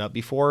been lit up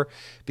before.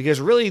 Because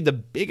really the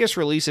biggest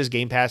releases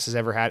Game Pass has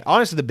ever had,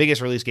 honestly the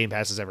biggest release Game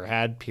Pass has ever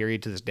had,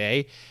 period, to this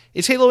day,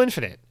 is Halo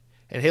Infinite.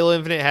 And Halo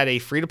Infinite had a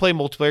free-to-play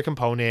multiplayer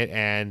component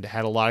and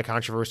had a lot of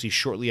controversy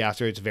shortly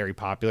after its very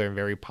popular and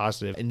very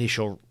positive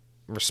initial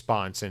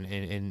response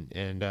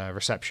and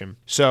reception.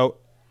 So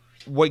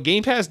what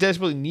Game Pass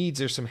desperately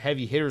needs are some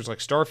heavy hitters like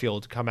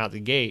Starfield to come out the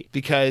gate,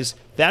 because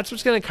that's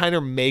what's going to kind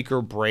of make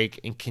or break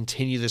and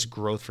continue this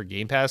growth for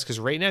Game Pass. Because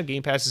right now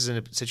Game Pass is in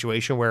a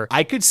situation where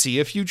I could see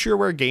a future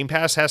where Game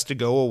Pass has to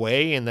go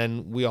away, and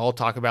then we all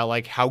talk about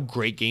like how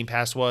great Game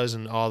Pass was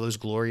and all those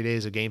glory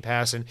days of Game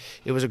Pass, and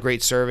it was a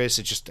great service.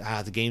 It just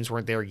the games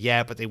weren't there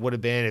yet, but they would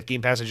have been if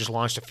Game Pass had just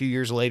launched a few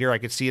years later. I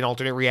could see an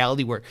alternate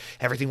reality where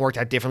everything worked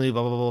out differently,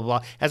 blah blah blah blah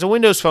blah. As a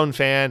Windows Phone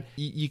fan,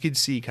 you could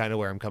see kind of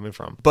where I'm coming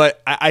from,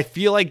 but I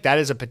feel like that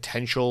is a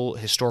potential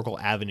historical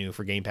avenue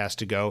for Game Pass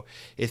to go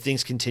if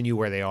things continue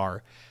where they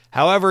are.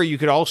 However, you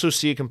could also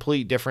see a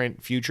complete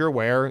different future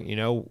where, you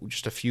know,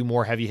 just a few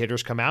more heavy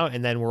hitters come out,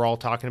 and then we're all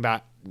talking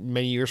about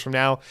many years from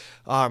now.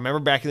 Remember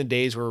back in the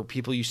days where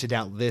people used to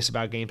doubt this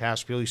about Game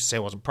Pass? People used to say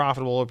it wasn't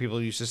profitable, or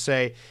people used to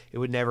say it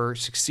would never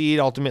succeed.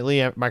 Ultimately,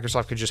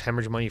 Microsoft could just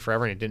hemorrhage money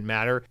forever and it didn't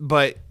matter.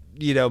 But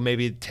you know,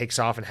 maybe it takes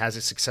off and has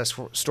a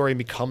successful story and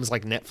becomes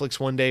like Netflix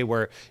one day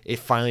where it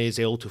finally is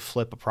able to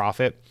flip a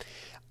profit.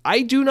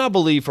 I do not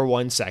believe for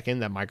 1 second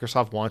that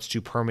Microsoft wants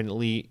to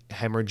permanently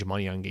hemorrhage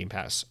money on Game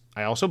Pass.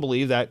 I also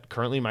believe that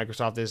currently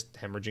Microsoft is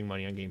hemorrhaging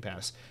money on Game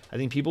Pass. I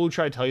think people who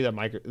try to tell you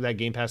that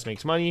Game Pass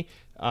makes money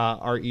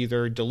are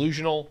either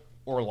delusional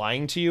or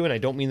lying to you, and I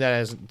don't mean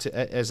that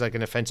as like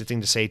an offensive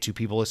thing to say to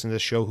people listening to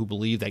this show who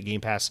believe that Game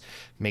Pass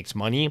makes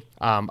money.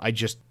 I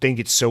just think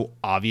it's so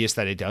obvious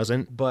that it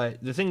doesn't.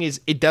 But the thing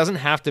is, it doesn't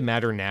have to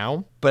matter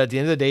now, but at the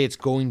end of the day, it's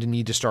going to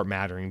need to start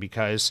mattering,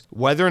 because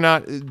whether or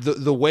not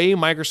the way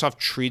Microsoft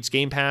treats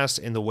Game Pass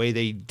and the way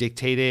they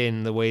dictate it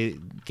and the way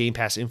Game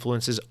Pass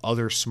influences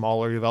other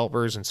smaller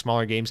developers and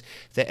smaller games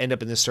that end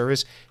up in this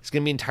service is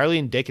going to be entirely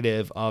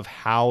indicative of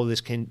how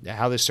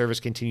this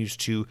service continues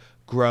to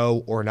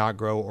grow or not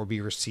grow or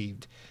be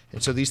received.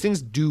 And so these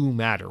things do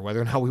matter,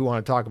 whether or not we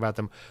want to talk about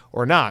them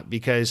or not,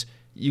 because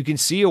you can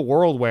see a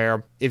world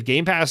where if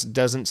Game Pass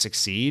doesn't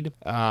succeed,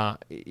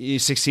 you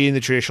succeed in the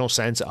traditional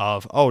sense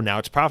of, oh, now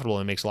it's profitable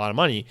and makes a lot of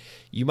money,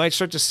 you might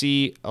start to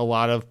see a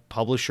lot of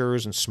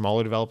publishers and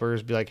smaller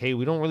developers be like, hey,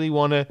 we don't really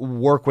want to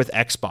work with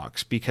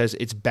Xbox because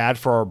it's bad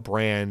for our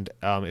brand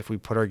if we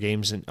put our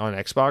games on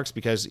Xbox,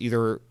 because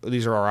either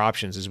these are our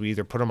options, is we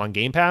either put them on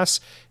Game Pass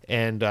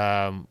and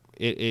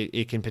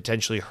it can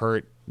potentially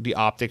hurt the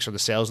optics or the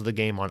sales of the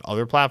game on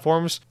other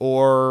platforms,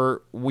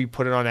 or we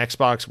put it on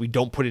Xbox, we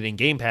don't put it in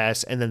Game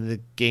Pass, and then the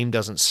game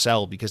doesn't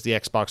sell because the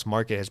Xbox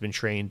market has been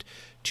trained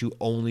to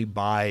only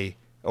buy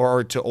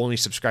or to only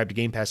subscribe to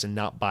Game Pass and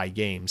not buy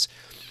games.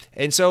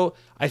 And so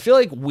I feel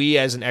like we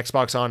as an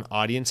Xbox On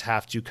audience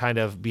have to kind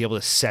of be able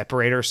to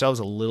separate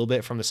ourselves a little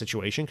bit from the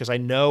situation, because I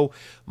know,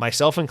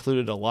 myself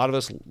included, a lot of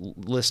us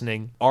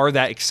listening are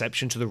that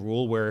exception to the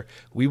rule where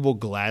we will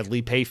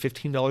gladly pay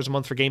 $15 a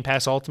month for Game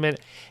Pass Ultimate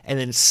and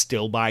then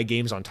still buy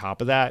games on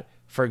top of that.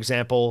 For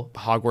example,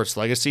 Hogwarts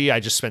Legacy,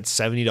 I just spent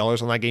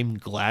 $70 on that game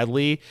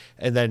gladly,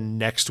 and then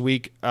next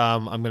week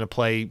I'm going to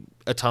play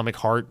Atomic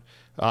Heart,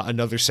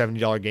 another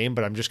 $70 game,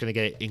 but I'm just going to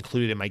get it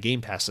included in my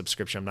Game Pass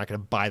subscription. I'm not going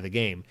to buy the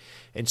game.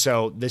 And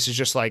so this is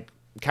just like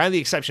kind of the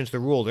exception to the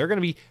rule. There are going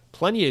to be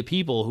plenty of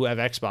people who have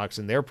Xbox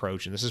in their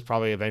approach, and this is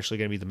probably eventually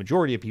going to be the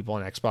majority of people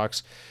on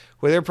Xbox,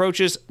 where their approach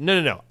is,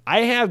 no. I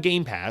have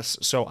Game Pass,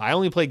 so I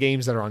only play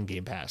games that are on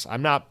Game Pass.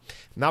 I'm not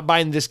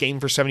buying this game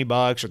for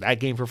 $70 or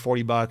that game for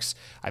 $40.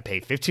 I pay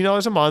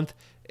 $15 a month,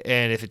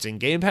 and if it's in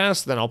Game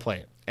Pass, then I'll play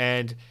it.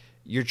 And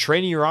you're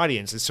training your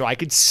audience. And so I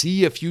could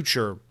see a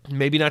future,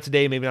 maybe not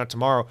today, maybe not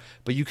tomorrow,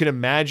 but you can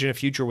imagine a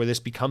future where this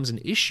becomes an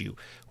issue,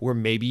 where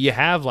maybe you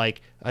have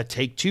like a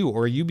Take-Two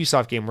or a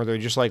Ubisoft game where they're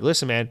just like,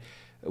 listen, man,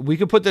 we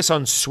could put this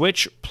on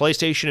Switch,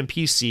 PlayStation, and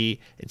PC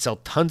and sell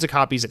tons of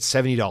copies at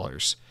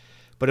 $70.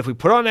 But if we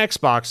put it on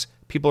Xbox,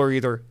 people are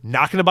either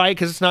not going to buy it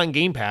because it's not in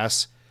Game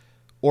Pass,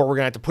 or we're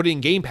going to have to put it in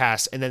Game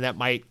Pass, and then that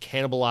might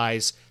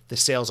cannibalize the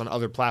sales on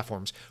other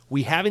platforms.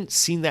 We haven't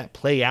seen that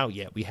play out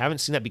yet. We haven't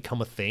seen that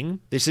become a thing.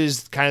 This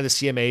is kind of the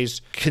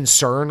CMA's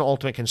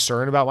ultimate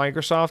concern about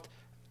Microsoft.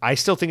 I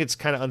still think it's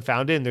kind of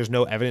unfounded, and there's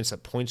no evidence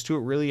that points to it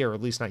really, or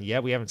at least not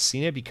yet. We haven't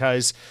seen it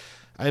because,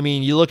 I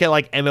mean, you look at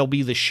like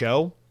MLB The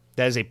Show,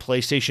 that is a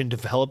PlayStation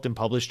developed and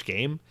published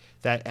game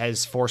that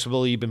has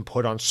forcibly been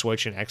put on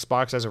Switch and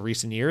Xbox as of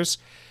recent years.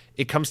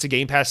 It comes to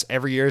Game Pass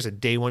every year as a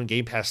day one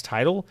Game Pass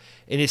title,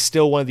 and is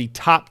still one of the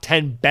top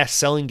 10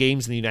 best-selling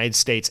games in the United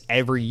States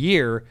every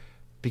year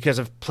because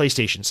of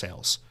PlayStation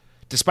sales.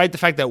 Despite the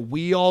fact that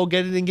we all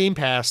get it in Game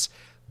Pass,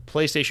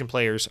 PlayStation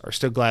players are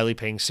still gladly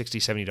paying $60,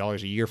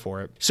 $70 a year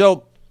for it.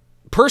 So,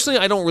 personally,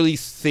 I don't really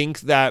think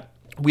that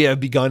we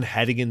have begun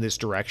heading in this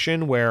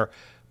direction where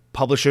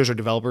publishers or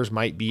developers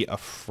might be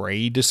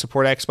afraid to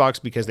support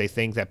Xbox because they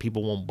think that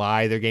people won't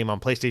buy their game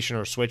on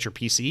PlayStation or Switch or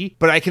PC.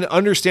 But I can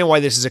understand why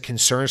this is a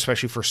concern,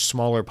 especially for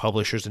smaller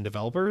publishers and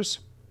developers.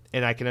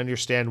 And I can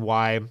understand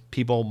why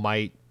people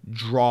might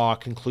draw a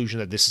conclusion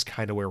that this is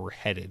kind of where we're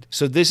headed.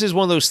 So this is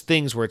one of those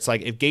things where it's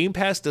like, if Game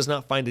Pass does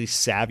not find a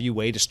savvy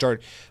way to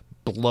start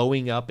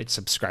blowing up its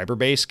subscriber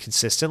base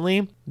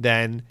consistently,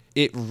 then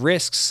it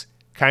risks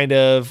kind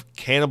of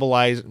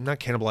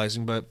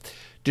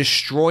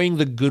destroying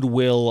the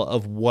goodwill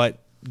of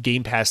what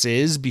Game Pass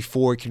is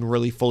before it can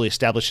really fully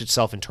establish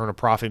itself and turn a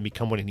profit and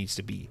become what it needs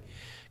to be.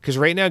 Because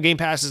right now, Game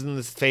Pass is in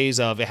the phase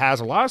of it has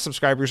a lot of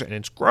subscribers and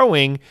it's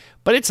growing,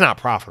 but it's not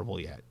profitable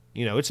yet.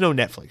 It's no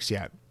Netflix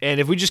yet. And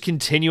if we just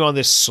continue on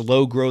this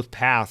slow growth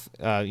path,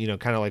 kind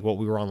of like what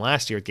we were on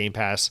last year at Game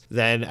Pass,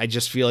 then I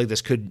just feel like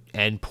this could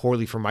end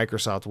poorly for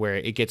Microsoft, where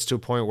it gets to a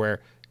point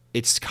where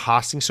it's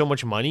costing so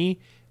much money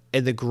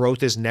and the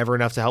growth is never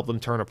enough to help them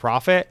turn a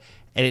profit.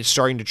 And it's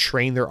starting to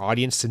train their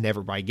audience to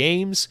never buy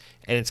games.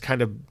 And it's kind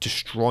of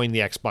destroying the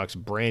Xbox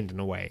brand in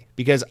a way.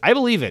 Because I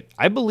believe it.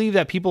 I believe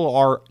that people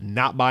are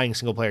not buying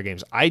single player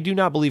games. I do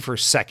not believe for a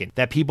second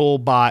that people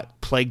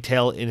bought Plague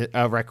Tale in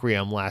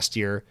Requiem last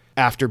year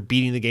after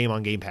beating the game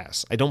on Game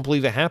Pass. I don't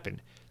believe that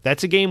happened.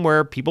 That's a game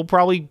where people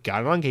probably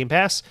got it on Game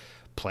Pass,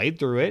 played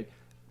through it,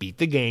 beat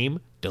the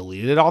game,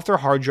 deleted it off their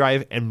hard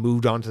drive, and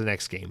moved on to the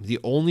next game. The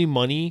only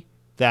money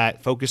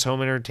that Focus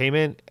Home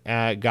Entertainment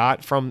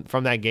got from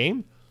that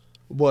game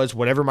was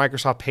whatever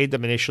Microsoft paid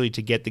them initially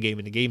to get the game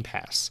into Game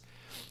Pass.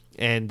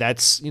 And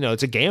that's,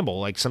 it's a gamble.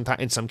 Like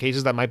in some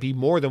cases that might be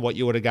more than what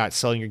you would have got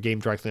selling your game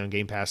directly on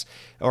Game Pass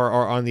or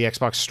on the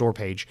Xbox store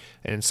page.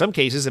 And in some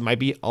cases it might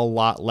be a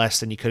lot less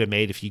than you could have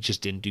made if you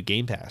just didn't do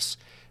Game Pass.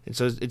 And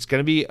so it's going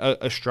to be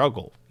a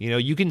struggle.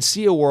 You can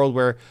see a world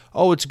where,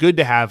 it's good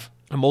to have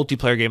a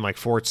multiplayer game like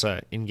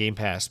Forza in Game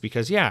Pass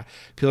because,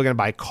 people are going to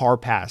buy car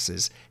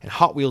passes and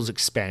Hot Wheels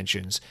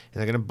expansions, and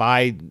they're going to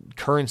buy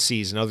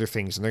currencies and other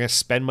things, and they're going to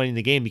spend money in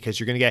the game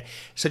because you're going to get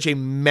such a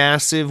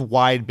massive,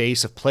 wide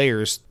base of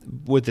players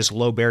with this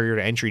low barrier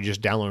to entry,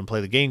 just download and play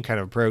the game kind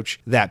of approach,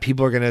 that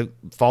people are going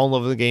to fall in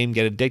love with the game,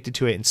 get addicted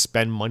to it, and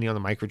spend money on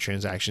the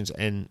microtransactions,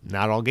 and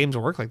not all games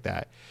will work like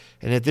that.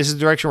 And if this is the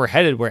direction we're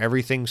headed, where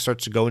everything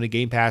starts to go into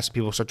Game Pass,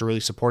 people start to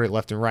really support it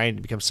left and right, and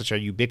it becomes such a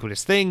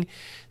ubiquitous thing,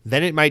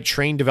 then it might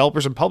train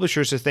developers and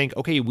publishers to think,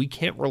 okay, we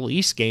can't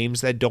release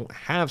games that don't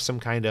have some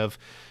kind of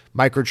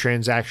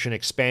microtransaction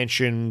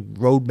expansion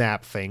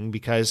roadmap thing,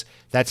 because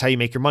that's how you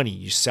make your money.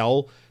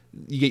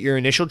 You get your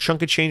initial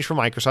chunk of change from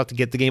Microsoft to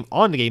get the game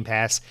on the Game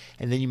Pass,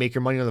 and then you make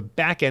your money on the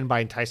back end by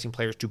enticing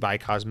players to buy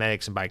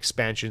cosmetics and buy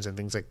expansions and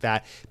things like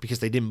that, because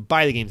they didn't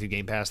buy the game through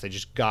Game Pass, they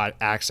just got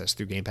access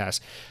through Game Pass.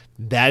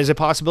 That is a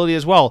possibility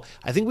as well.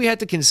 I think we have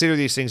to consider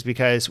these things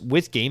because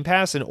with Game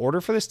Pass, in order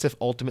for this to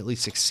ultimately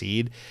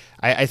succeed,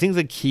 I think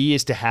the key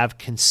is to have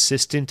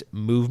consistent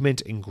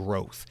movement and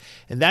growth.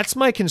 And that's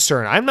my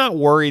concern. I'm not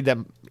worried that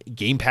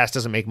Game Pass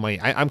doesn't make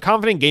money. I'm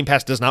confident Game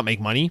Pass does not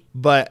make money,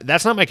 but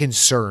that's not my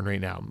concern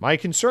right now. My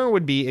concern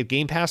would be if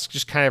Game Pass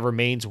just kind of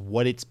remains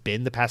what it's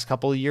been the past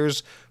couple of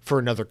years for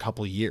another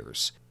couple of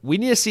years. We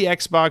need to see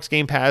Xbox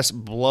Game Pass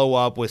blow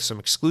up with some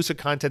exclusive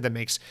content that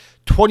makes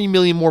 20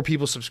 million more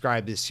people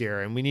subscribe this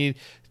year. And we need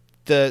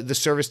the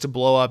service to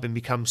blow up and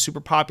become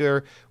super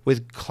popular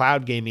with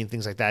cloud gaming and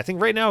things like that. I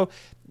think right now,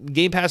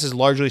 Game Pass is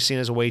largely seen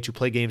as a way to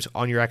play games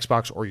on your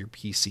Xbox or your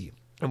PC.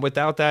 And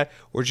without that,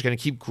 we're just going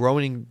to keep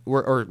growing,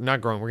 or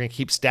not growing, we're going to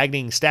keep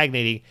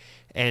stagnating,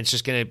 and it's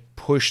just going to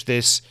push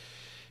this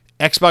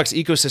Xbox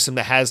ecosystem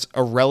that has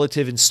a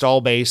relative install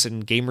base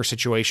and gamer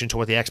situation to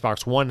what the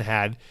Xbox One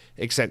had,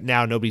 except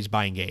now nobody's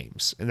buying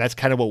games. And that's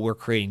kind of what we're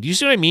creating. Do you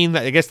see what I mean?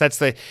 I guess that's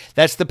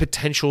the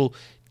potential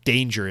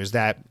danger, is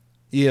that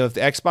if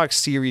the Xbox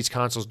Series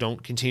consoles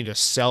don't continue to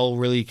sell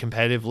really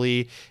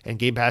competitively and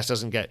Game Pass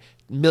doesn't get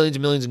millions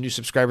and millions of new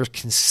subscribers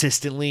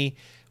consistently,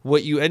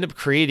 what you end up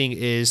creating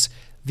is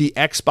the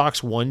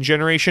Xbox One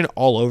generation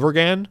all over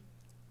again,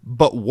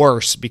 but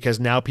worse, because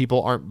now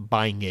people aren't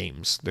buying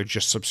games. They're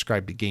just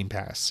subscribed to Game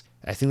Pass.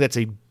 I think that's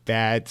a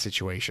bad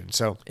situation.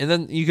 So, and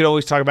then you could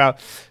always talk about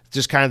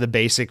just kind of the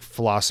basic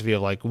philosophy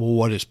of like, well,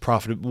 what is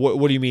profitable?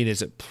 What do you mean?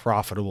 Is it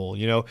profitable?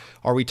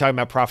 Are we talking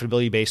about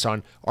profitability based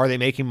on, are they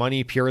making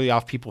money purely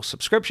off people's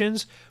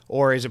subscriptions?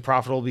 Or is it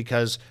profitable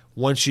because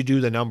once you do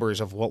the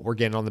numbers of what we're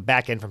getting on the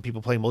back end from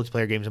people playing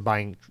multiplayer games and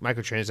buying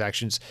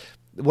microtransactions,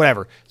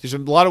 whatever. There's a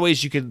lot of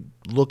ways you could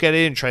look at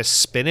it and try to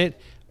spin it.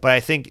 But I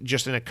think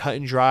just in a cut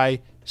and dry,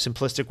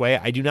 simplistic way,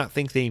 I do not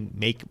think they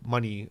make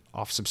money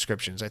off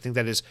subscriptions. I think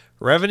that is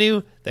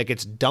revenue that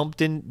gets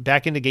dumped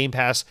back into Game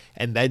Pass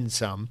and then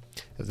some,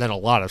 then a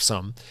lot of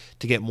some,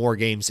 to get more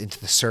games into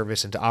the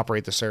service and to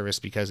operate the service,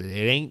 because it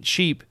ain't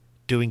cheap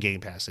doing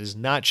Game Pass. It is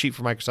not cheap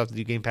for Microsoft to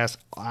do Game Pass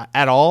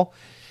at all.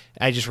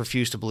 I just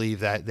refuse to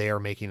believe that they are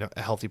making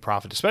a healthy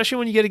profit, especially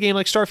when you get a game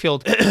like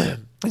Starfield.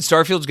 And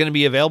Starfield's going to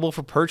be available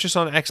for purchase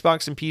on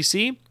Xbox and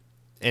PC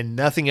and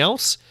nothing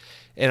else.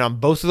 And on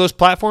both of those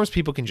platforms,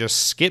 people can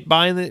just skip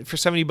buying it for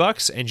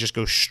 $70 and just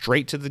go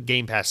straight to the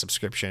Game Pass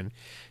subscription.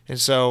 And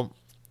so,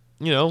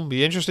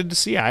 be interested to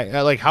see.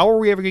 How are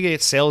we ever going to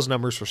get sales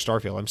numbers for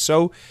Starfield? I'm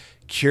so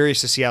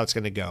curious to see how it's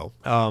going to go,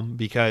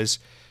 because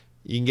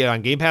you can get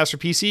on Game Pass for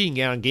PC, you can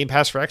get on Game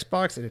Pass for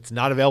Xbox, and it's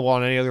not available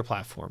on any other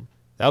platform.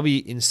 That'll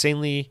be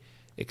insanely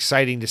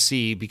exciting to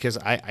see, because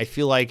I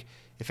feel like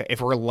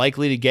if we're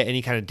likely to get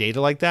any kind of data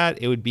like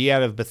that, it would be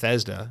out of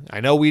Bethesda.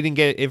 I know we didn't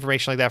get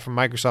information like that from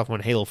Microsoft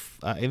when Halo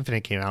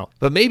Infinite came out,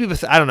 but maybe,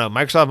 I don't know,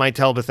 Microsoft might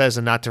tell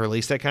Bethesda not to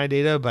release that kind of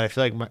data, but I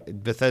feel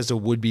like Bethesda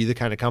would be the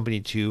kind of company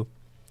to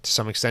to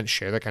some extent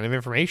share that kind of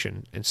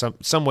information in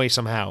some way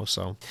somehow.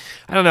 So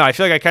I don't know. I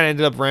feel like I kind of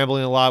ended up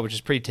rambling a lot, which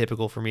is pretty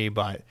typical for me,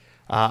 but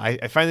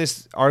I find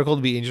this article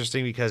to be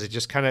interesting because it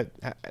just kind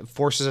of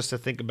forces us to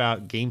think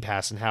about Game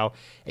Pass and how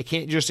it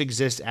can't just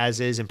exist as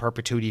is in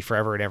perpetuity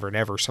forever and ever and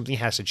ever. Something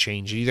has to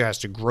change. It either has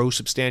to grow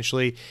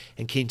substantially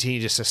and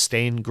continue to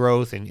sustain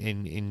growth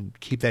and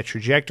keep that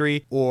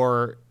trajectory,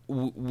 or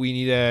we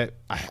need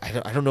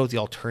I don't know what the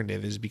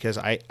alternative is, because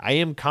I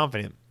am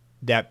confident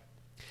that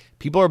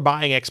people are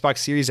buying Xbox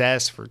Series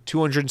S for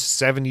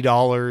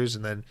 $270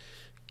 and then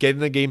getting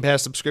the Game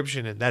Pass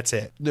subscription, and that's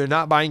it. They're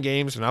not buying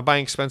games. They're not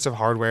buying expensive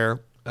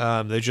hardware.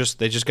 They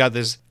just got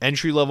this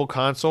entry level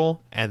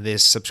console and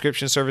this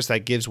subscription service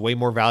that gives way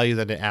more value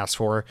than it asks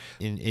for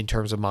in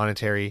terms of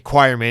monetary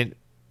requirement.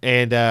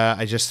 And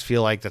I just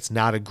feel like that's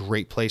not a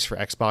great place for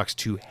Xbox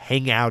to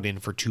hang out in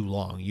for too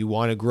long. You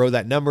want to grow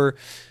that number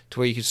to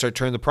where you can start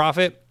turning the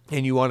profit,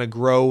 and you want to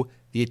grow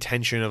the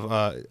attention of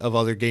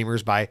other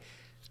gamers by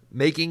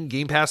making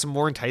Game Pass a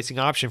more enticing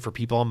option for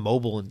people on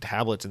mobile and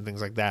tablets and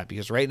things like that.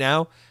 Because right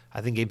now,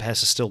 I think Game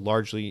Pass is still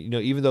largely,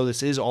 even though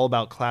this is all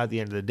about cloud at the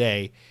end of the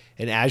day,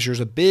 and Azure's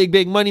a big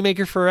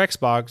moneymaker for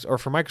Xbox or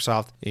for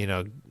Microsoft,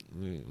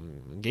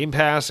 Game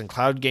Pass and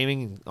cloud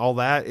gaming and all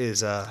that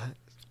is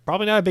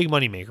probably not a big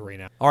moneymaker right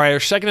now. All right, our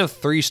second of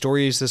 3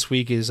 stories this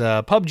week is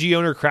PUBG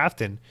owner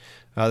Krafton.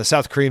 The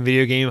South Korean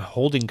video game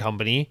holding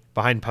company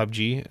behind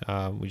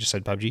PUBG, we just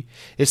said PUBG,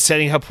 is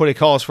setting up what it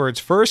calls for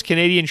its first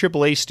Canadian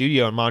AAA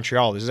studio in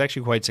Montreal. This is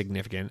actually quite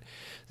significant.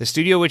 The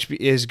studio, which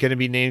is going to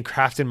be named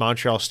Krafton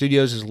Montreal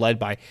Studios, is led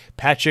by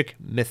Patrick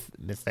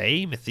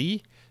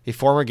Mithie, a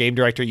former game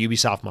director at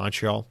Ubisoft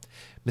Montreal.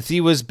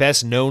 Mithie was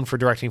best known for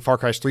directing Far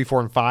Cry 3,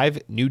 4, and 5,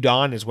 New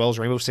Dawn, as well as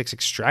Rainbow Six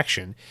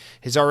Extraction.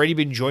 He's already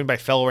been joined by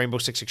fellow Rainbow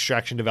Six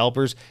Extraction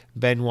developers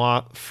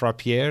Benoit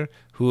Frappier,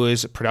 who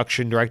is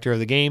production director of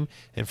the game,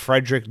 and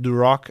Frederic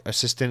Duroc,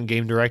 assistant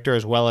game director,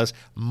 as well as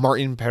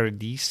Martin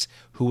Paradis,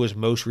 who was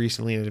most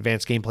recently an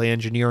advanced gameplay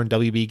engineer on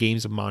WB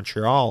Games of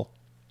Montreal.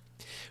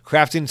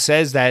 Krafton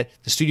says that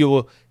the studio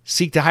will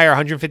seek to hire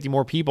 150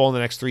 more people in the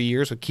next 3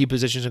 years, with key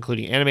positions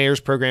including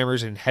animators,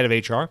 programmers, and head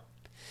of HR.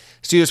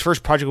 Studio's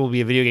first project will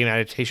be a video game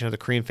adaptation of the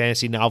Korean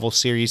fantasy novel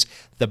series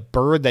The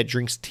Bird That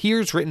Drinks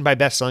Tears, written by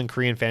best-selling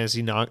Korean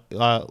fantasy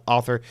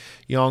author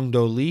Yong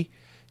Do Lee.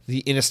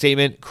 In a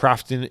statement,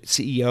 Krafton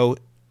CEO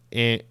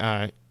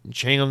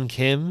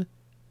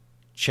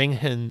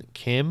Chang-Hyun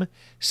Kim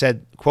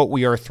said, quote,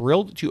 "We are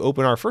thrilled to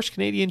open our first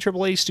Canadian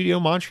AAA studio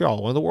in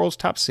Montreal, one of the world's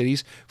top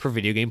cities for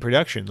video game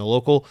production. The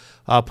local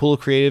pool of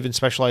creative and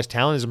specialized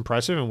talent is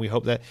impressive, and we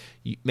hope that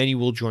many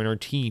will join our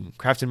team.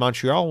 Krafton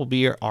Montreal will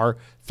be our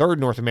third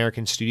North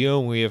American studio,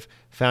 and we have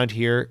found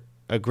here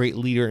a great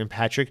leader in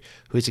Patrick,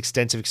 who has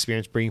extensive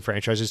experience bringing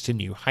franchises to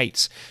new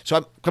heights." So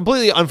I'm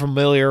completely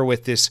unfamiliar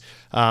with this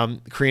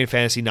Korean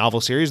fantasy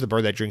novel series, The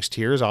Bird That Drinks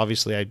Tears.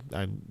 Obviously,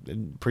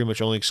 I'm pretty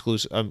much only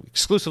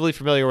exclusively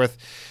familiar with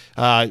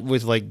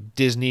like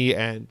Disney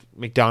and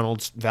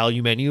McDonald's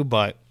value menu,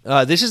 but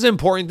this is an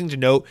important thing to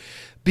note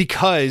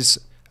because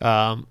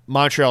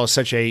Montreal is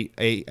such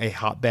a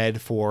hotbed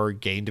for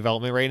game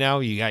development right now.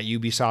 You got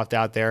Ubisoft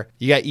out there,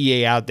 you got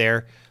EA out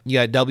there, you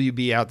got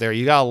WB out there.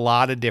 You got a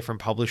lot of different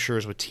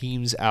publishers with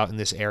teams out in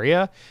this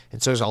area,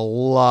 and so there's a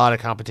lot of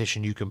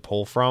competition you can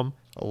pull from.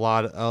 A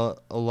lot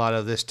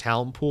of this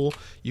talent pool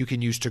you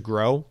can use to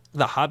grow.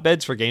 The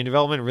hotbeds for game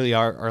development really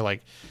are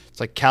like, it's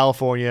like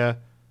California,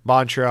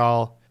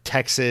 Montreal,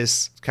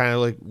 Texas, kind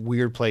of like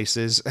weird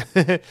places,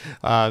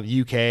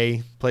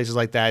 UK, places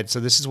like that. So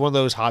this is one of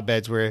those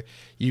hotbeds where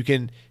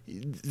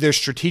they're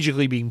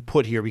strategically being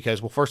put here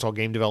because, well, first of all,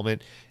 game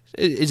development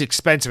is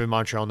expensive in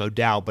Montreal, no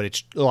doubt, but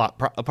it's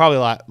probably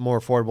a lot more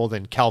affordable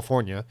than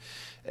California.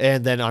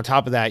 And then on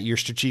top of that, you're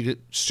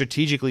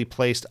strategically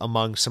placed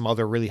among some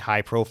other really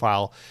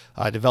high-profile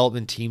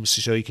development teams,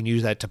 so you can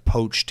use that to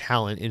poach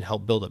talent and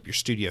help build up your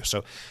studio.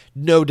 So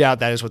no doubt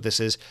that is what this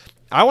is.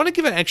 I want to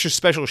give an extra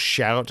special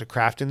shout-out to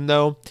Krafton,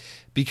 though,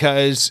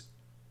 because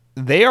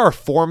they are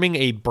forming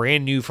a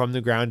brand new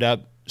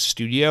from-the-ground-up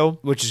studio,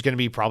 which is going to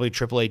be probably a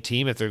AAA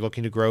team if they're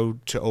looking to grow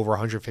to over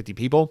 150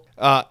 people.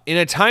 In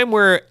a time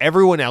where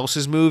everyone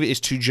else's move is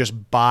to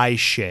just buy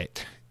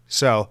shit.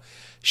 So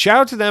shout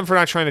out to them for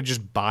not trying to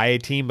just buy a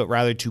team, but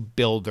rather to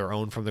build their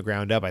own from the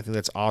ground up. I think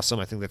that's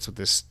awesome. I think that's what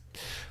this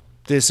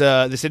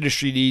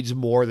industry needs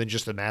more than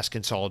just a mass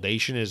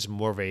consolidation. Is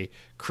more of a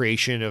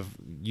creation of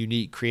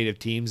unique creative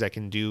teams that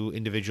can do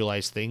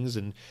individualized things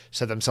and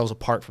set themselves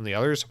apart from the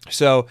others.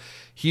 So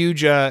huge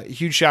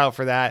shout out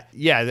for that.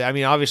 Yeah, I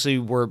mean, obviously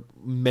we're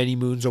many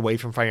moons away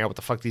from finding out what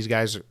the fuck these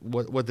guys,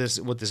 what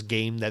this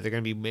game that they're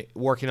going to be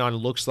working on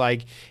looks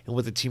like and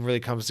what the team really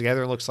comes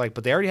together and looks like.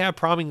 But they already have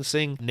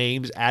promising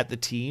names at the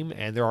team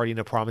and they're already in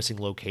a promising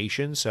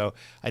location. So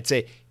I'd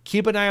say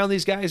keep an eye on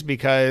these guys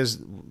because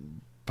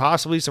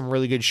possibly some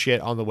really good shit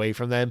on the way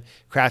from them.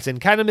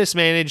 Krafton kind of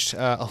mismanaged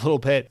a little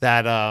bit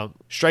that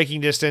striking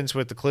distance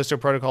with the Callisto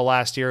Protocol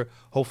last year.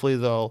 Hopefully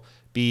they'll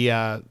be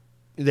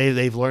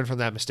they've learned from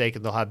that mistake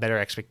and they'll have better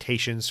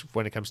expectations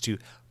when it comes to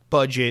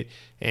budget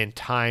and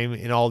time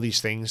and all these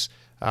things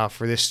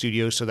for this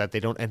studio so that they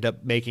don't end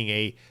up making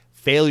a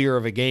failure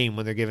of a game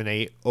when they're given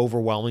a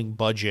overwhelming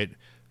budget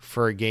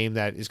for a game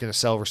that is going to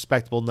sell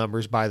respectable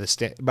numbers by the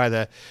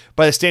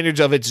standards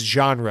of its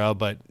genre,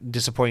 but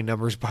disappointing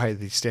numbers by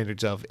the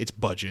standards of its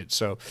budget.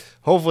 So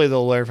hopefully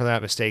they'll learn from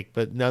that mistake,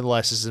 but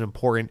nonetheless, this is an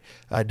important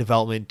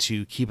development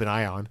to keep an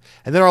eye on.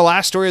 And then our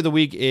last story of the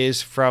week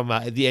is from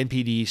the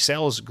NPD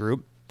sales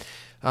group.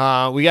 We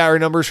got our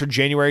numbers for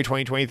January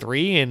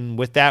 2023, and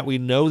with that, we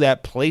know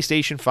that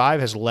PlayStation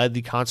 5 has led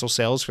the console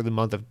sales for the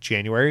month of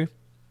January,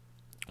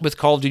 with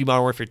Call of Duty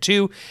Modern Warfare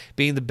 2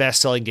 being the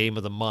best-selling game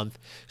of the month.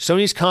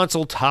 Sony's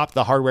console topped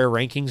the hardware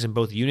rankings in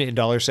both unit and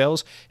dollar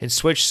sales, and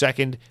Switch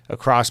second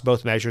across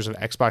both measures of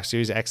Xbox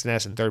Series X and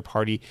S in third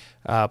place,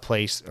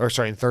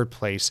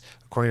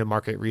 according to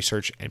market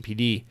research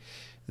NPD.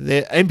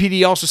 The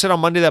NPD also said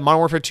on Monday that Modern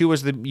Warfare 2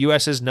 was the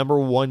U.S.'s number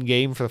one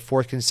game for the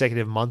fourth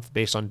consecutive month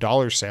based on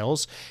dollar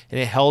sales, and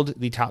it held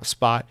the top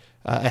spot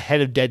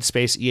ahead of Dead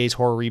Space, EA's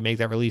horror remake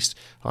that released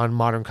on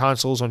modern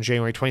consoles on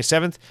January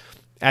 27th.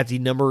 At the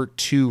number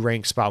 2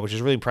 ranked spot, which is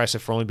really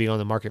impressive for only being on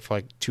the market for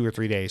like 2 or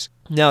 3 days.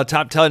 Now,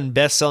 top 10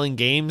 best-selling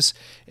games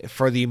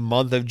for the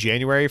month of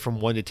January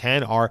from 1 to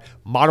 10 are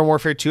Modern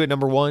Warfare 2 at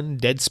number 1,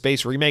 Dead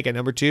Space Remake at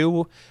number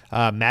 2,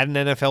 Madden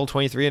NFL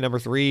 23 at number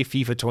 3,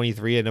 FIFA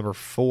 23 at number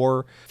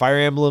 4, Fire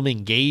Emblem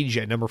Engage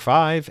at number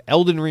 5,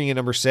 Elden Ring at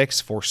number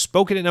 6,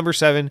 Forspoken at number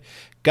 7,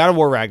 God of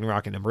War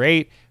Ragnarok at number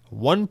 8,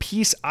 One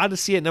Piece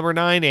Odyssey at number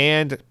 9,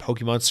 and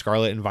Pokemon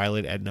Scarlet and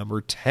Violet at number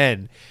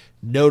 10.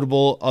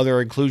 Notable other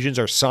inclusions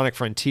are Sonic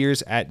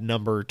Frontiers at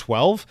number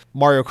 12,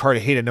 Mario Kart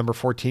 8 at number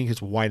 14,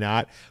 because why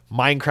not?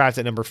 Minecraft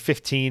at number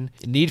 15,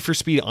 Need for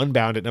Speed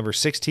Unbound at number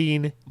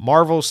 16,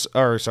 NBA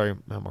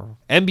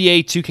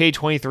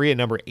 2K23 at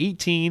number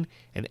 18,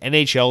 and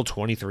NHL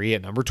 23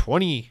 at number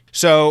 20.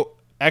 So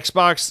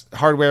Xbox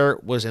hardware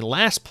was in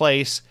last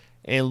place.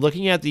 And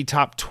looking at the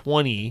top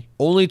 20,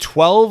 only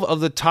 12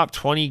 of the top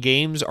 20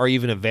 games are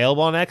even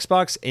available on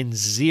Xbox, and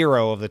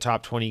 0 of the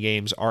top 20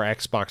 games are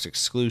Xbox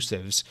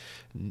exclusives.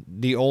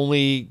 The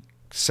only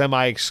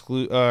caveat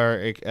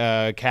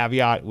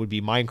would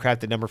be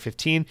Minecraft at number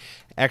 15,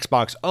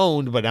 Xbox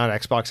owned but not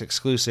Xbox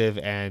exclusive,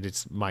 and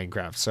it's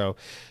Minecraft. So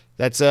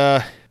that's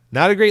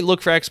not a great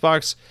look for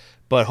Xbox.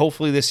 But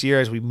hopefully this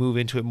year, as we move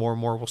into it more and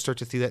more, we'll start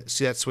to see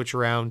that switch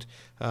around,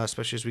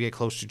 especially as we get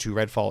closer to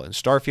Redfall and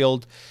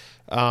Starfield.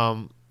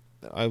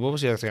 What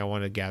was the other thing I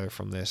wanted to gather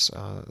from this?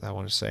 I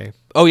want to say,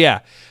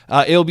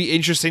 it'll be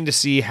interesting to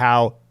see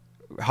how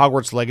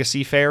Hogwarts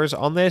Legacy fares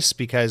on this,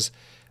 because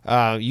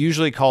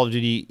usually Call of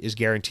Duty is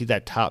guaranteed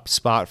that top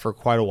spot for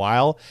quite a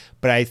while,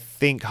 but I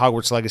think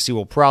Hogwarts Legacy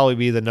will probably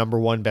be the number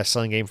 1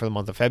 best-selling game for the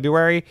month of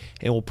February,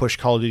 and will push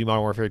Call of Duty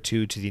Modern Warfare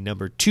 2 to the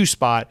number 2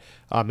 spot,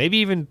 maybe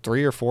even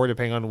 3 or 4,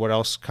 depending on what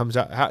else comes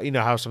out.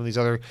 How some of these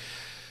other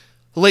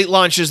late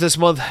launches this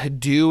month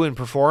do and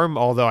perform,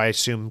 although I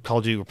assume Call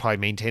of Duty will probably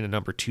maintain a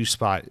number 2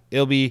 spot.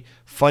 It'll be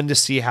fun to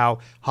see how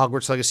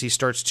Hogwarts Legacy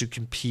starts to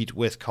compete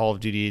with Call of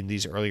Duty in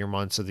these earlier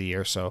months of the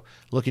year, so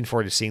looking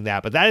forward to seeing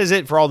that. But that is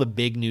it for all the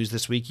big news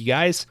this week, you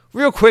guys.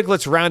 Real quick,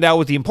 let's round out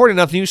with the important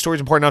enough news stories,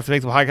 important enough to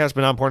make the podcast,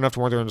 but not important enough to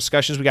warrant their own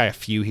discussions. We got a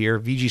few here.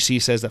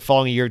 VGC says that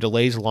following a year of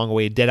delays, the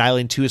long-awaited Dead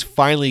Island 2 has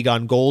finally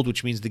gone gold,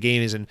 which means the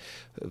game is in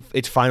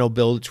its final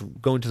build. It's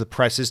going to the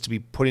presses to be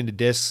put into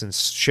discs and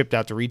shipped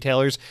out to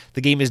retailers.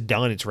 The game is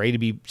done. It's ready to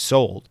be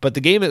sold. But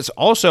the game has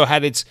also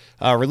had its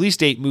release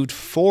date moved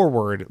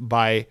forward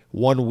by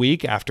 1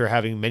 week after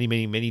having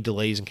many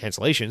delays and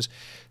cancellations.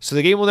 So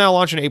the game will now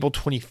launch on April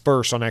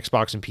 21st on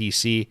Xbox and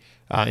PC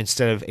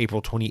instead of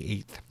April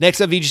 28th. Next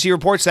up, VGC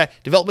reports that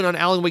development on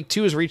Alan Wake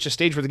 2 has reached a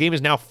stage where the game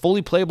is now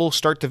fully playable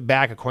start to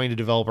back, according to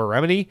developer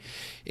Remedy.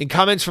 In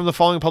comments from the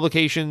following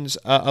publications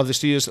of the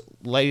studio's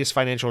latest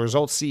financial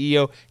results,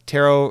 CEO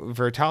Tero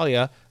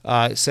Vertalia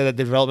said that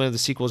the development of the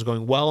sequel is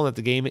going well and that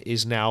the game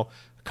is now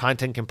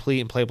content complete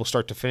and playable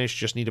start to finish.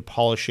 Just need to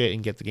polish it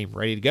and get the game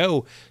ready to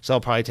go. So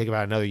it'll probably take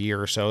about another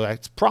year or so.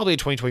 That's probably a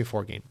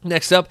 2024 game.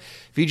 Next up,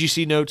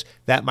 VGC notes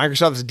that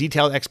Microsoft has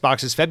detailed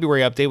Xbox's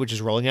February update, which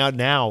is rolling out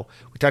now.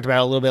 We talked about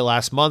it a little bit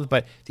last month,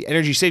 but the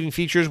energy saving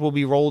features will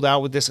be rolled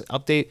out with this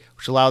update,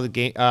 which allow the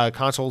game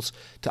consoles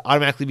to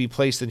automatically be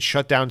placed in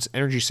shutdown's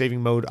energy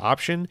saving mode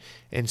option,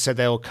 and said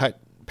that will cut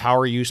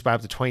power use by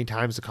up to 20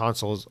 times the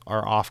consoles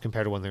are off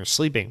compared to when they're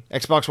sleeping.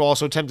 Xbox will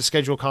also attempt to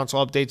schedule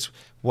console updates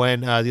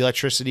when the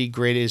electricity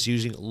grid is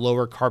using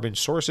lower carbon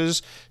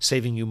sources,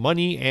 saving you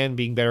money and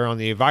being better on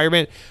the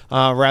environment.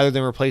 Rather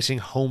than replacing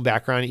home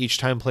background each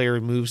time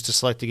player moves to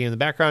select a game in the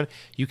background,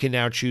 you can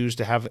now choose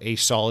to have a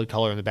solid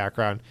color in the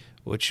background,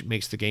 which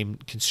makes the game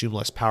consume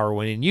less power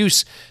when in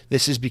use.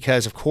 This is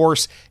because, of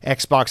course,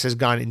 Xbox has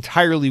gone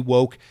entirely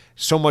woke,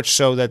 so much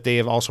so that they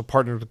have also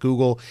partnered with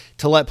Google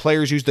to let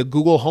players use the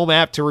Google Home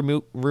app to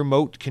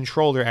remote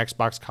control their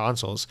Xbox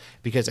consoles.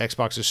 Because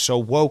Xbox is so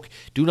woke,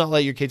 do not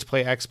let your kids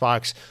play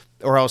Xbox,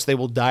 or else they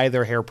will dye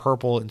their hair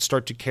purple and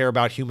start to care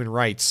about human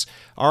rights.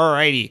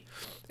 Alrighty.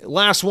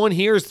 Last one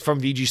here is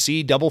from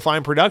VGC. Double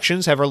Fine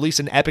Productions have released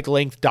an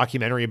epic-length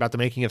documentary about the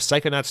making of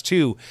Psychonauts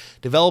 2.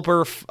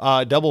 Developer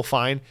Double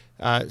Fine,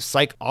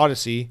 Psych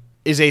Odyssey,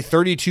 is a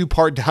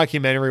 32-part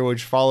documentary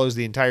which follows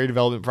the entire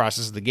development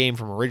process of the game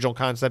from original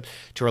concept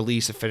to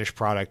release a finished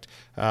product.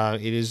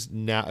 It is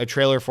now a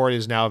trailer for it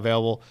is now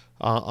available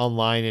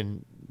online,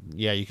 and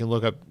yeah, you can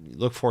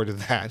look forward to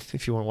that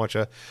if you want to watch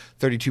a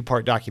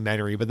 32-part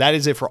documentary. But that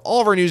is it for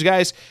all of our news,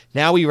 guys.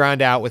 Now we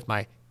round out with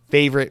my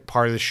favorite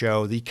part of the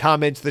show, the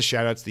comments, the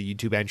shout-outs, the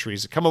YouTube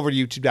entries. Come over to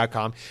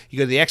youtube.com. You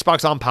go to the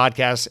Xbox On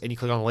podcast, and you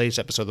click on the latest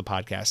episode of the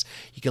podcast.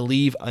 You can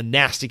leave a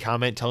nasty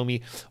comment telling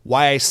me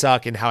why I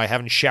suck and how I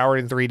haven't showered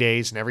in 3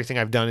 days, and everything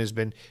I've done has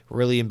been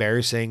really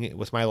embarrassing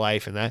with my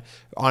life, and that,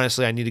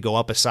 honestly, I need to go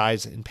up a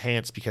size in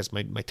pants because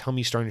my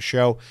tummy's starting to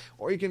show.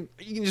 Or you can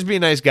just be a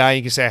nice guy.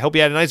 You can say, I hope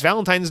you had a nice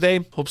Valentine's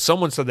Day. Hope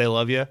someone said they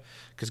love you,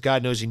 because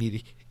God knows you need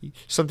to.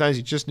 Sometimes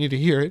you just need to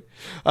hear it.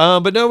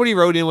 But nobody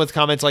wrote in with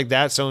comments like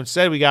that. So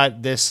instead we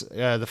got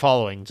the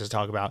following to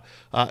talk about.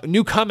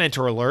 New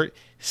commenter alert.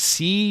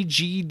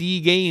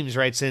 CGD Games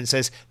writes in and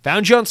says,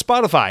 found you on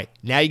Spotify.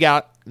 Now I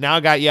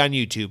got you on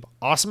YouTube.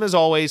 Awesome as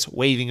always.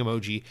 Waving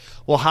emoji.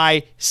 Well,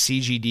 hi,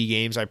 CGD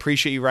Games. I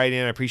appreciate you writing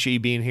in. I appreciate you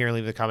being here and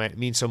leaving the comment. It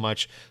means so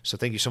much. So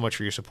thank you so much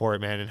for your support,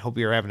 man, and hope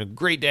you're having a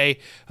great day.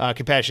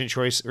 Compassionate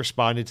Choice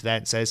responded to that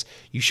and says,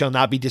 you shall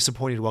not be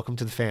disappointed. Welcome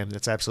to the fam.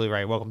 That's absolutely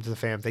right. Welcome to the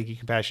fam. Thank you,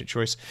 Compassionate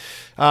Choice.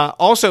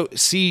 Also,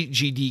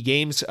 CGD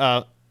Games,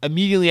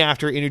 immediately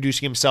after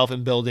introducing himself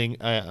and building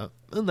a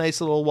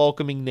nice little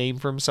welcoming name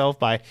for himself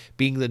by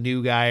being the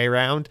new guy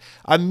around,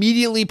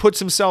 immediately puts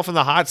himself in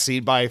the hot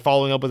seat by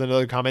following up with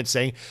another comment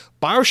saying,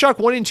 BioShock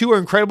 1 and 2 are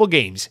incredible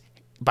games.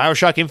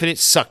 BioShock Infinite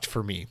sucked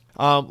for me.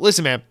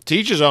 Listen, man, to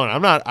each his own.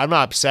 I'm not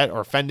upset or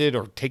offended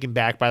or taken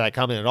back by that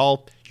comment at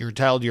all. You're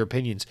entitled to your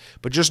opinions,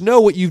 but just know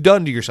what you've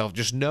done to yourself.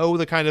 Just know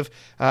the kind of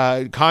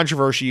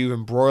controversy you've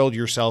embroiled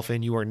yourself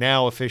in. You are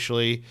now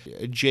officially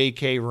a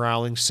J.K.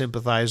 Rowling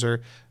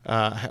sympathizer.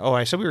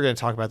 I said we were going to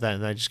talk about that,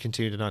 and I just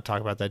continued to not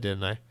talk about that,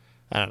 didn't I?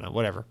 I don't know,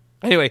 whatever.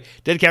 Anyway,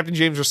 Dead Captain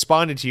James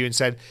responded to you and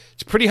said,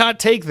 it's a pretty hot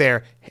take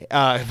there.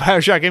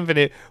 BioShock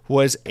Infinite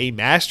was a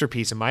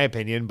masterpiece, in my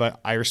opinion, but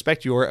I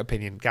respect your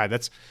opinion.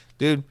 God,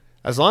 dude,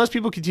 as long as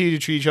people continue to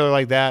treat each other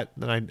like that,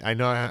 then I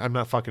know I'm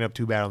not fucking up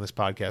too bad on this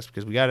podcast,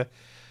 because we gotta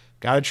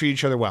treat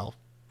each other well.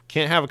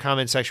 Can't have a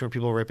comment section where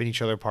people are ripping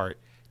each other apart.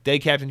 Dead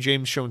Captain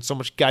James showing so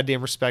much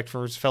goddamn respect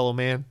for his fellow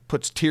man.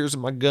 Puts tears in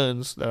my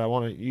guns that I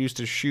want to use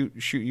to shoot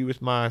you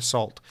with my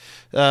assault.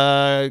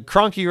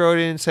 Cronky wrote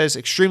in and says,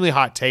 extremely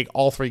hot take.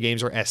 All 3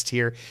 games are S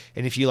tier.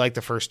 And if you like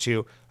the first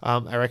 2,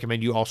 I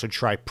recommend you also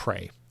try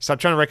Prey. Stop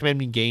trying to recommend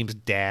me games,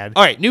 Dad.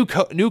 All right, new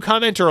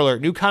commenter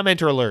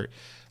alert.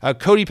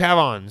 Cody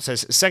Pavon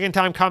says, second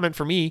time comment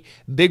for me.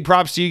 Big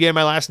props to you getting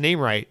my last name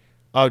right.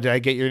 Oh, did I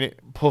get your name?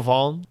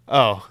 Pavon?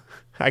 Oh,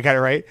 I got it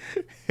right.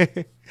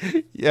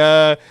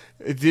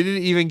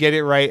 Didn't even get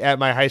it right at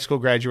my high school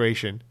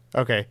graduation.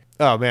 Okay.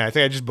 Oh, man, I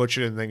think I just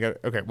butchered it and then got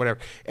it. Okay, whatever.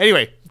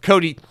 Anyway,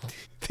 Cody,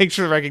 thanks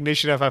for the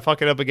recognition. If I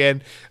fuck it up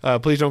again,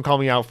 please don't call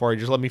me out for it.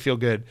 Just let me feel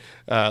good.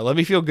 Let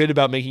me feel good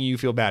about making you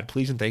feel bad.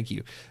 Please and thank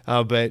you.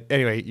 But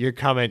anyway, your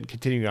comment,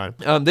 continuing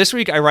on. This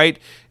week, I write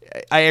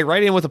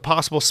in with a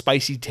possible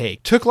spicy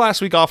take. Took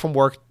last week off from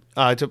work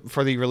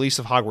for the release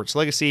of Hogwarts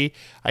Legacy.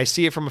 I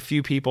see it from a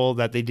few people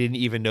that they didn't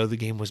even know the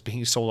game was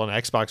being sold on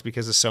Xbox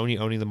because of Sony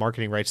owning the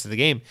marketing rights to the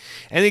game.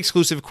 And the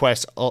exclusive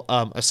quest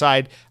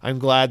aside, I'm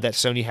glad that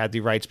Sony had the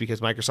rights, because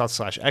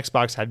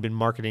Microsoft/Xbox had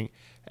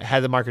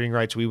the marketing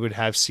rights. We would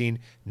have seen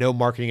no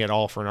marketing at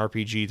all for an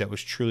RPG that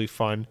was truly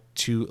fun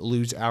to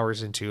lose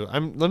hours into.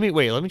 Let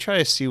me try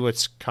to see I'm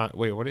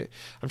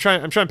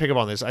trying to pick up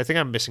on this. I think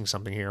I'm missing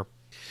something here.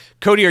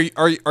 Cody,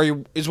 are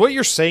you? Is what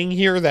you're saying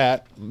here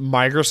that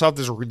Microsoft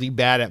is really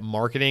bad at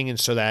marketing, and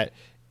so that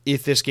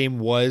if this game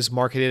was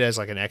marketed as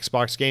like an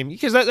Xbox game,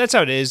 because that's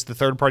how it is. The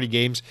third-party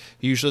games,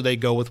 usually they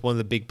go with one of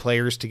the big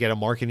players to get a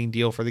marketing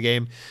deal for the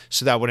game,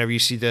 so that whenever you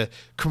see the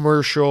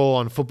commercial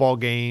on football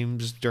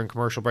games during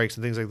commercial breaks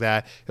and things like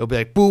that, it'll be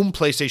like, boom,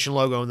 PlayStation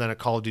logo, and then a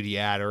Call of Duty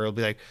ad, or it'll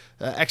be like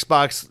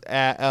Xbox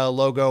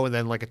logo, and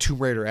then like a Tomb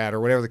Raider ad, or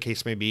whatever the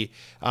case may be.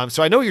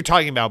 So I know what you're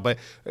talking about, but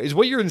is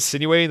what you're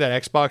insinuating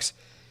that Xbox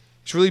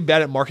is really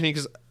bad at marketing?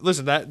 Because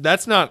listen,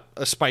 that's not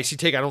a spicy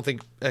take. I don't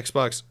think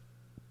Xbox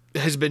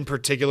has been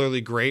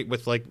particularly great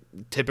with like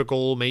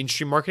typical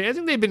mainstream marketing. I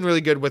think they've been really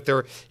good with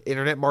their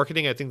internet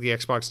marketing. I think the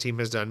Xbox team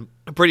has done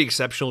a pretty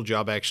exceptional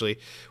job, actually,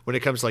 when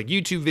it comes to like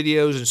YouTube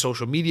videos and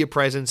social media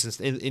presence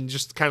and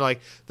just kind of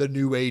like the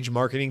new age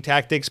marketing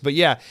tactics. But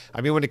yeah,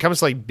 I mean, when it comes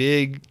to like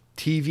big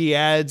TV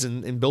ads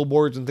and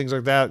billboards and things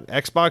like that,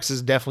 Xbox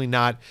is definitely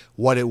not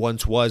what it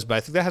once was. But I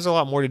think that has a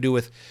lot more to do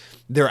with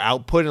their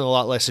output and a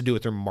lot less to do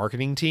with their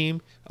marketing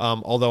team.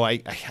 Although I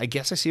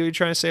guess I see what you're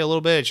trying to say a little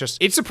bit.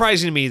 It's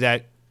surprising to me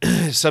that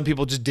some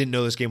people just didn't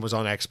know this game was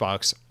on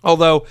Xbox.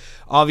 Although,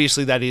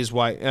 obviously, that is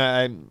why,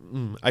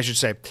 I should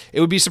say, it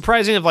would be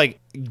surprising if, like,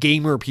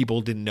 gamer people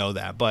didn't know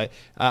that. But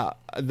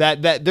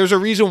that there's a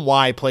reason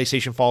why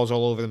PlayStation falls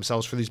all over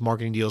themselves for these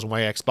marketing deals, and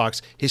why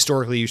Xbox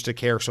historically used to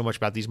care so much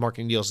about these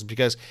marketing deals, is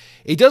because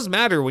it does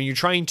matter when you're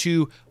trying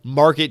to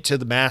market to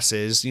the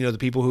masses, the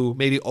people who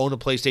maybe own a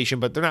PlayStation,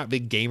 but they're not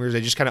big gamers.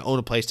 They just kind of own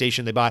a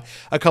PlayStation. They bought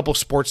a couple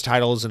sports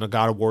titles and a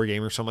God of War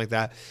game or something like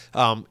that.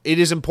 It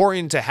is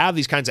important to have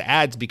these kinds of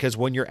ads, because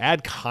when your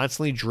ad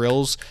constantly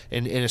drills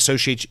and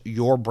associates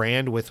your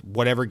brand with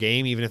whatever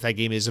game, even if that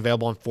game is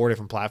available on 4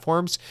 different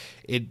platforms,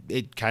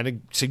 it kind of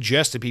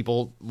suggests to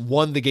people,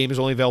 one, the game is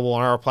only available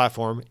on our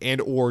platform,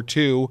 and or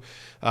two,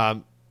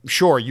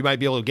 sure, you might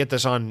be able to get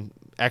this on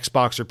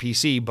Xbox or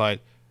PC, but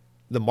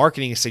the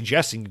marketing is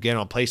suggesting you get it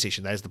on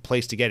PlayStation. That is the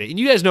place to get it. And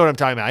you guys know what I'm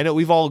talking about. I know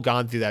we've all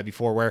gone through that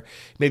before, where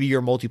maybe you're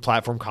a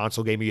multi-platform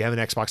console gamer, you have an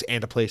Xbox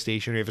and a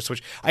PlayStation, or you have a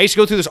Switch. I used to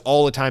go through this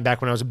all the time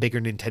back when I was a bigger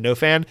Nintendo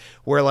fan,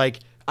 where like,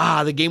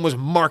 the game was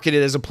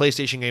marketed as a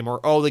PlayStation game,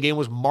 or the game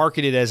was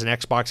marketed as an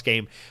Xbox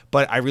game,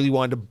 but I really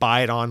wanted to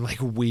buy it on like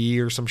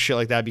Wii or some shit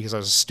like that because I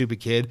was a stupid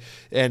kid.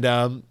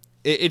 And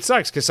it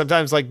sucks, because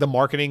sometimes like the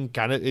marketing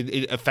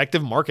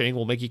effective marketing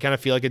will make you kind of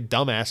feel like a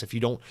dumbass if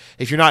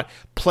you're not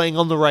playing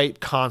on the right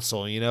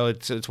console.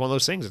 It's one of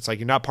those things. It's like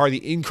you're not part of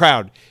the in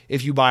crowd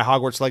if you buy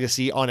Hogwarts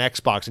Legacy on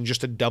Xbox, and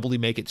just to doubly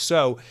make it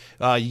so,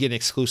 you get an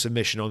exclusive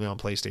mission only on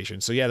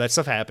PlayStation. So yeah, that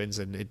stuff happens,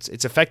 and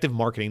it's effective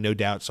marketing, no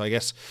doubt. So I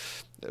guess,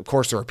 of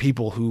course, there are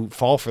people who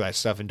fall for that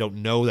stuff and don't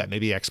know that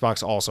maybe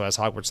Xbox also has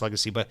Hogwarts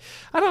Legacy, but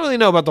I don't really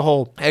know about the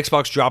whole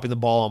Xbox dropping the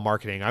ball on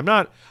marketing. I'm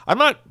not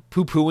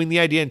poo-pooing the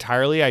idea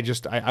entirely.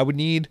 I would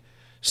need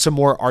some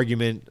more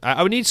argument.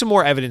 I would need some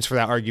more evidence for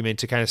that argument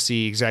to kind of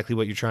see exactly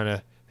what you're trying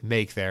to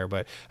make there.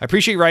 But I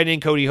appreciate you writing in,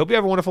 Cody. Hope you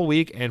have a wonderful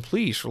week, and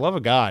please, for the love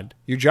of God,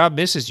 your job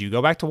misses you.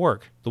 Go back to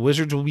work. The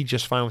Wizards will be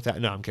just fine with that.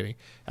 No, I'm kidding.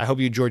 I hope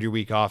you enjoyed your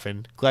week off,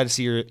 and glad to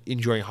see you're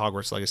enjoying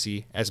Hogwarts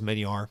Legacy, as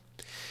many are.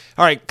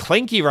 All right,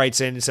 Clanky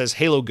writes in and says,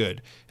 Halo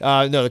good.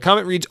 No, the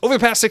comment reads, over the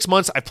past 6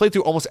 months, I've played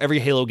through almost every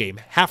Halo game.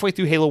 Halfway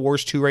through Halo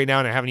Wars 2 right now,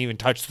 and I haven't even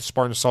touched the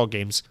Spartan Assault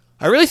games.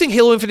 I really think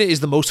Halo Infinite is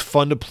the most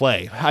fun to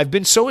play. I've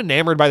been so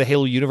enamored by the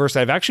Halo universe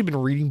that I've actually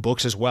been reading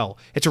books as well.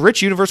 It's a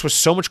rich universe with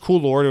so much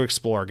cool lore to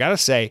explore. Gotta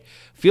say,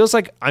 feels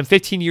like I'm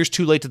 15 years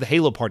too late to the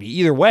Halo party.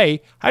 Either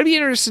way, I'd be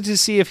interested to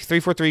see if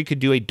 343 could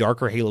do a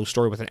darker Halo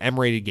story with an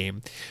M-rated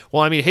game.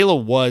 Well, I mean, Halo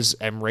was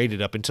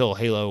M-rated up until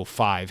Halo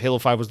 5. Halo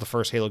 5 was the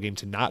first Halo game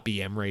to not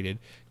be M-rated,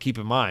 keep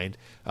in mind.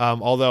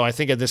 Although I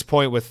think at this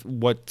point, with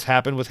what's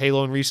happened with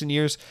Halo in recent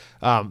years,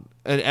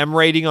 an M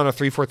rating on a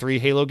 343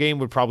 Halo game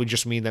would probably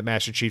just mean that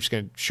Master Chief's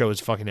going to show his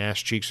fucking ass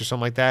cheeks or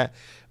something like that.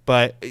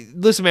 But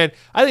listen, man,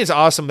 I think it's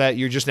awesome that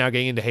you're just now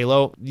getting into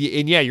Halo.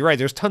 And yeah, you're right.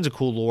 There's tons of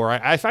cool lore.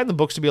 I find the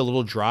books to be a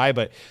little dry,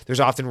 but there's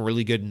often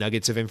really good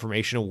nuggets of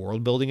information and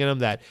world building in them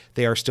that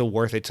they are still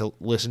worth it to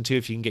listen to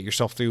if you can get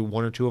yourself through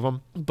 1 or 2 of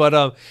them.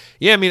 But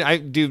yeah, I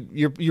mean,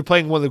 you're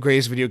playing one of the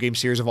greatest video game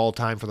series of all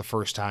time for the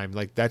first time.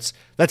 Like that's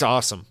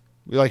awesome.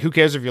 Like, who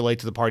cares if you're late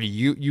to the party?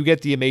 You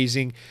get the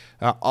amazing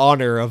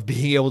honor of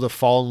being able to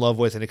fall in love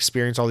with and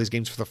experience all these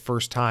games for the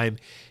first time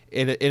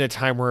in a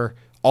time where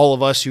all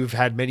of us who've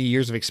had many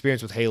years of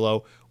experience with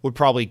Halo would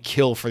probably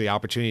kill for the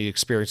opportunity to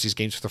experience these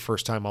games for the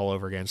first time all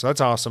over again. So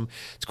that's awesome.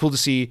 It's cool to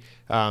see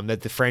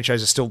that the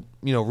franchise is still,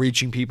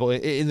 reaching people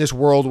in this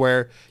world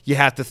where you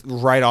have to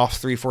write off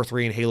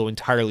 343 and Halo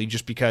entirely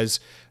just because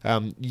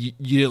you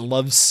didn't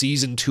love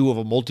season 2 of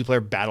a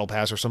multiplayer battle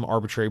pass or some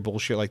arbitrary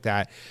bullshit like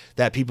that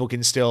people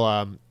can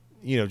still,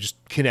 just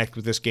connect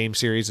with this game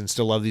series and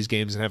still love these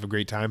games and have a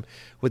great time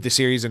with the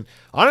series. And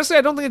honestly,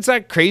 I don't think it's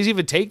that crazy of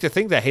a take to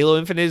think that Halo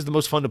Infinite is the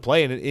most fun to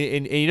play.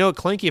 And you know what,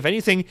 Clanky, if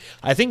anything,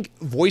 I think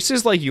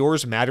voices like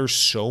yours matter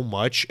so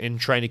much in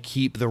trying to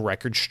keep the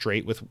record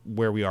straight with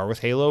where we are with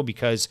Halo,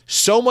 because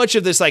so much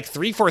of this, like,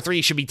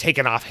 343 should be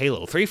taken off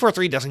Halo.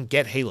 343 doesn't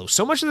get Halo.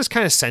 So much of this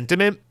kind of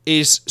sentiment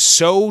is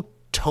so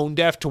tone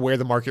deaf to where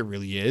the market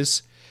really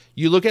is.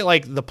 You look at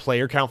like the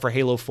player count for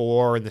Halo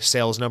 4 and the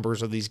sales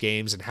numbers of these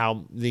games and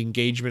how the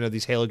engagement of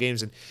these Halo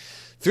games, and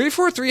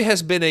 343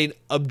 has been an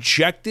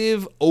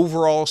objective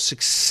overall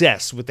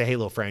success with the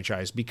Halo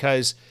franchise,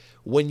 because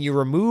when you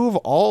remove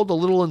all the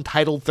little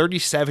entitled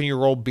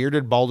 37-year-old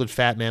bearded, balded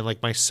fat man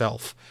like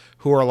myself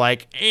who are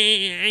like,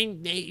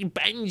 Bungie,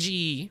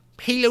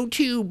 Halo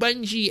 2,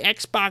 Bungie,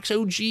 Xbox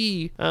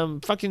OG,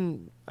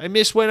 I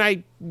miss when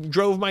I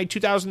drove my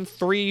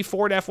 2003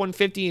 Ford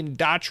F-150 and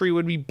Daughtry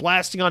would be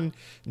blasting on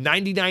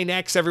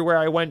 99X everywhere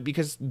I went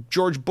because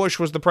George Bush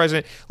was the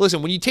president.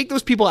 Listen, when you take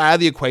those people out of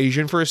the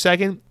equation for a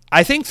second,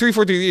 I think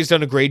 343 has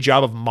done a great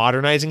job of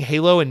modernizing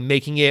Halo and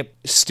making it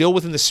still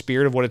within the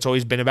spirit of what it's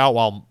always been about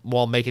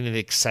while making it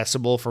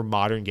accessible for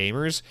modern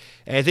gamers.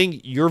 And I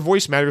think your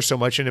voice matters so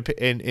much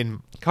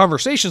in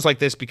conversations like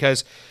this,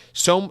 because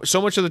so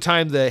much of the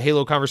time the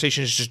Halo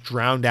conversation is just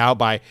drowned out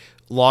by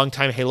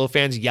longtime Halo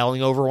fans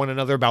yelling over one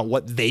another about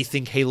what they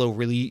think Halo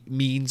really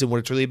means and what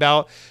it's really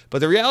about. But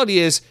the reality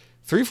is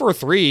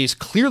 343 is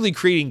clearly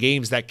creating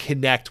games that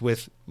connect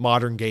with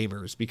modern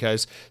gamers,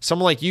 because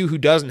someone like you who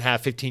doesn't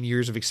have 15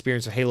 years of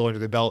experience of Halo under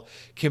their belt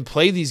can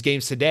play these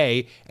games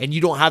today, and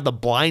you don't have the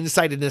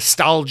blindsided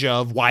nostalgia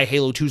of why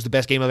Halo 2 is the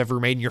best game I've ever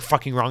made, and you're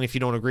fucking wrong if you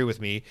don't agree with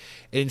me.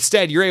 And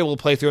instead, you're able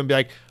to play through and be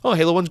like, oh,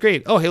 Halo 1's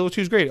great. Oh, Halo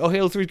 2's great. Oh,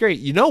 Halo 3's great.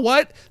 You know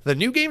what? The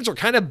new games are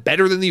kind of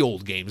better than the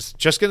old games.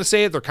 Just going to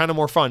say it, they're kind of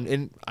more fun.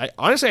 And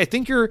honestly, I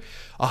think you're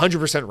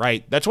 100%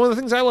 right. That's one of the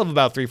things I love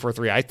about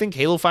 343. I think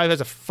Halo 5 has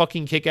a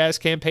fucking kick-ass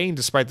campaign,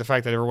 despite the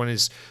fact that everyone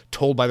is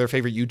told by their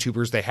favorite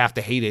YouTubers they have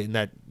to hate it and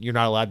that you're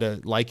not allowed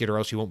to like it or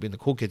else you won't be in the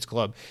cool kids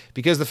club.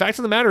 Because the fact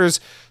of the matter is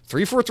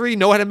 343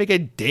 know how to make a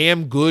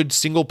damn good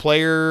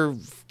single-player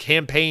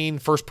campaign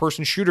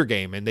first-person shooter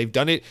game, and they've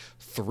done it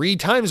 3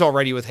 times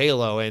already with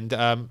Halo, and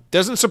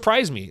doesn't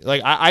surprise me.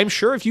 Like, I'm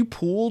sure if you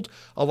pooled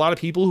a lot of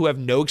people who have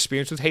no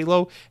experience with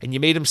Halo and you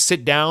made them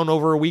sit down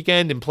over a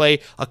weekend and play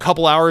a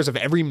couple hours of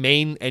every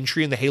main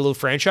entry in the Halo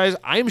franchise,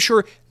 I'm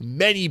sure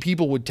many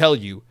people would tell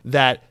you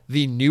that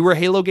the newer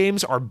Halo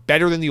games are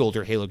better than the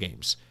older Halo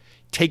games.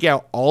 Take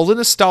out all the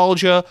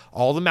nostalgia,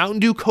 all the Mountain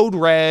Dew Code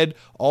Red,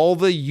 all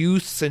the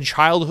youths and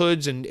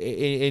childhoods and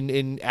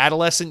in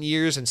adolescent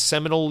years and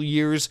seminal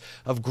years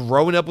of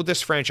growing up with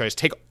this franchise.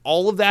 Take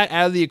all of that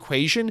out of the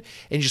equation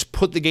and just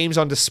put the games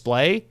on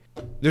display.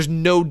 There's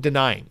no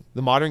denying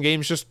the modern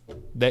games just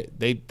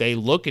they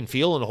look and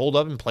feel and hold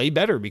up and play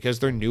better because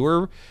they're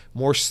newer,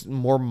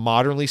 more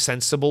modernly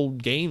sensible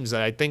games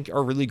that I think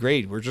are really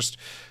great. We're just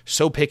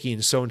so picky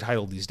and so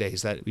entitled these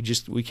days that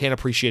we can't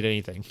appreciate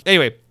anything.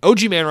 Anyway,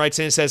 OG Man writes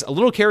in and says, a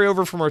little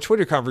carryover from our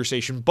Twitter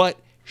conversation, but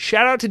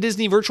shout out to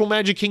Disney Virtual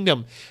Magic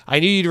Kingdom.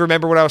 I knew you'd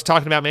remember what I was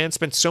talking about, man.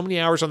 Spent so many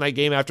hours on that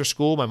game after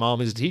school. My mom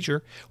is a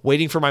teacher,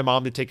 waiting for my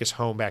mom to take us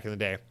home back in the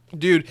day.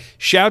 Dude,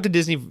 shout out to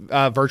Disney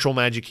Virtual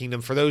Magic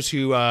Kingdom. For those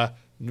who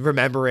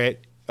remember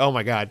it, oh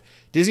my God.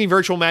 Disney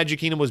Virtual Magic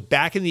Kingdom was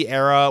back in the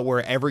era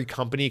where every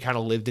company kind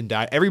of lived and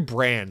died. Every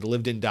brand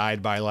lived and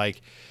died by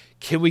like,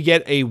 can we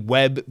get a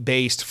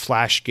web-based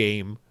Flash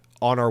game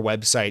on our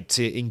website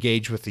to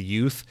engage with the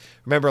youth?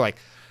 Remember, like,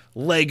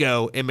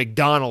 Lego and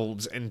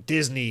McDonald's and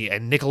Disney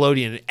and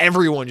Nickelodeon, and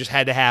everyone just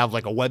had to have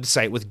like a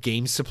website with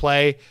games to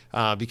play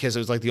because it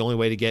was like the only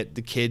way to get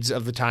the kids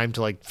of the time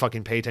to like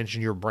fucking pay attention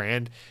to your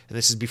brand. And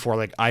this is before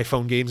like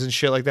iPhone games and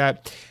shit like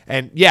that.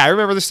 And yeah, I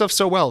remember this stuff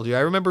so well, dude.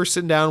 I remember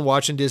sitting down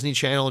watching Disney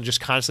Channel and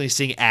just constantly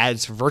seeing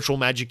ads for Virtual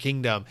Magic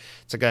Kingdom.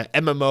 It's like a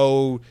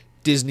MMO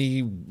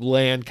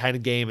Disneyland kind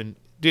of game, and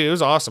dude, it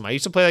was awesome. I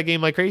used to play that game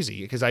like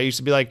crazy because I used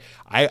to be like,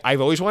 I've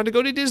always wanted to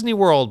go to Disney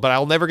World, but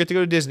I'll never get to go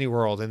to Disney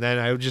World. And then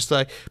I would just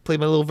like play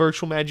my little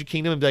Virtual Magic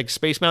Kingdom and be like,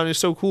 Space Mountain is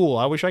so cool.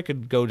 I wish I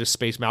could go to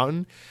Space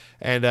Mountain.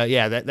 And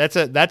yeah, that's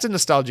a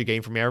nostalgia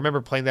game for me. I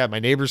remember playing that at my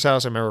neighbor's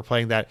house. I remember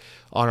playing that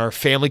on our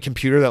family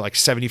computer that like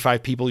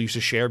 75 people used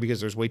to share because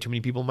there's way too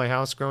many people in my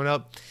house growing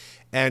up.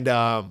 And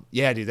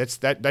yeah, dude,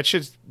 that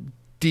shit's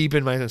deep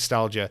in my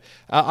nostalgia.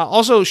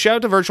 Also, shout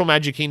out to Virtual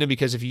Magic Kingdom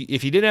because if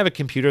you didn't have a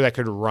computer that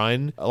could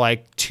run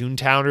like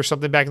Toontown or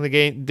something back in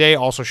the day,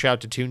 also shout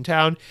out to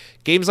Toontown.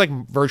 Games like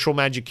Virtual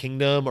Magic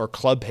Kingdom or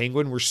Club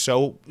Penguin were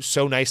so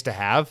nice to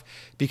have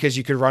because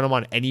you could run them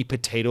on any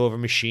potato of a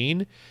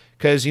machine.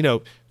 Because, you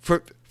know,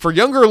 for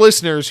younger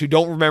listeners who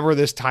don't remember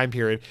this time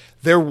period,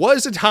 there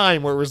was a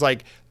time where it was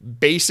like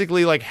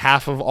basically like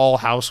half of all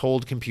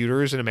household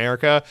computers in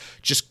America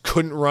just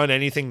couldn't run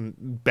anything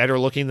better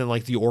looking than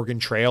like the Oregon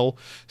Trail.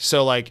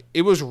 So like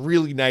it was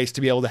really nice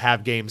to be able to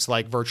have games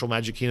like Virtual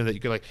Magic Kingdom that you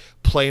could like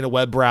play in a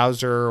web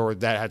browser or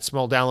that had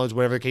small downloads,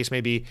 whatever the case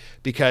may be,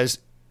 because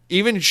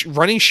even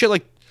running shit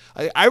like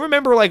I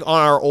remember like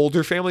on our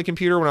older family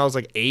computer when I was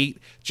like 8,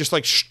 just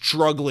like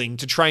struggling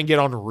to try and get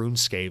on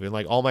RuneScape, and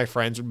like all my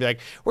friends would be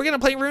like, we're going to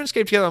play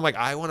RuneScape together. I'm like,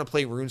 I want to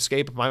play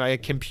RuneScape. My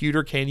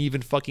computer can't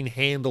even fucking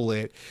handle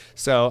it.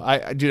 So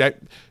I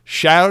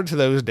shout out to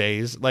those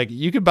days. Like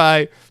you could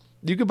buy a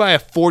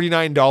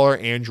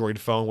 $49 Android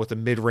phone with a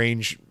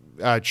mid-range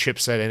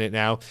chipset in it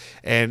now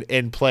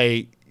and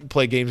play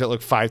games that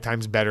look 5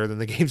 times better than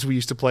the games we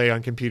used to play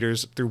on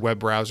computers through web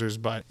browsers.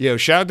 But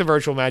shout out to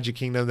Virtual Magic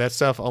Kingdom. That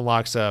stuff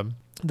unlocks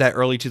that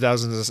early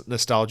 2000s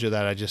nostalgia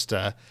that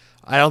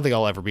I don't think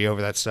I'll ever be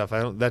over that stuff.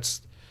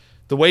 That's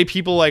the way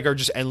people like are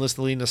just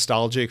endlessly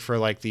nostalgic for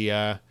like the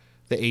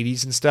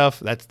 80s and stuff.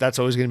 That's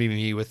always going to be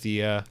me with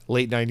the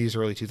late 90s,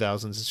 early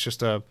 2000s. It's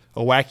just a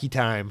wacky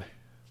time.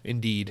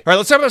 Indeed. All right,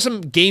 let's talk about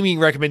some gaming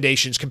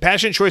recommendations.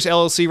 Compassionate Choice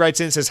LLC writes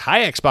in and says,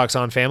 "Hi, Xbox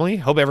On family.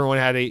 Hope everyone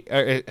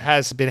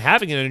has been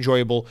having an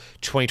enjoyable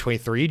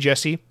 2023.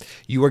 Jesse,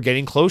 you are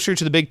getting closer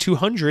to the big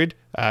 200.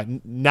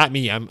 Not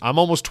me. I'm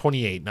almost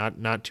 28.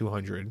 Not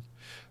 200.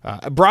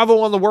 Bravo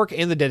on the work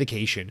and the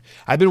dedication.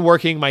 I've been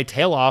working my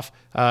tail off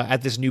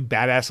at this new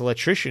badass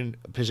electrician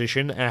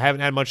position, and I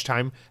haven't had much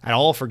time at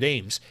all for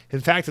games.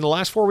 In fact, in the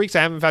last 4 weeks,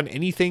 I haven't found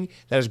anything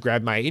that has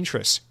grabbed my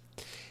interest.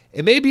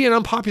 It may be an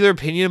unpopular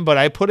opinion, but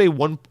I put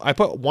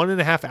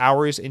 1.5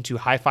 hours into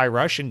Hi-Fi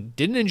Rush and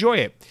didn't enjoy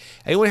it.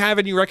 Anyone have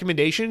any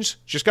recommendations?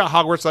 Just got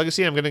Hogwarts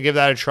Legacy. I'm going to give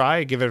that a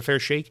try, give it a fair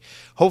shake.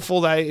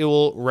 Hopeful that it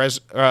will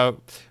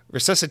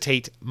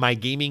resuscitate my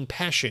gaming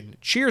passion.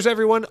 Cheers,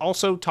 everyone.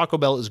 Also, Taco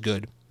Bell is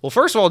good." Well,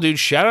 first of all, dude,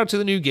 shout out to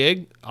the new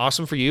gig.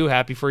 Awesome for you.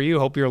 Happy for you.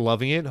 Hope you're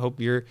loving it. Hope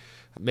you're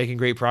making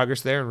great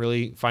progress there and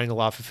really finding a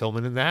lot of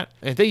fulfillment in that.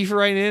 And thank you for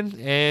writing in,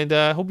 and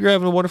hope you're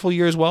having a wonderful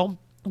year as well.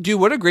 Dude,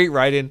 what a great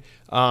write-in.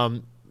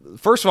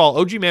 First of all,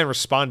 OG Man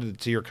responded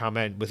to your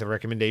comment with a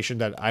recommendation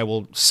that I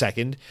will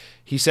second.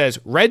 He says,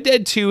 Red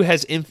Dead 2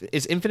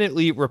 is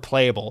infinitely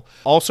replayable.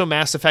 Also,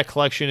 Mass Effect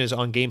Collection is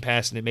on Game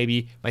Pass, and it may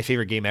be my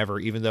favorite game ever,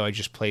 even though I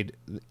just played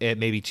it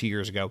maybe 2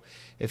 years ago.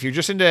 If you're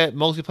just into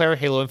multiplayer,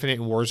 Halo Infinite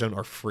and Warzone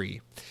are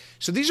free.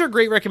 So these are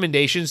great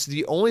recommendations.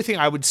 The only thing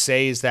I would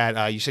say is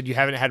that you said you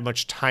haven't had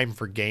much time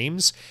for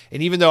games.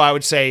 And even though I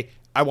would say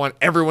I want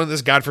everyone in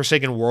this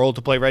godforsaken world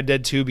to play Red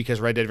Dead 2 because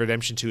Red Dead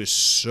Redemption 2 is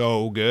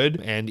so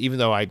good. And even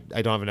though I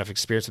don't have enough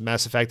experience with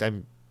Mass Effect,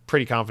 I'm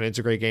pretty confident it's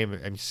a great game.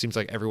 It seems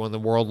like everyone in the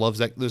world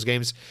loves those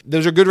games.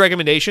 Those are good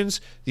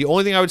recommendations. The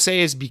only thing I would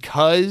say is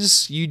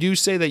because you do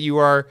say that you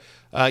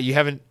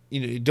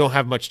don't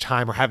have much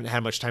time or haven't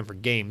had much time for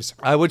games,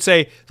 I would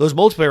say those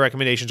multiplayer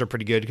recommendations are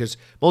pretty good because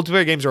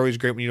multiplayer games are always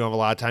great when you don't have a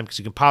lot of time because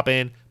you can pop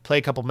in, play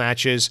a couple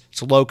matches.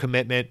 It's low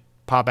commitment,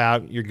 pop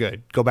out, you're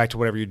good. Go back to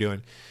whatever you're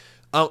doing.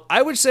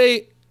 I would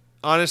say,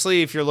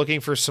 honestly, if you're looking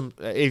for some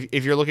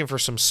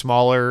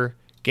smaller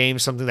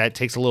games, something that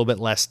takes a little bit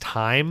less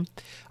time,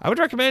 I would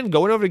recommend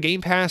going over to Game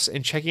Pass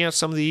and checking out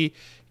some of the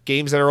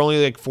games that are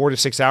only like 4 to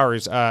 6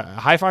 hours.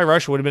 Hi-Fi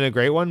Rush would have been a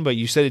great one, but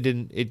you said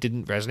it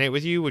didn't resonate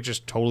with you, which is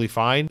totally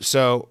fine.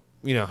 So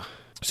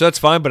that's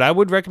fine. But I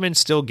would recommend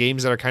still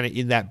games that are kind of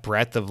in that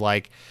breadth of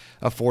like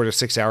a 4 to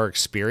 6 hour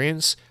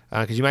experience.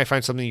 Because you might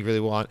find something you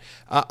really want.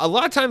 A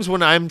lot of times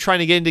when I'm trying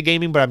to get into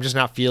gaming, but I'm just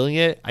not feeling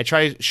it, I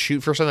try to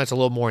shoot for something that's a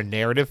little more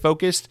narrative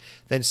focused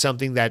than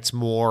something that's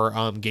more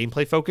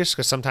gameplay focused.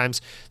 Because sometimes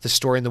the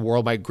story in the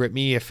world might grip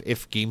me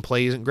if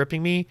gameplay isn't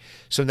gripping me.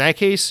 So in that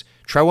case,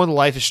 try one of the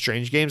Life is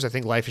Strange games. I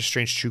think Life is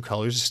Strange True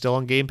Colors is still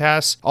on Game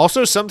Pass.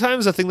 Also,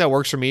 sometimes the thing that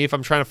works for me if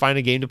I'm trying to find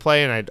a game to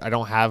play and I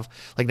don't have,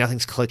 like,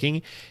 nothing's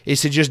clicking, is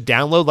to just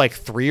download like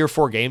 3 or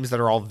 4 games that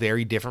are all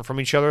very different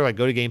from each other. Like,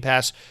 go to Game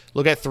Pass,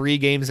 look at 3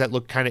 games that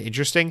look kind of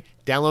interesting,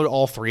 download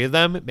all 3 of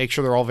them, make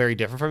sure they're all very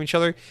different from each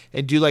other,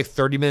 and do like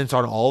 30 minutes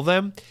on all of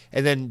them.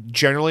 And then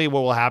generally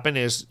what will happen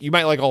is you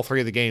might like all 3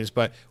 of the games,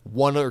 but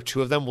 1 or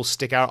 2 of them will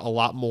stick out a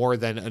lot more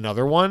than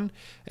another one.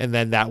 And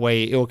then that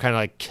way it will kind of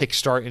like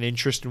kickstart an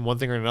interest in one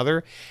thing or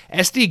another.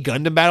 SD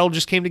Gundam Battle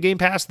just came to Game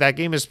Pass. That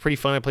game is pretty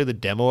fun. I played the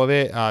demo of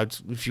it.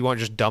 If you want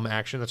just dumb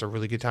action, that's a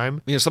really good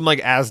time. Something like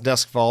As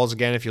Dusk Falls,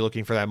 again, if you're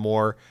looking for that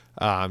more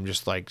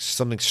just like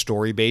something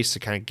story based to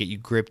kind of get you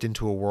gripped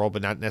into a world,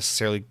 but not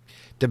necessarily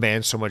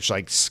demand so much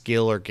like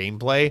skill or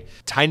gameplay.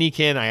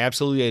 Tinykin, I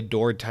absolutely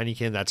adored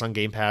Tinykin. That's on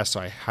Game Pass, so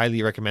I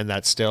highly recommend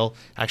that still.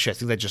 Actually, I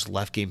think that just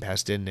left Game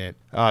Pass, didn't it?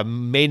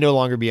 May no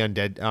longer be on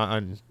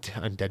Game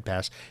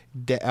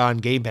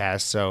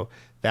Pass, so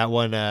that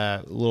one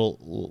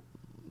little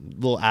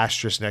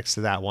asterisk next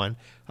to that one.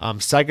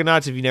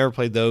 Psychonauts, if you never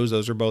played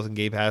those are both in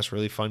Game Pass,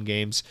 really fun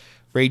games.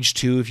 Rage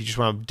 2, if you just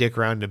want to dick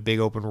around in a big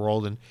open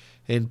world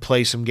and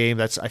play some game.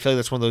 I feel like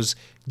that's one of those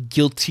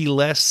guilty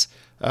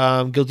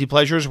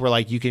pleasures where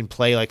like you can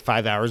play like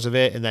 5 hours of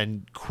it and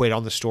then quit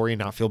on the story and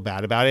not feel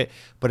bad about it,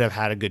 but have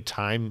had a good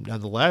time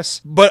nonetheless.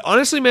 But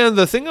honestly, man,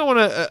 the thing I want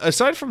to,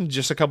 aside from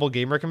just a couple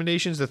game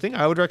recommendations, the thing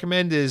I would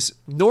recommend is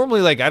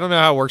normally, like, I don't know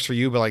how it works for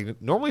you, but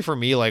like normally for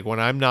me, like when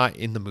I'm not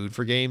in the mood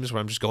for games, when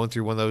I'm just going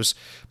through one of those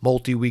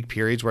multi-week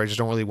periods where I just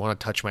don't really want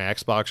to touch my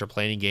Xbox or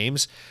play any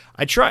games,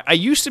 they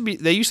used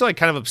to like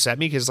kind of upset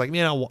me because like,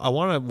 man, I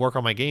want to work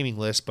on my gaming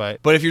list, but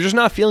if you're just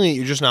not feeling it,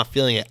 you're just not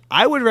feeling it.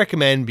 I would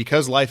recommend,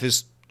 because life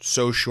is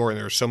so short and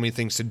there are so many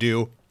things to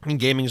do, and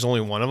gaming is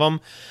only one of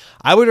them,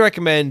 I would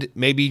recommend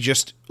maybe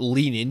just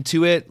lean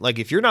into it. Like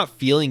if you're not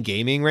feeling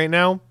gaming right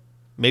now,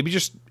 maybe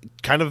just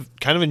kind of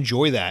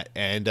enjoy that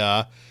and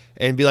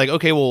be like,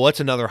 okay, well, what's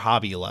another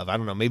hobby you love? I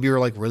don't know. Maybe you're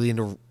like really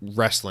into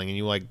wrestling and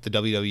you like the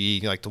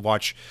WWE, you like to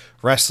watch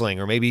wrestling,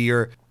 or maybe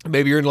you're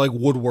into like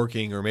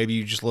woodworking, or maybe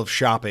you just love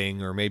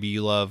shopping, or maybe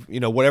you love,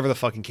 whatever the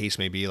fucking case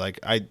may be. Like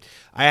I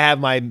have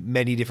my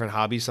many different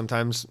hobbies.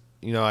 Sometimes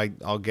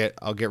I'll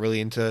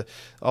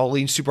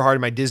lean super hard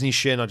in my Disney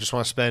shit and I'll just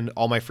want to spend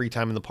all my free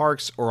time in the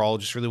parks, or I'll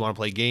just really want to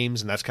play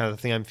games and that's kind of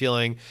the thing I'm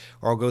feeling,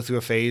 or I'll go through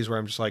a phase where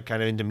I'm just like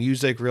kind of into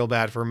music real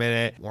bad for a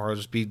minute, or I'll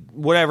just be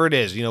whatever it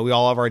is. We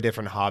all have our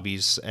different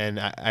hobbies, and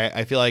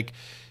I feel like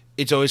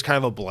it's always kind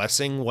of a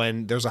blessing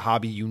when there's a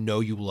hobby you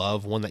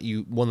love, one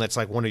that's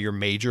like one of your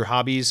major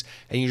hobbies,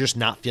 and you're just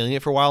not feeling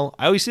it for a while.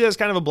 I always see that as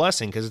kind of a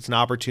blessing because it's an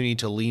opportunity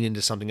to lean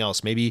into something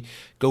else. Maybe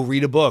go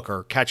read a book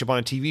or catch up on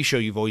a TV show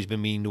you've always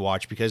been meaning to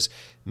watch, because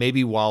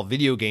maybe while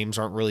video games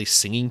aren't really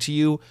singing to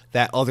you,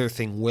 that other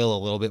thing will a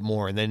little bit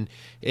more. And then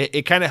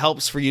it kind of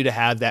helps for you to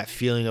have that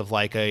feeling of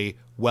like a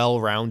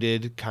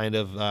well-rounded kind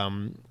of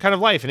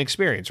life and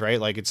experience, right?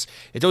 Like it's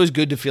always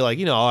good to feel like,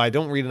 I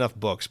don't read enough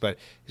books, but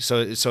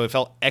so it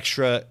felt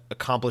extra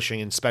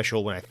accomplishing and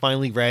special when I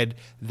finally read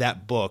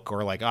that book,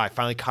 or like, I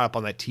finally caught up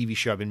on that TV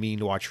show I've been meaning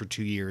to watch for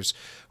 2 years,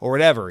 or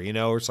whatever,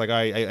 or it's like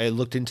I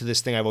looked into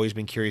this thing I've always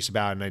been curious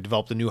about and I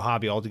developed a new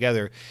hobby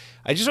altogether.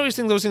 I just always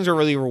think those things are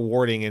really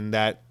rewarding, and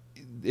that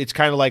it's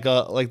kind of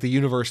like the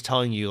universe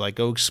telling you, like,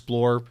 go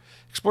explore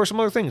some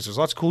other things. There's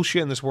lots of cool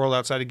shit in this world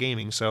outside of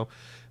gaming. So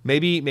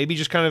maybe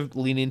just kind of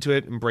lean into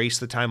it, embrace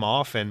the time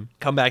off, and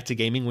come back to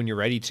gaming when you're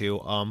ready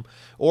to.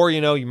 Or,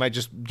 you might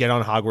just get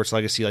on Hogwarts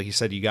Legacy, like you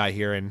said you got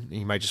here, and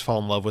you might just fall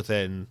in love with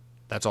it, and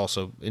that's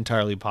also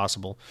entirely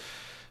possible.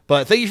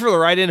 But thank you for the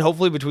write-in.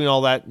 Hopefully between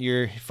all that,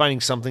 you're finding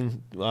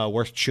something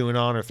worth chewing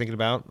on or thinking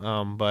about.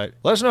 But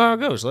let us know how it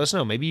goes. Let us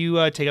know. Maybe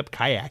you take up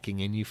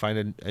kayaking and you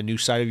find a new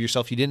side of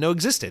yourself you didn't know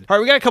existed. All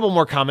right, we got a couple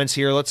more comments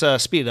here. Let's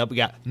speed it up. We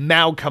got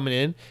Maug coming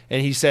in,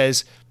 and he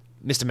says,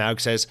 Mr. Maug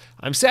says,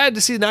 I'm sad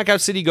to see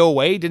Knockout City go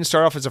away. It didn't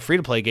start off as a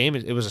free-to-play game.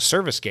 It was a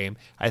service game.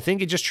 I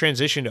think it just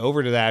transitioned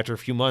over to that after a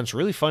few months.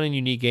 Really fun and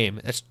unique game.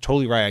 That's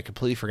totally right. I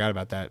completely forgot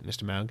about that,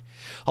 Mr. Maug.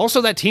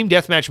 Also, that team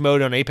deathmatch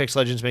mode on Apex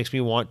Legends makes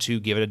me want to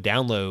give it a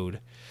download.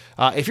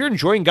 If you're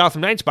enjoying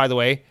Gotham Knights, by the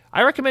way,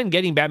 I recommend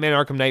getting Batman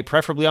Arkham Knight,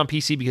 preferably on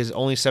PC because it's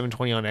only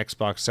 $720 on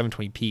Xbox,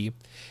 720p.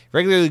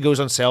 Regularly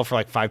goes on sale for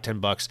like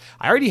 $5-10.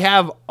 I already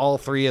have all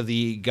three of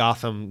the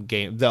Arkham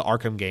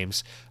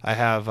games. I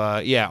have,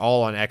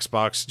 all on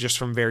Xbox, just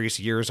from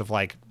various years of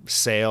like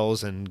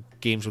sales and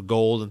games with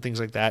gold and things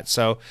like that.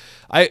 So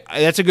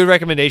that's a good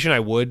recommendation. I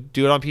would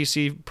do it on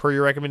PC per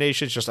your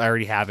recommendation. It's just I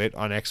already have it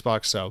on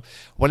Xbox. So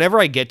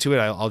whenever I get to it,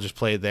 I'll just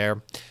play it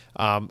there.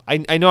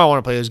 I know I want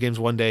to play those games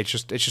one day. It's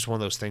just one of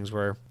those things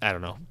where, I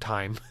don't know,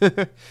 time.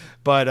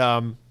 But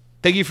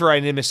thank you for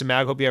writing in, Mr.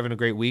 Mag. Hope you're having a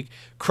great week.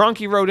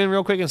 Cronky wrote in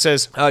real quick and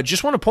says,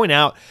 just want to point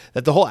out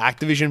that the whole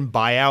Activision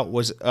buyout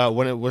was,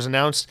 when it was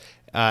announced,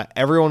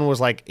 everyone was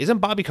like, isn't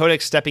Bobby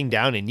Kotick stepping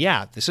down? And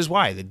yeah, this is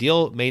why. The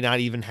deal may not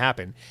even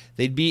happen.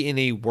 They'd be in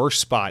a worse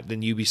spot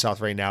than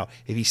Ubisoft right now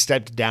if he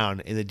stepped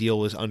down and the deal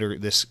was under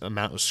this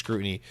amount of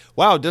scrutiny.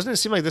 Wow, doesn't it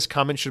seem like this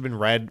comment should have been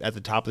read at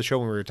the top of the show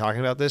when we were talking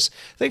about this?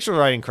 Thanks for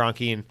writing,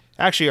 Cronky. And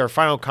actually, our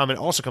final comment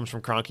also comes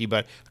from Cronky,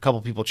 but a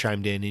couple people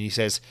chimed in, and he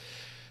says,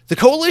 the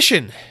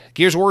Coalition,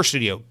 Gears of War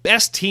Studio,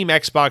 best team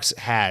Xbox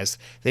has.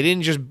 They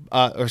didn't just,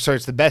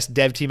 it's the best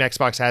dev team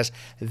Xbox has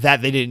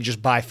that they didn't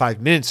just buy 5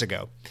 minutes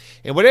ago.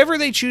 And whatever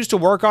they choose to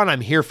work on,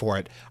 I'm here for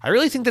it. I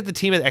really think that the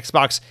team at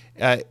Xbox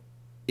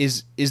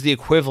is the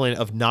equivalent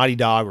of Naughty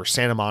Dog or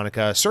Santa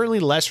Monica, certainly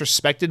less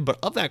respected, but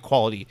of that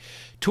quality.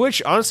 To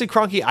which, honestly,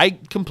 Cronky, I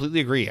completely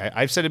agree.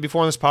 I've said it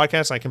before on this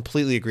podcast, and I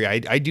completely agree.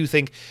 I do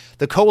think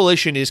the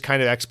Coalition is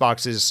kind of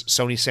Xbox's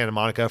Sony Santa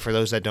Monica. For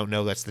those that don't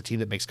know, that's the team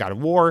that makes God of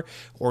War,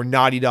 or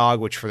Naughty Dog,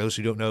 which for those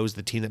who don't know is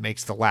the team that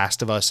makes The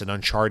Last of Us and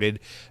Uncharted.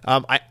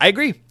 I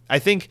agree. I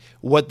think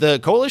what the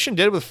Coalition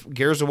did with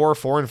Gears of War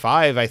 4 and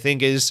 5, I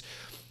think is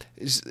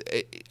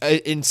an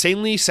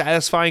insanely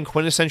satisfying,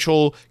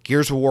 quintessential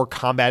Gears of War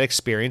combat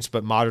experience,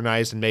 but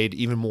modernized and made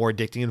even more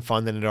addicting and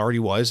fun than it already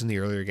was in the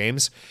earlier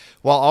games,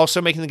 while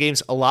also making the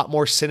games a lot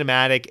more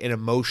cinematic and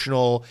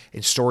emotional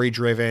and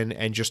story-driven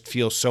and just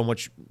feel so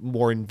much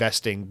more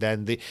investing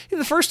than the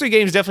first three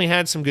games. Definitely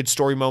had some good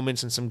story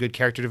moments and some good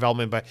character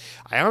development, but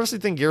I honestly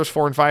think Gears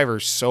 4 and 5 are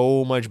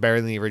so much better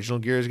than the original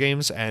Gears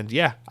games, and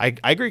yeah, I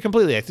agree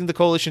completely. I think the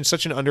Coalition is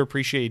such an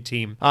underappreciated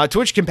team. To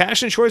which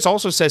Compassionate Choice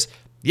also says,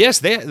 yes,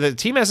 the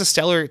team has a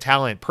stellar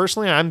talent.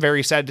 Personally, I'm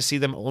very sad to see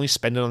them only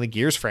spend it on the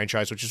Gears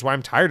franchise, which is why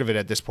I'm tired of it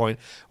at this point.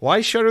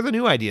 Why shutter the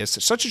new ideas?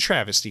 It's such a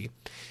travesty.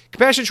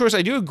 Compassionate Choice,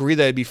 I do agree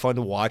that it'd be fun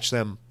to watch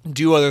them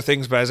do other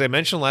things, but as I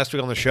mentioned last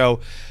week on the show,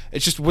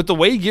 it's just with the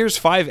way Gears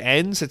 5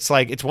 ends, it's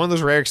like it's one of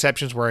those rare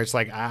exceptions where it's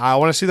like I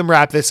want to see them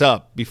wrap this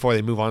up before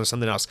they move on to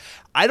something else.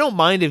 I don't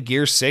mind if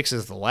Gears 6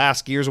 is the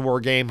last Gears of War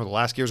game or the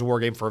last Gears of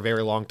War game for a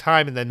very long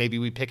time, and then maybe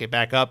we pick it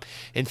back up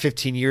in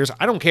 15 years.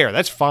 I don't care.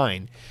 That's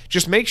fine.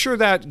 Just make sure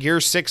that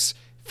Gears 6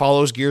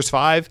 follows Gears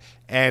 5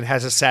 and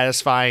has a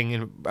satisfying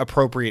and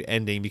appropriate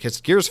ending, because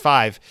Gears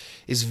 5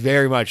 is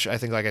very much, I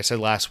think, like I said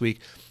last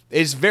week,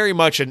 is very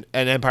much an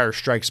Empire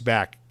Strikes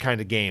Back kind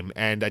of game,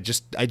 and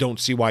I don't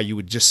see why you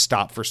would just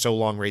stop for so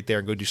long right there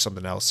and go do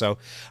something else. So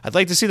I'd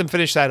like to see them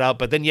finish that up,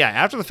 but then yeah,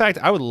 after the fact,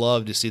 I would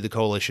love to see the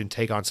Coalition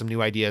take on some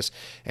new ideas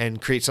and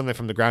create something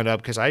from the ground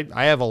up, because I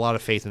have a lot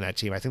of faith in that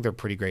team. I think they're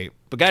pretty great.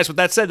 But guys, with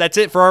that said, that's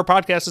it for our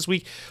podcast this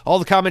week. All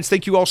the comments,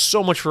 thank you all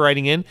so much for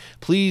writing in.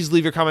 Please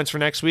leave your comments for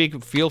next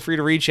week. Feel free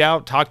to reach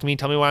out, talk to me,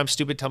 tell me why I'm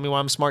stupid, tell me why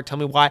I'm smart, tell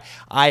me why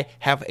I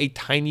have a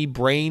tiny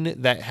brain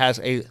that has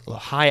a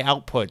high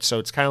output. So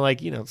it's kind of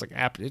like,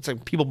 it's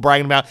like people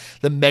bragging about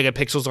the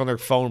megapixels on their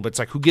phone, but it's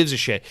like, who gives a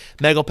shit?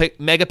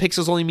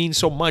 Megapixels only mean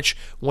so much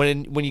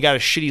when you got a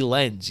shitty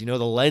lens. The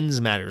lens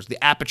matters,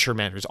 the aperture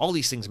matters, all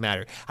these things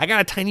matter. I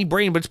got a tiny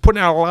brain, but it's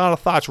putting out a lot of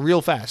thoughts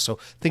real fast. So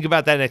think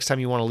about that next time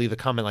you want to leave a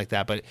comment like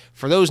that. But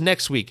for those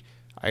next week,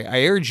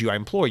 I urge you, I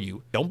implore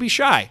you, don't be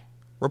shy.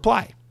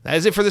 Reply. That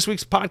is it for this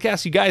week's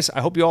podcast, you guys. I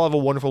hope you all have a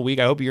wonderful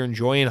week. I hope you're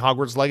enjoying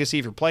Hogwarts Legacy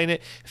if you're playing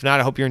it. If not,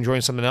 I hope you're enjoying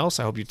something else.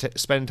 I hope you're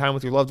spending time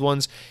with your loved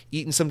ones,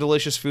 eating some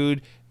delicious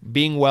food,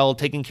 being well,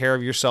 taking care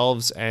of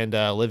yourselves, and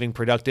living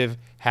productive,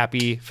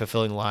 happy,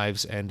 fulfilling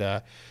lives.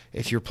 And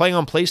if you're playing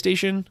on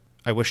PlayStation,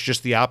 I wish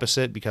just the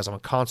opposite because I'm a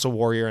console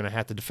warrior and I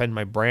have to defend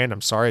my brand.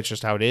 I'm sorry, it's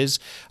just how it is.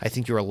 I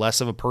think you're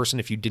less of a person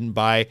if you didn't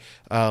buy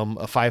a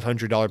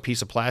 $500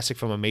 piece of plastic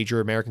from a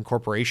major American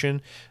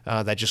corporation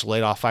that just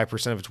laid off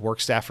 5% of its work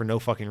staff for no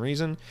fucking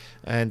reason.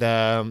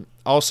 And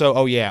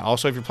also,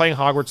 if you're playing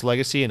Hogwarts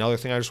Legacy, another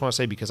thing I just want to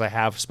say, because I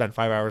have spent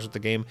 5 hours with the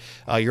game,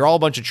 you're all a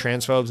bunch of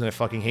transphobes and I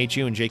fucking hate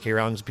you, and J.K.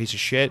 Rowling's a piece of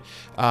shit.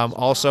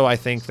 Also, I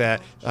think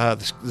that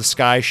the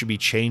sky should be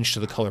changed to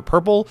the color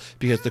purple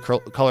because the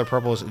color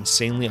purple is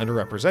insanely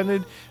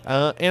underrepresented.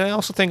 And I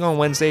also think on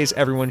Wednesdays,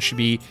 everyone should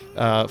be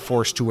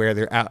forced to wear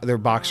their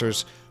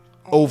boxers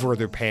over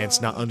their pants,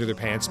 not under their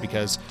pants,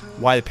 because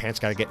why the pants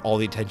got to get all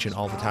the attention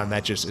all the time?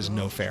 That just is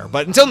no fair.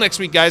 But until next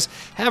week, guys,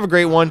 have a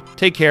great one.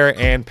 Take care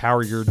and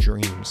power your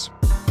dreams.